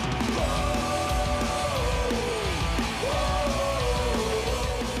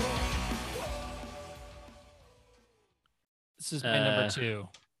 This is my number 2.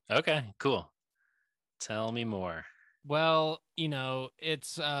 Okay, cool. Tell me more. Well,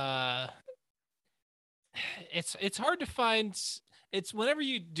 it's hard to find. It's whenever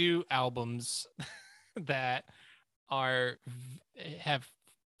you do albums that have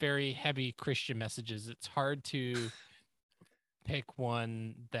very heavy Christian messages, it's hard to pick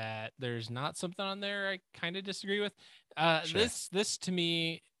one that there's not something on there I kind of disagree with. Sure. This to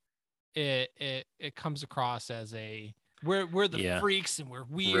me, it comes across as we're the freaks and we're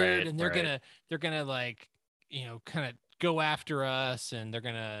weird, right, and they're gonna like, kind of go after us, and they're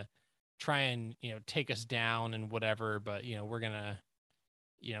gonna try and take us down and whatever, but we're gonna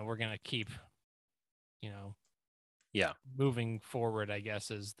keep moving forward, I guess,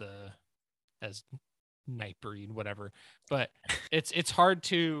 as Nightbreed, whatever. But it's hard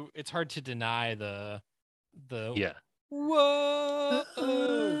to deny the whoa,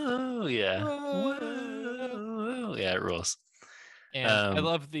 yeah, whoa. Yeah, it rules. And I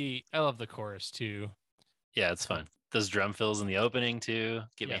love the chorus too. Yeah, it's fun. Those drum fills in the opening too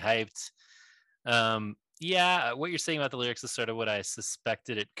get me hyped. What you're saying about the lyrics is sort of what I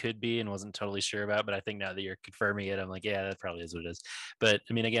suspected it could be and wasn't totally sure about, but I think now that you're confirming it, I'm like, yeah, that probably is what it is. But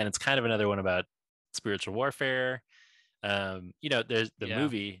I mean, again, it's kind of another one about spiritual warfare. There's the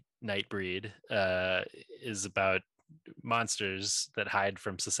movie Nightbreed is about monsters that hide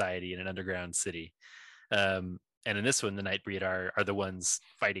from society in an underground city. And in this one, the Nightbreed are the ones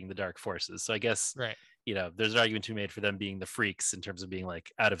fighting the dark forces. So I guess, right. There's an argument to be made for them being the freaks in terms of being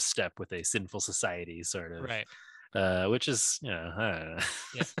like out of step with a sinful society, sort of. Right. Which is, I don't know.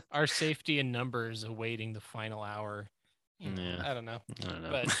 Our safety in numbers awaiting the final hour. I don't know.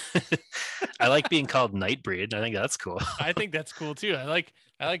 But I like being called Nightbreed. I think that's cool. I think that's cool too. I like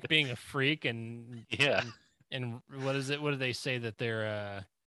being a freak and and what is it? What do they say that they're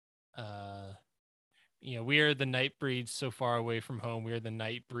we are the night breed so far away from home. We are the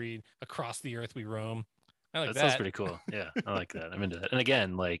night breed across the earth we roam. I like that. That sounds pretty cool. Yeah, I like that. I'm into that. And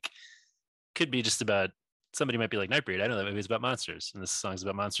again, like, could be just about, somebody might be like, Nightbreed, I know that movie's about monsters, and this song's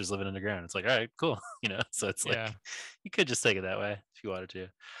about monsters living underground. It's like, all right, cool. So it's like, you could just take it that way if you wanted to.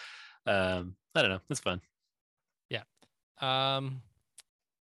 I don't know. It's fun. Yeah.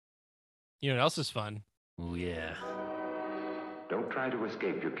 You know what else is fun? Oh, yeah. Don't try to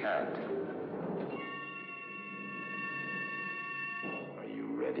escape your cat. Are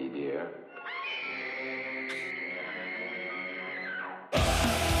you ready, dear?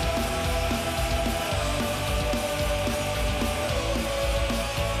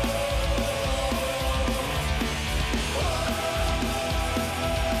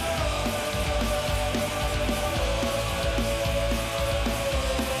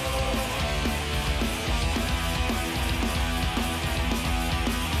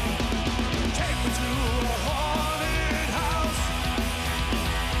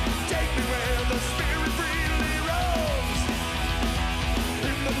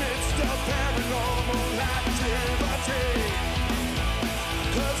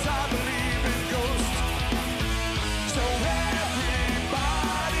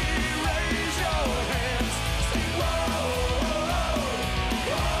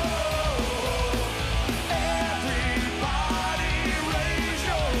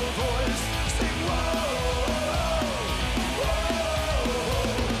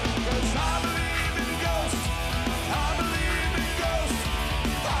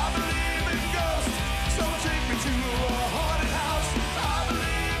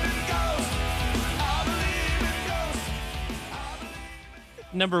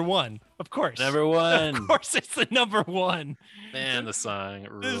 Number one, of course. Number one. Of course, it's the number one. Man, the song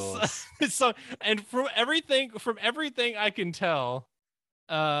rules. This song, and from everything I can tell,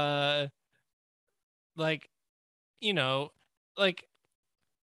 like,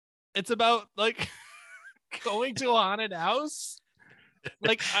 it's about like going to a haunted house.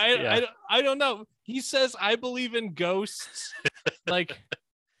 Like I don't know. He says, "I believe in ghosts." Like.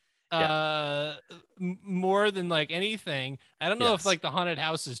 More than like anything. I don't know if like the haunted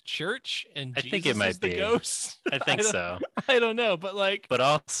house is church and I think it might be the ghost. I think so. I don't know, but like, but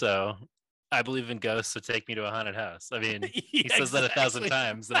also I believe in ghosts, so take me to a haunted house. I mean, he says that 1,000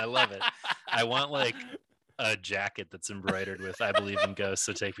 times, and I love it. I want like a jacket that's embroidered with "I believe in ghosts,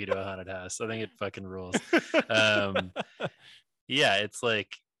 so take me to a haunted house." I think it fucking rules. Yeah, it's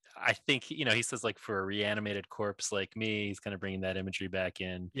like, I think, he says like, for a reanimated corpse like me, he's kind of bringing that imagery back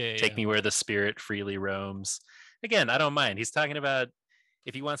in. Take me where the spirit freely roams. Again, I don't mind. He's talking about,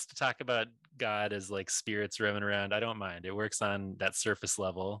 if he wants to talk about God as like spirits roaming around, I don't mind. It works on that surface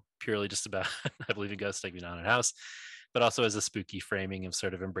level, purely just about I believe in ghosts, take me to a haunted house, but also as a spooky framing of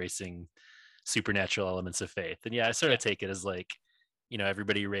sort of embracing supernatural elements of faith. And I sort of take it as like,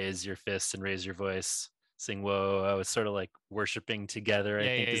 everybody raise your fists and raise your voice. Sing whoa. It's sort of like worshiping together, I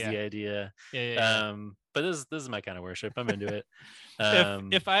think is the idea. But this is my kind of worship. I'm into it.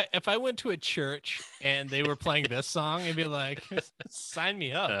 If I went to a church and they were playing this song, I'd be like, sign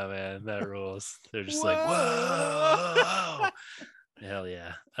me up. Oh man, that rules. They're just like, whoa. Hell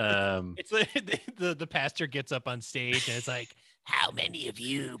yeah. It's like the pastor gets up on stage and it's like, how many of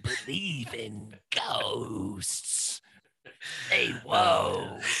you believe in ghosts? Say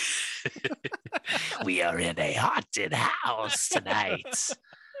whoa. We are in a haunted house tonight.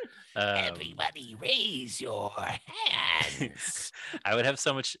 Everybody raise your hands. I would have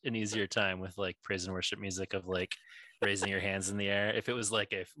so much an easier time with like praise and worship music of like raising your hands in the air. If it was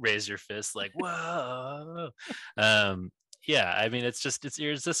like a raise your fist, like whoa. I mean, it's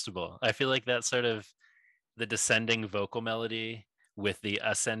irresistible. I feel like that sort of the descending vocal melody with the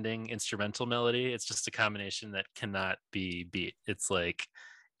ascending instrumental melody, it's just a combination that cannot be beat. It's like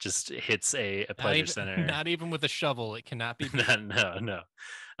just hits a pleasure center. Not even with a shovel, it cannot be beat. No.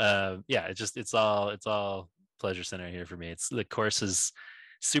 It's all pleasure center here for me. It's the chorus is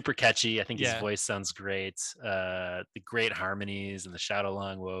super catchy. I think his voice sounds great. The great harmonies and the shout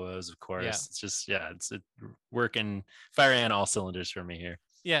along whoa-who's, of course. It's just it's working, firing on all cylinders for me here.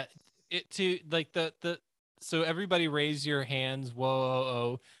 Yeah, it to like the so everybody raise your hands,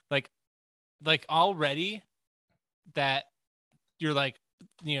 whoa, like already that you're like,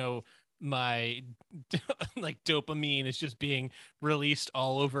 my like dopamine is just being released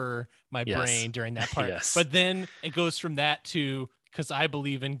all over my brain during that part. But then it goes from that to, because I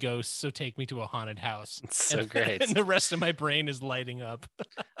believe in ghosts, so take me to a haunted house. It's so great. And the rest of my brain is lighting up.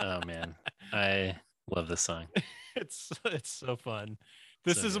 Oh man, I love this song. It's so fun.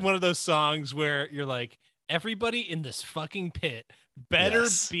 This is one of those songs where you're like, everybody in this fucking pit better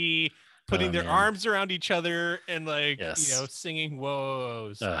be putting their man. arms around each other and like Yes. singing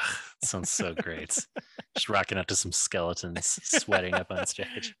woes. Ugh, sounds so great. Just rocking out to some skeletons, sweating up on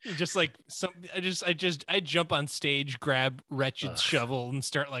stage. Just like I jump on stage, grab Wretched's shovel and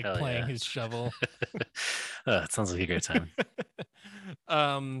start like Hell playing yeah. his shovel. It sounds like a great time.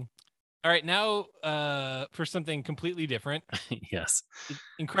 All right, now for something completely different. Yes.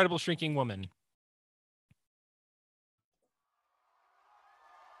 Incredible Shrinking Woman.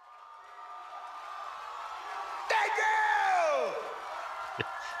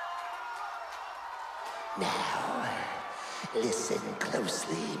 Now, listen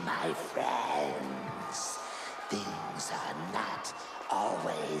closely, my friends. Things are not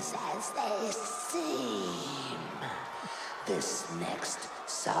always as they seem. This next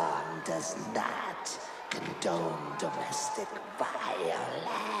song does not condone domestic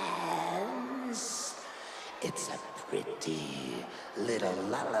violence. It's a pretty little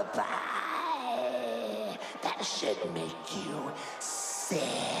lullaby that should make you sick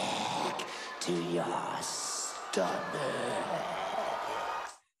to your stomach.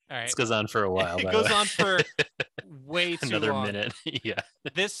 All right. This goes on for a while. It by goes the way. on for way too Another long. minute. Yeah.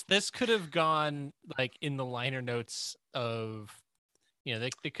 This could have gone like in the liner notes of, they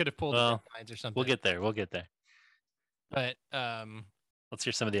could have pulled the lines or something. We'll get there. But let's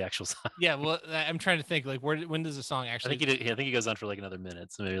hear some of the actual songs. yeah, well, I'm trying to think like when does the song actually? I think he goes on for like another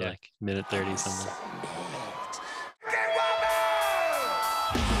minute, so maybe like minute 30 something.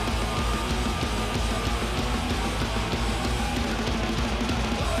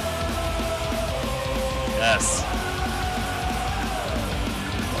 Yes.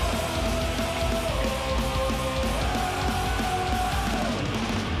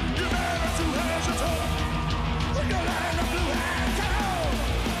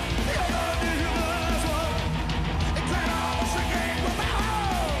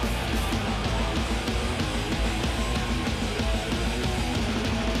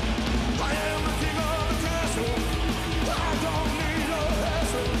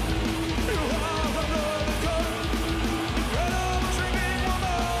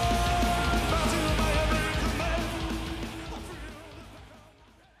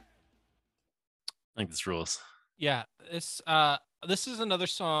 I think this rules. Yeah, this is another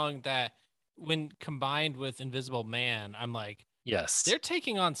song that when combined with Invisible Man, I'm like, yes, they're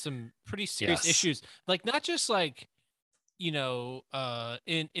taking on some pretty serious issues. Like not just like,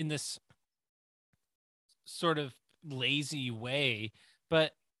 in this sort of lazy way,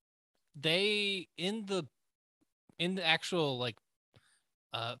 but they in the actual like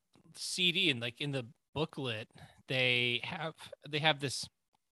CD and like in the booklet, they have this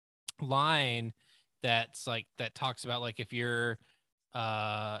line that's like that talks about like if you're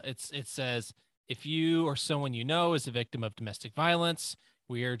it says if you or someone you know is a victim of domestic violence,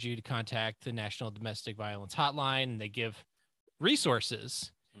 we urge you to contact the National Domestic Violence Hotline, and they give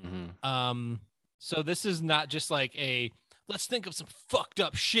resources. Mm-hmm. So this is not just like let's think of some fucked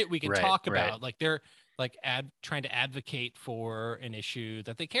up shit we can talk about. Like they're like trying to advocate for an issue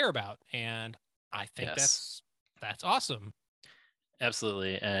that they care about, and I think that's awesome.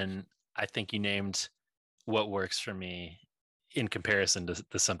 Absolutely. And I think you named what works for me in comparison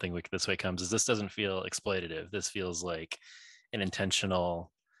to Something Wicked This Way Comes. Is this doesn't feel exploitative. This feels like an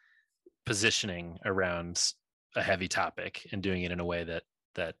intentional positioning around a heavy topic and doing it in a way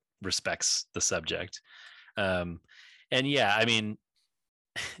that respects the subject. And yeah, I mean,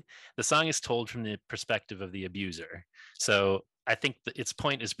 the song is told from the perspective of the abuser. So I think its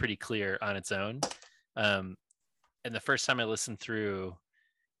point is pretty clear on its own. And the first time I listened through,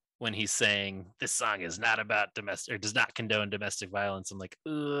 when he's saying this song is not about domestic or does not condone domestic violence, I'm like,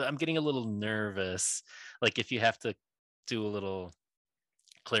 I'm getting a little nervous. Like if you have to do a little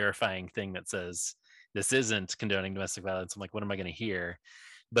clarifying thing that says this isn't condoning domestic violence, I'm like, what am I going to hear?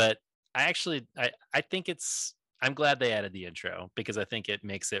 But I think I'm glad they added the intro, because I think it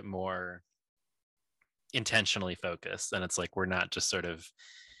makes it more intentionally focused. And it's like, we're not just sort of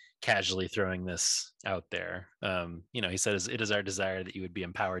casually throwing this out there. He says, it is our desire that you would be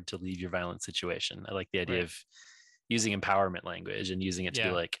empowered to leave your violent situation. I like the idea of using empowerment language and using it to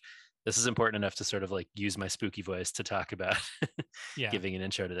be like, this is important enough to sort of like use my spooky voice to talk about giving an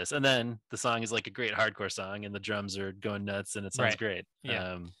intro to this. And then the song is like a great hardcore song and the drums are going nuts and it sounds great.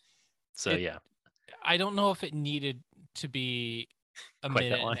 Yeah. Yeah. I don't know if it needed to be a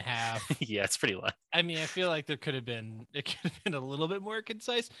minute and a half. Yeah, it's pretty long. I mean, I feel like it could have been a little bit more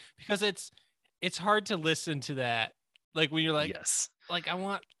concise, because it's hard to listen to that. Like when you're like, like I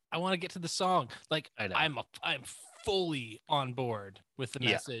want to get to the song. Like I'm fully on board with the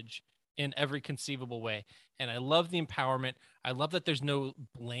message in every conceivable way. And I love the empowerment. I love that there's no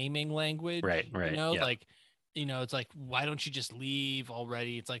blaming language. Right. You know, yeah. like, you know, it's like, why don't you just leave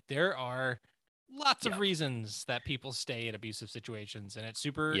already? It's like, there are lots of reasons that people stay in abusive situations, and it's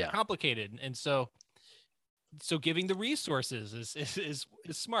super complicated. And so giving the resources is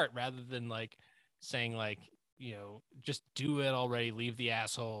smart, rather than like saying like, you know, just do it already, leave the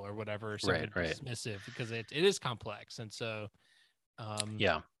asshole or whatever, something dismissive, because it is complex. And so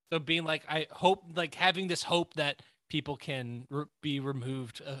so being like, I hope, like having this hope that people can be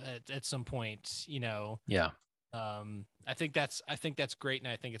removed at some point, you know. I think that's great,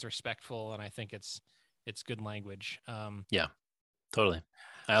 and I think it's respectful, and I think it's good language. Totally.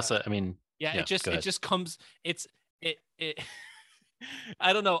 I also, I mean, it just comes, it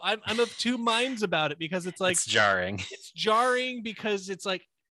I don't know. I'm of two minds about it, because it's like, it's jarring. It's jarring because it's like,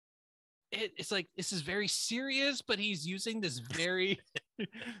 it's like, this is very serious, but he's using this very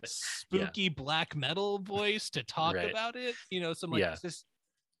spooky black metal voice to talk about it. You know, so I'm like,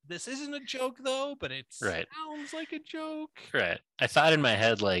 this isn't a joke though, but it sounds like a joke. Right. I thought in my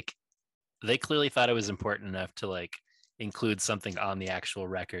head, like, they clearly thought it was important enough to like include something on the actual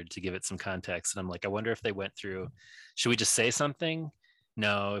record to give it some context. And I'm like, I wonder if they went through, should we just say something?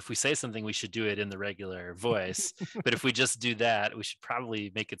 No, if we say something, we should do it in the regular voice. But if we just do that, we should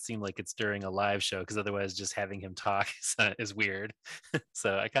probably make it seem like it's during a live show, because otherwise just having him talk is weird.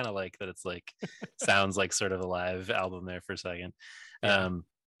 So I kind of like that it's like, sounds like sort of a live album there for a second.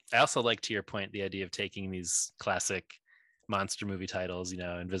 I also like, to your point, the idea of taking these classic monster movie titles, you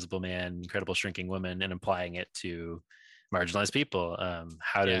know, Invisible Man, Incredible Shrinking Woman, and applying it to marginalized people.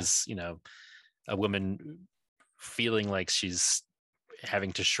 How does, you know, a woman feeling like she's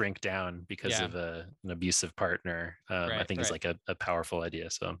having to shrink down because of an abusive partner, I think is like a powerful idea.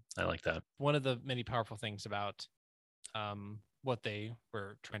 So I like that. One of the many powerful things about what they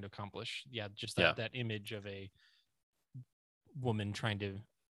were trying to accomplish. Just that image of a woman trying to,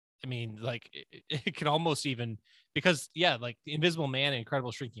 I mean, like it could almost even, because like the Invisible Man and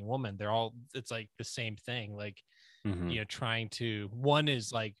Incredible Shrinking Woman, it's like the same thing. Like, you know, trying to, one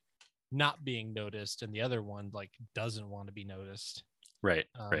is like not being noticed, and the other one like doesn't want to be noticed. Right.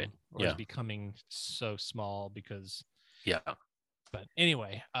 Or is becoming so small because. But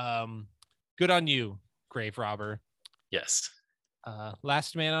anyway, good on you, grave robber. Yes.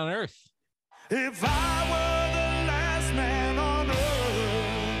 Last Man on Earth. If I were the last man on earth,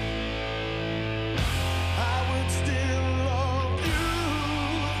 I would still love you.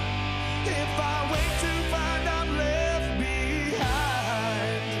 If I wait to find I'm left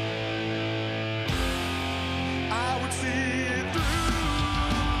behind, I would see it through.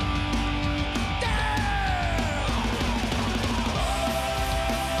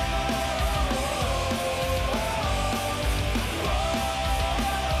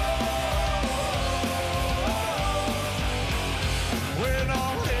 When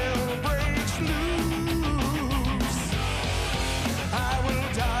all hell breaks loose, I will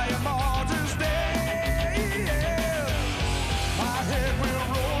die a martyr's death. My head will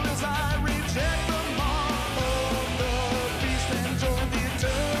roll as I reject the mark of the beast and join the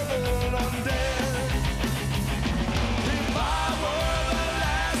eternal undead. If I were the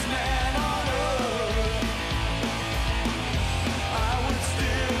last man on earth, I would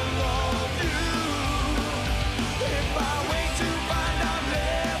still love you. If I wait to find I'm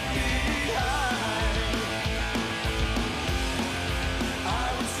left behind, I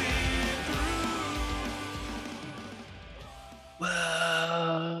would see it through.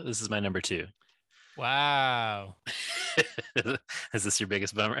 Whoa. This is my number 2. Wow. Is this your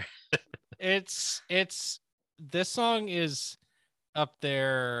biggest bummer? It's this song is up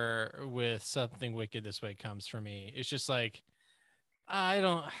there with Something Wicked This Way Comes for me. It's just like, I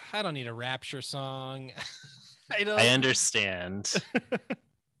don't need a Rapture song. I understand.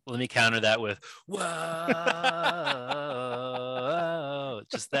 Let me counter that with whoa.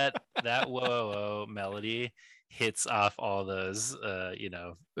 Just that whoa melody hits off all those you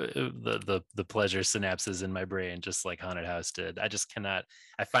know, the pleasure synapses in my brain, just like Haunted House did. I just cannot.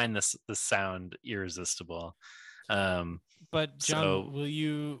 I find this sound irresistible. But John, will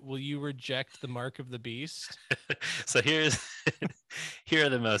you reject the Mark of the Beast? So here are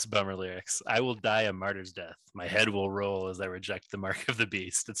the most bummer lyrics. I will die a martyr's death. My head will roll as I reject the Mark of the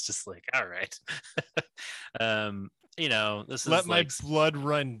Beast. It's just like, all right. You know, this Let is my like blood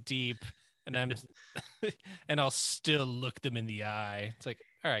run deep, and and I'll still look them in the eye. It's like,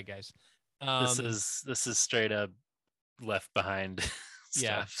 all right, guys. This is straight up Left Behind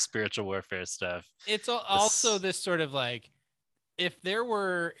stuff, spiritual warfare stuff. It's also this sort of like, if there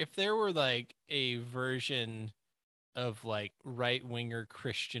were like a version of like right-winger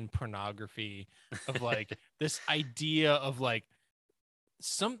Christian pornography, of like this idea of like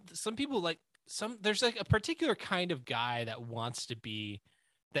some people like there's like a particular kind of guy that wants to be,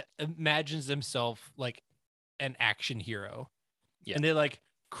 that imagines himself like an action hero. Yeah. And they like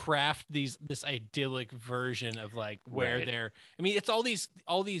craft this idyllic version of like where Right. they're, I mean, it's all these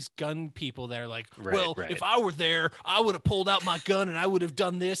gun people that are like, Right, well, right. if I were there, I would have pulled out my gun and I would have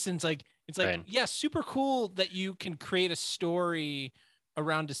done this. And it's like, Right. yeah, super cool that you can create a story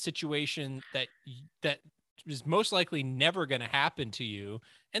around a situation that is most likely never going to happen to you.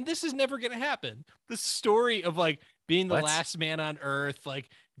 And this is never going to happen. The story of like being the What? last man on earth, like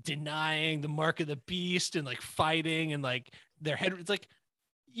denying the mark of the beast and like fighting and like their head. It's like,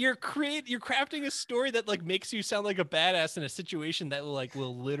 you're crafting a story that like makes you sound like a badass in a situation that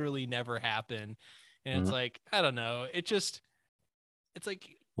will literally never happen. And it's Mhm. like, I don't know. It's like,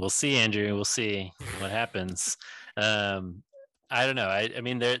 We'll see, Andrew. We'll see what happens. I don't know. I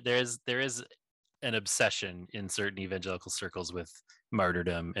mean, there is an obsession in certain evangelical circles with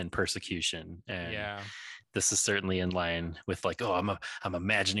martyrdom and persecution, and yeah. this is certainly in line with like, oh, I'm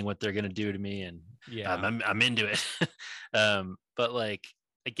imagining what they're gonna do to me, and Yeah. I'm into it. But like,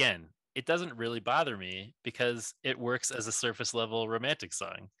 again, it doesn't really bother me because it works as a surface level romantic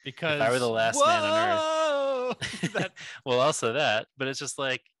song. Because if I were the last man on earth, that, well, also that, but it's just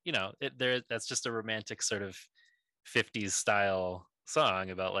like, that's just a romantic sort of 50s style song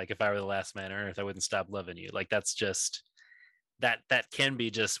about like, if I were the last man on earth, I wouldn't stop loving you. Like, that's just that can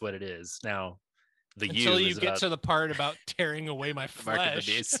be just what it is. Now, the until you is get about to the part about tearing away my the mark of the flesh.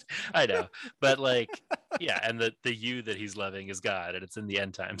 beast. I know, but like, yeah, and the you that he's loving is God, and it's in the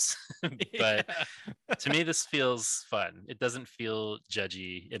end times. But to me, this feels fun. It doesn't feel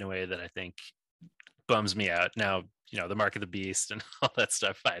judgy in a way that I think bums me out. Now, the mark of the beast and all that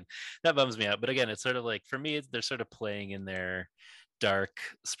stuff, fine, that bums me out. But again, it's sort of like, for me, they're sort of playing in their dark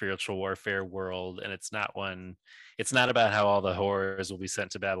spiritual warfare world, and it's not about how all the horrors will be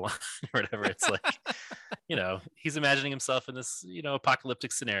sent to Babylon or whatever. It's like, he's imagining himself in this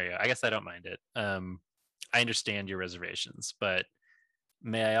apocalyptic scenario. I guess I don't mind it. I understand your reservations, but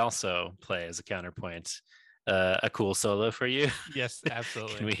may I also play as a counterpoint a cool solo for you? Yes,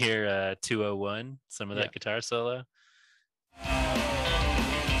 absolutely. Can we hear 201, some of that guitar solo?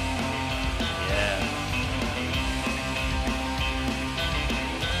 Yeah.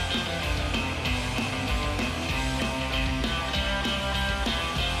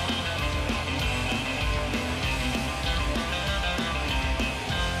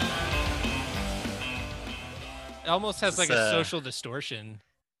 It almost has like a social distortion.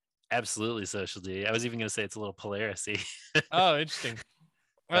 Absolutely social D. I was even going to say it's a little Polaris-y. Oh, interesting.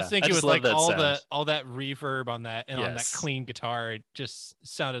 I was thinking with like all that reverb on that and on that clean guitar, it just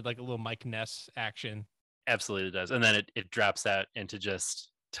sounded like a little Mike Ness action. Absolutely does. And then it drops out into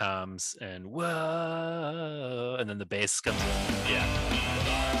just toms and whoa, and then the bass comes in. Yeah.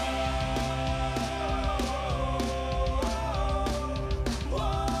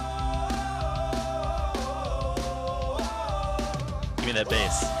 Give me that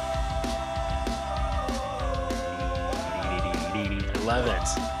bass. I love it.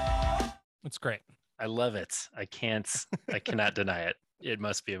 It's great. I love it. I cannot deny it. It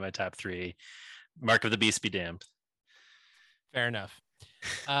must be in my top 3. Mark of the Beast be damned. Fair enough.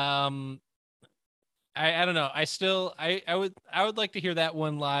 I don't know. I would like to hear that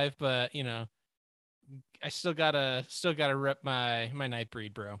one live, but I still gotta rep my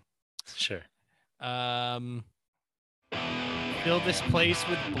Nightbreed, bro. Sure. Fill this place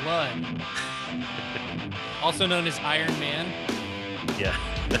with blood. Also known as Iron Man. Yeah.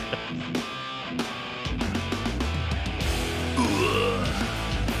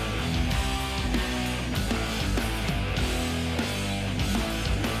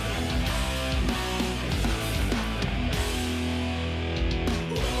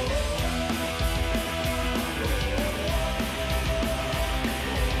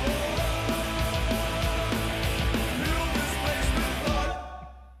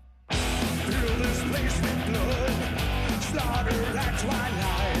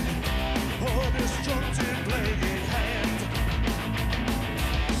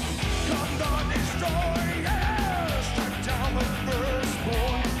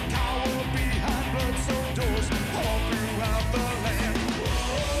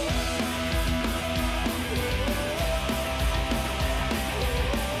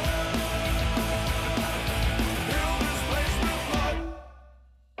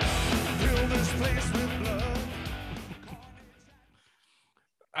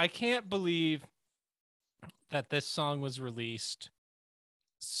 I can't believe that this song was released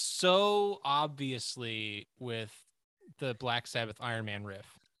so obviously with the Black Sabbath Iron Man riff.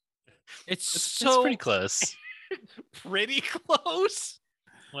 It's so pretty close. pretty close.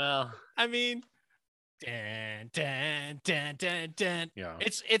 Well, I mean, dun, dun, dun, dun, dun. Yeah.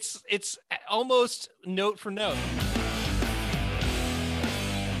 It's almost note for note.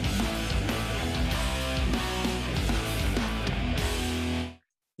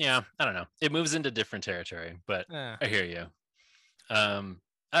 Yeah, I don't know. It moves into different territory, but I hear you. I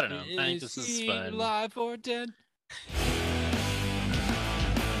don't know. I think this is fun. Alive or dead?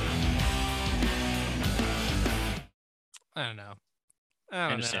 I don't know.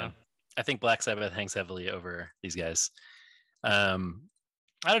 I understand. I think Black Sabbath hangs heavily over these guys. I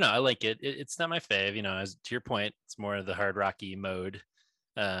don't know. I like it. It's not my fave. You know, as to your point, it's more of the hard rocky mode.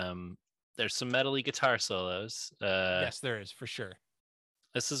 There's some metally guitar solos. Yes, there is for sure.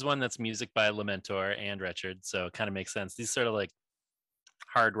 This is one that's music by Lamentor and Wretched, so it kind of makes sense. These sort of like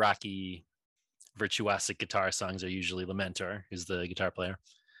hard rocky virtuosic guitar songs are usually Lamentor, who's the guitar player.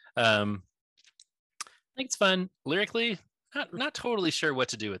 I think it's fun. Lyrically, not totally sure what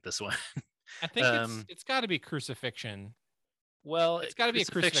to do with this one. I think it's got to be Crucifixion. Well, it's got to be a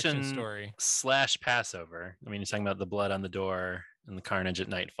crucifixion story / Passover. I mean, you're talking about the blood on the door and the carnage at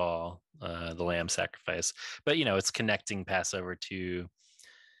nightfall, the lamb sacrifice. But you know, it's connecting Passover to,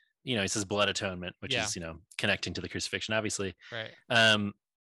 you know, he says blood atonement, which is, you know, connecting to the crucifixion, obviously. Right.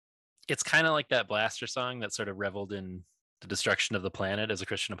 It's kind of like that Blaster song that sort of reveled in the destruction of the planet as a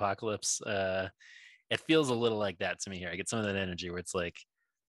Christian apocalypse. It feels a little like that to me here. I get some of that energy where it's like,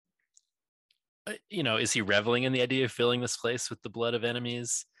 you know, is he reveling in the idea of filling this place with the blood of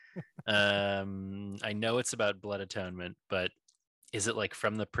enemies? I know it's about blood atonement, but is it like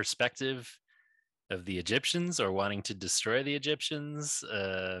from the perspective of the Egyptians or wanting to destroy the Egyptians?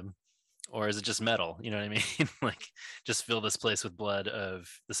 Or is it just metal? You know what I mean? Like, just fill this place with blood of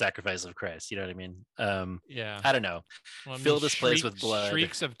the sacrifice of Christ. You know what I mean? Yeah. I don't know. Well, fill this place with blood.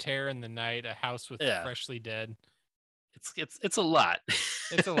 Shrieks of terror in the night, a house with freshly dead. It's a lot.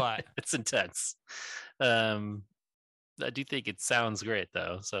 It's a lot. It's intense. I do think it sounds great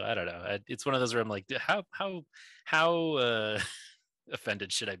though. So I don't know. It's one of those where I'm like, how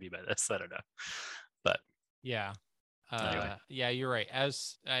offended should I be by this? I don't know. But yeah. Anyway. Yeah, you're right.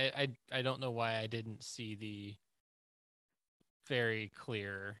 As I don't know why I didn't see the very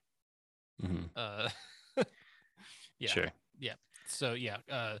clear yeah. Sure. Yeah. So yeah,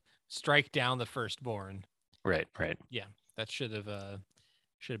 strike down the firstborn. Right. Yeah. That should have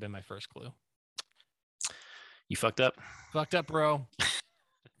been my first clue. You fucked up? Fucked up, bro.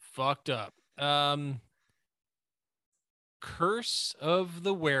 Fucked up. Curse of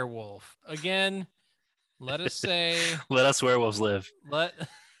the Werewolf. Again, let us say let us werewolves live.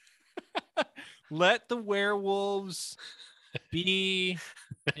 Let the werewolves make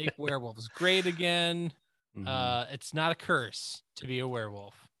werewolves great again. It's not a curse to be a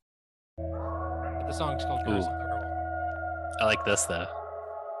werewolf. But the song's called Curse of the Werewolf. I like this though.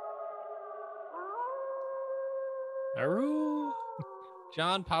 Aru.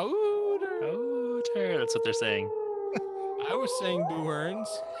 John Powder. That's what they're saying. I was saying Boo Earns.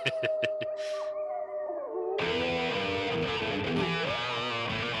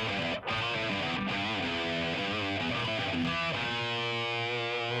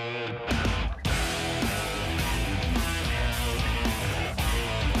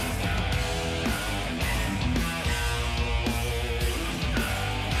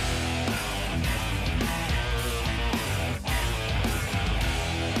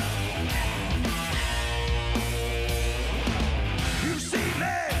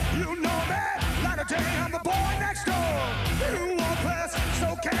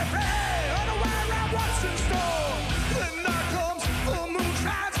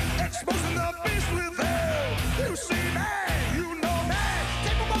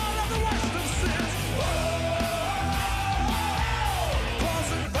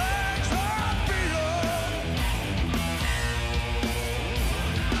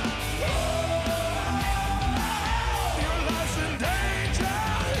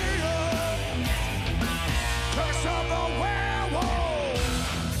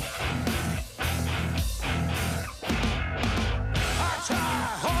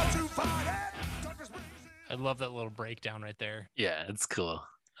 I love that little breakdown right there. Yeah, it's cool.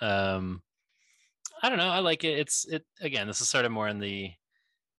 I don't know. I like it. Again, this is sort of more in the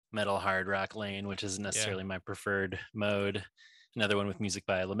metal hard rock lane, which isn't necessarily my preferred mode. Another one with music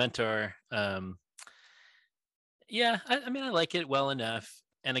by Lamentor. Yeah, I mean, I like it well enough.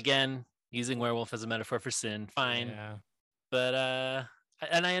 And again, using werewolf as a metaphor for sin, fine. Yeah. But I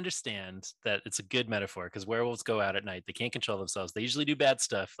and I understand that it's a good metaphor because werewolves go out at night. They can't control themselves. They usually do bad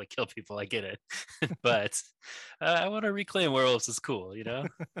stuff, like kill people. I get it, but I want to reclaim werewolves as cool.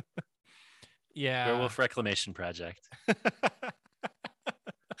 Yeah. Werewolf Reclamation Project.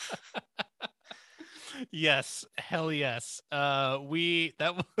 Yes, hell yes.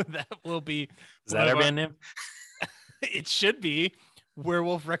 That will be. Is that our band name? It should be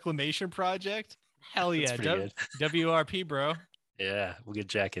Werewolf Reclamation Project. Hell yeah, WRP, bro. Yeah, we'll get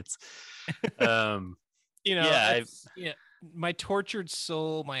jackets. My tortured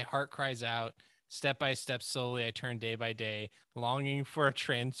soul, my heart cries out. Step by step, slowly, I turn day by day, longing for a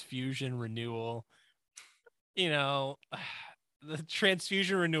transfusion renewal. The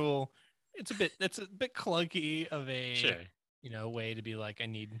transfusion renewal. That's a bit clunky of a way to be like, I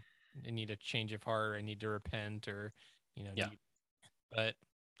need a change of heart, I need to repent, or but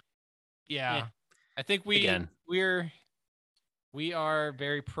yeah. I think we are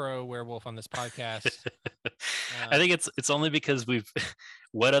very pro werewolf on this podcast. I think it's only because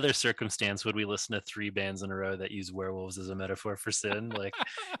what other circumstance would we listen to 3 bands in a row that use werewolves as a metaphor for sin? Like,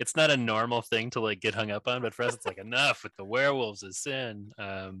 it's not a normal thing to like get hung up on, but for us, it's like, enough with the werewolves is sin.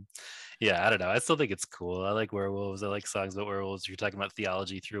 I don't know. I still think it's cool. I like werewolves. I like songs about werewolves. If you're talking about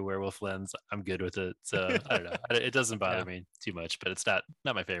theology through a werewolf lens, I'm good with it. So I don't know. It doesn't bother me too much, but it's not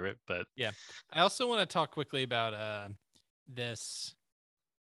my favorite. But yeah, I also want to talk quickly about this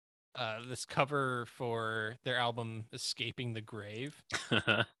cover for their album Escaping the Grave,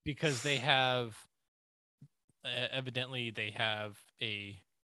 because they have evidently they have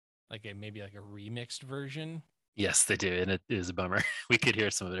maybe a remixed version. Yes, they do, and it is a bummer. We could hear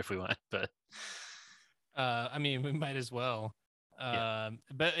some of it if we want, but I mean, we might as well.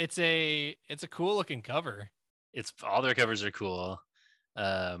 But it's a cool looking cover. It's all their covers are coal.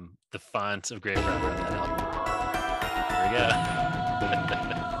 The font of Grave Robber on that album. There we go.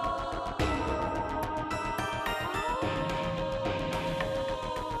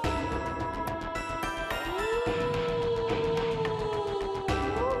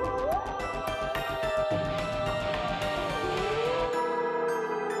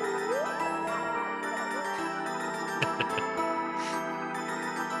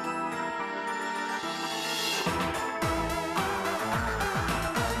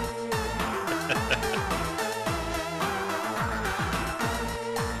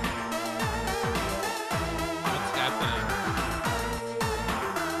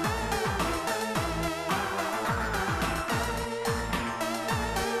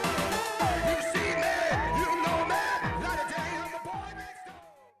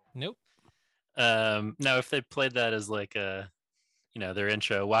 Now, if they played that as like their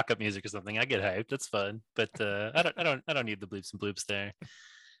intro walk-up music or something, I get hyped. That's fun, but I don't need the bleeps and bloops there.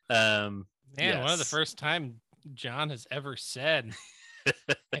 One of the first time John has ever said,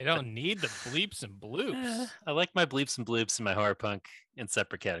 "I don't need the bleeps and bloops." I like my bleeps and bloops and my horror punk in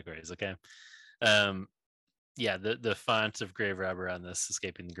separate categories. Okay. The font of Grave Robber on this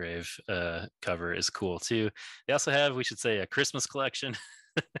Escaping the Grave cover is cool too. They also have, we should say, a Christmas collection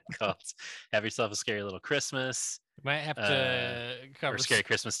called Have Yourself a Scary Little Christmas. Might have to cover or Scary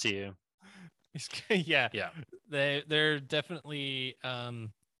Christmas to You. Yeah. They're definitely have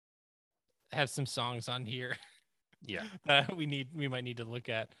some songs on here. Yeah. We might need to look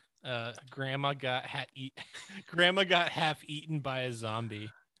at. Grandma got half eaten by a zombie.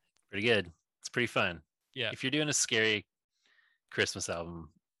 Pretty good. It's pretty fun. Yeah. If you're doing a scary Christmas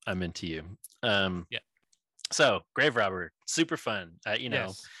album, I'm into you. So Grave Robber, super fun.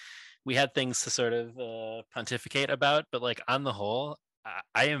 Yes. We had things to sort of pontificate about, but like on the whole,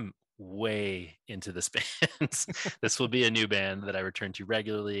 I am way into this band. This will be a new band that I return to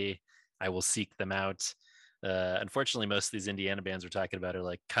regularly. I will seek them out. Unfortunately, most of these Indiana bands we're talking about are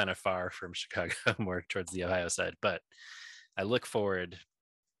like kind of far from Chicago, more towards the Ohio side, but I look forward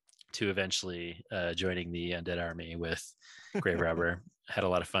to eventually joining the Undead Army with Grave Robber. Had a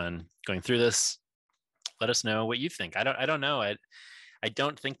lot of fun going through this. Let us know what you think. I don't know. I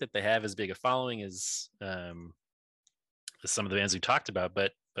don't think that they have as big a following as some of the bands we talked about,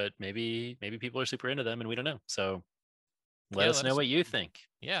 but maybe people are super into them and we don't know. So let us know what you think.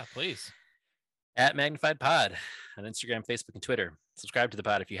 Yeah, please. At Magnified Pod on Instagram, Facebook, and Twitter. Subscribe to the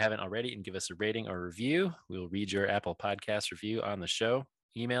pod if you haven't already and give us a rating or review. We will read your Apple Podcast review on the show.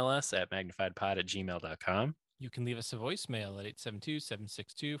 Email us at magnifiedpod@gmail.com. You can leave us a voicemail at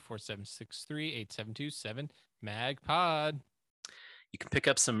 872-762-4763, 872-7-MAG-POD. You can pick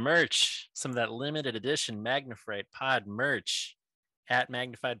up some merch, some of that limited edition Magnified Pod merch at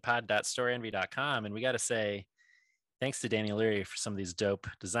magnifiedpod.storyenvy.com. And we got to say, thanks to Danny Leary for some of these dope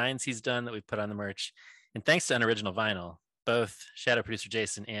designs he's done that we put on the merch. And thanks to Unoriginal Vinyl both Shadow producer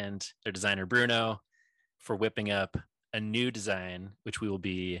Jason and their designer Bruno for whipping up a new design, which we will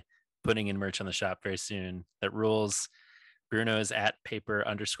be putting in merch on the shop very soon. That rules. Bruno is at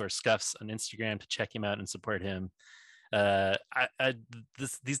paper_scuffs on Instagram to check him out and support him.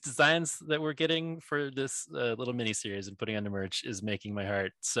 These designs that we're getting for this little mini series and putting on the merch is making my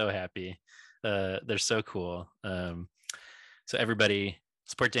heart so happy. They're so cool. So everybody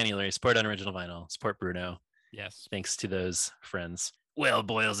support Danny Leary, support Unoriginal Vinyl, support Bruno. Yes. Thanks to those friends. Well,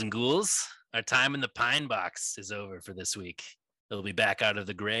 boils and ghouls, our time in the Pine Box is over for this week. It'll be back out of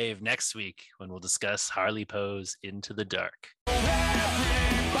the grave next week when we'll discuss Harley Poe's Into the Dark. Everybody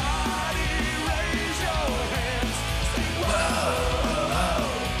raise your hands. Sing whoa,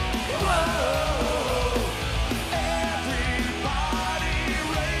 whoa. Everybody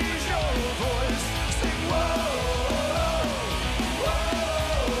raise your voice. Sing whoa, whoa.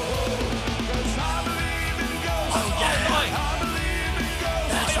 'Cause I believe in ghosts. Oh, yeah. I believe in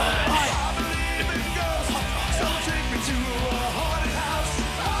ghosts. That's right. I believe in ghosts. So take me to a haunted house.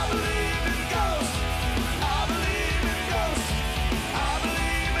 I believe in ghosts. I believe in ghosts. I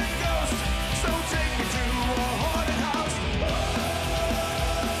believe in ghosts. So take me to a haunted house.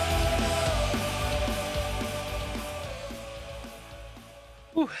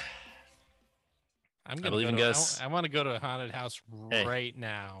 I'm I gonna believe go in to, ghosts. I want to go to a haunted house Hey. right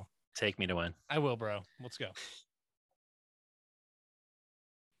now. Take me to one. I will, bro. Let's go.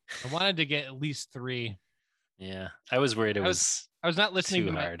 I wanted to get at least 3. Yeah, I was worried it I was was not listening too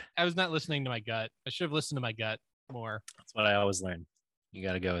to my hard. I was not listening to my gut. I should have listened to my gut more. That's what I always learn. You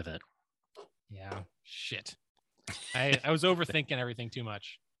got to go with it. Yeah. Shit. I was overthinking everything too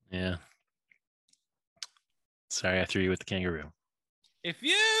much. Yeah. Sorry, I threw you with the kangaroo. If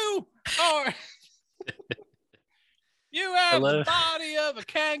you are you have the body of a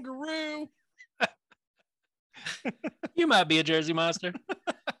kangaroo. You might be a Jersey monster.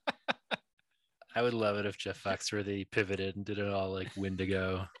 I would love it if Jeff Foxworthy pivoted and did it all like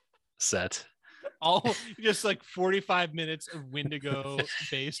Wendigo set. All just like 45 minutes of Wendigo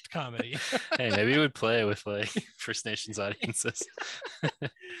based comedy. Hey, maybe it would play with like First Nations audiences.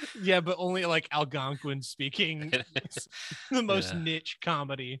 Yeah, but only like Algonquin speaking. The most Yeah. niche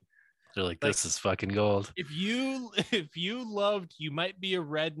comedy. They're like, this is fucking gold. If you loved You Might Be a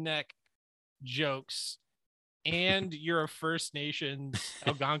Redneck jokes and you're a First Nations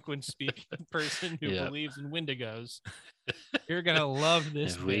Algonquin speaking person who Yeah. believes in Wendigos, you're gonna love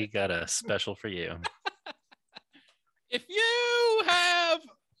this. If we got a special for you. If you have,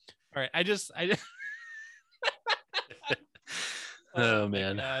 all right, I Oh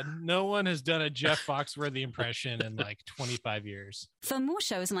man. Uh, God, no one has done a Jeff Foxworthy impression in like 25 years. For more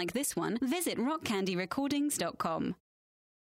shows like this one, visit rockcandyrecordings.com.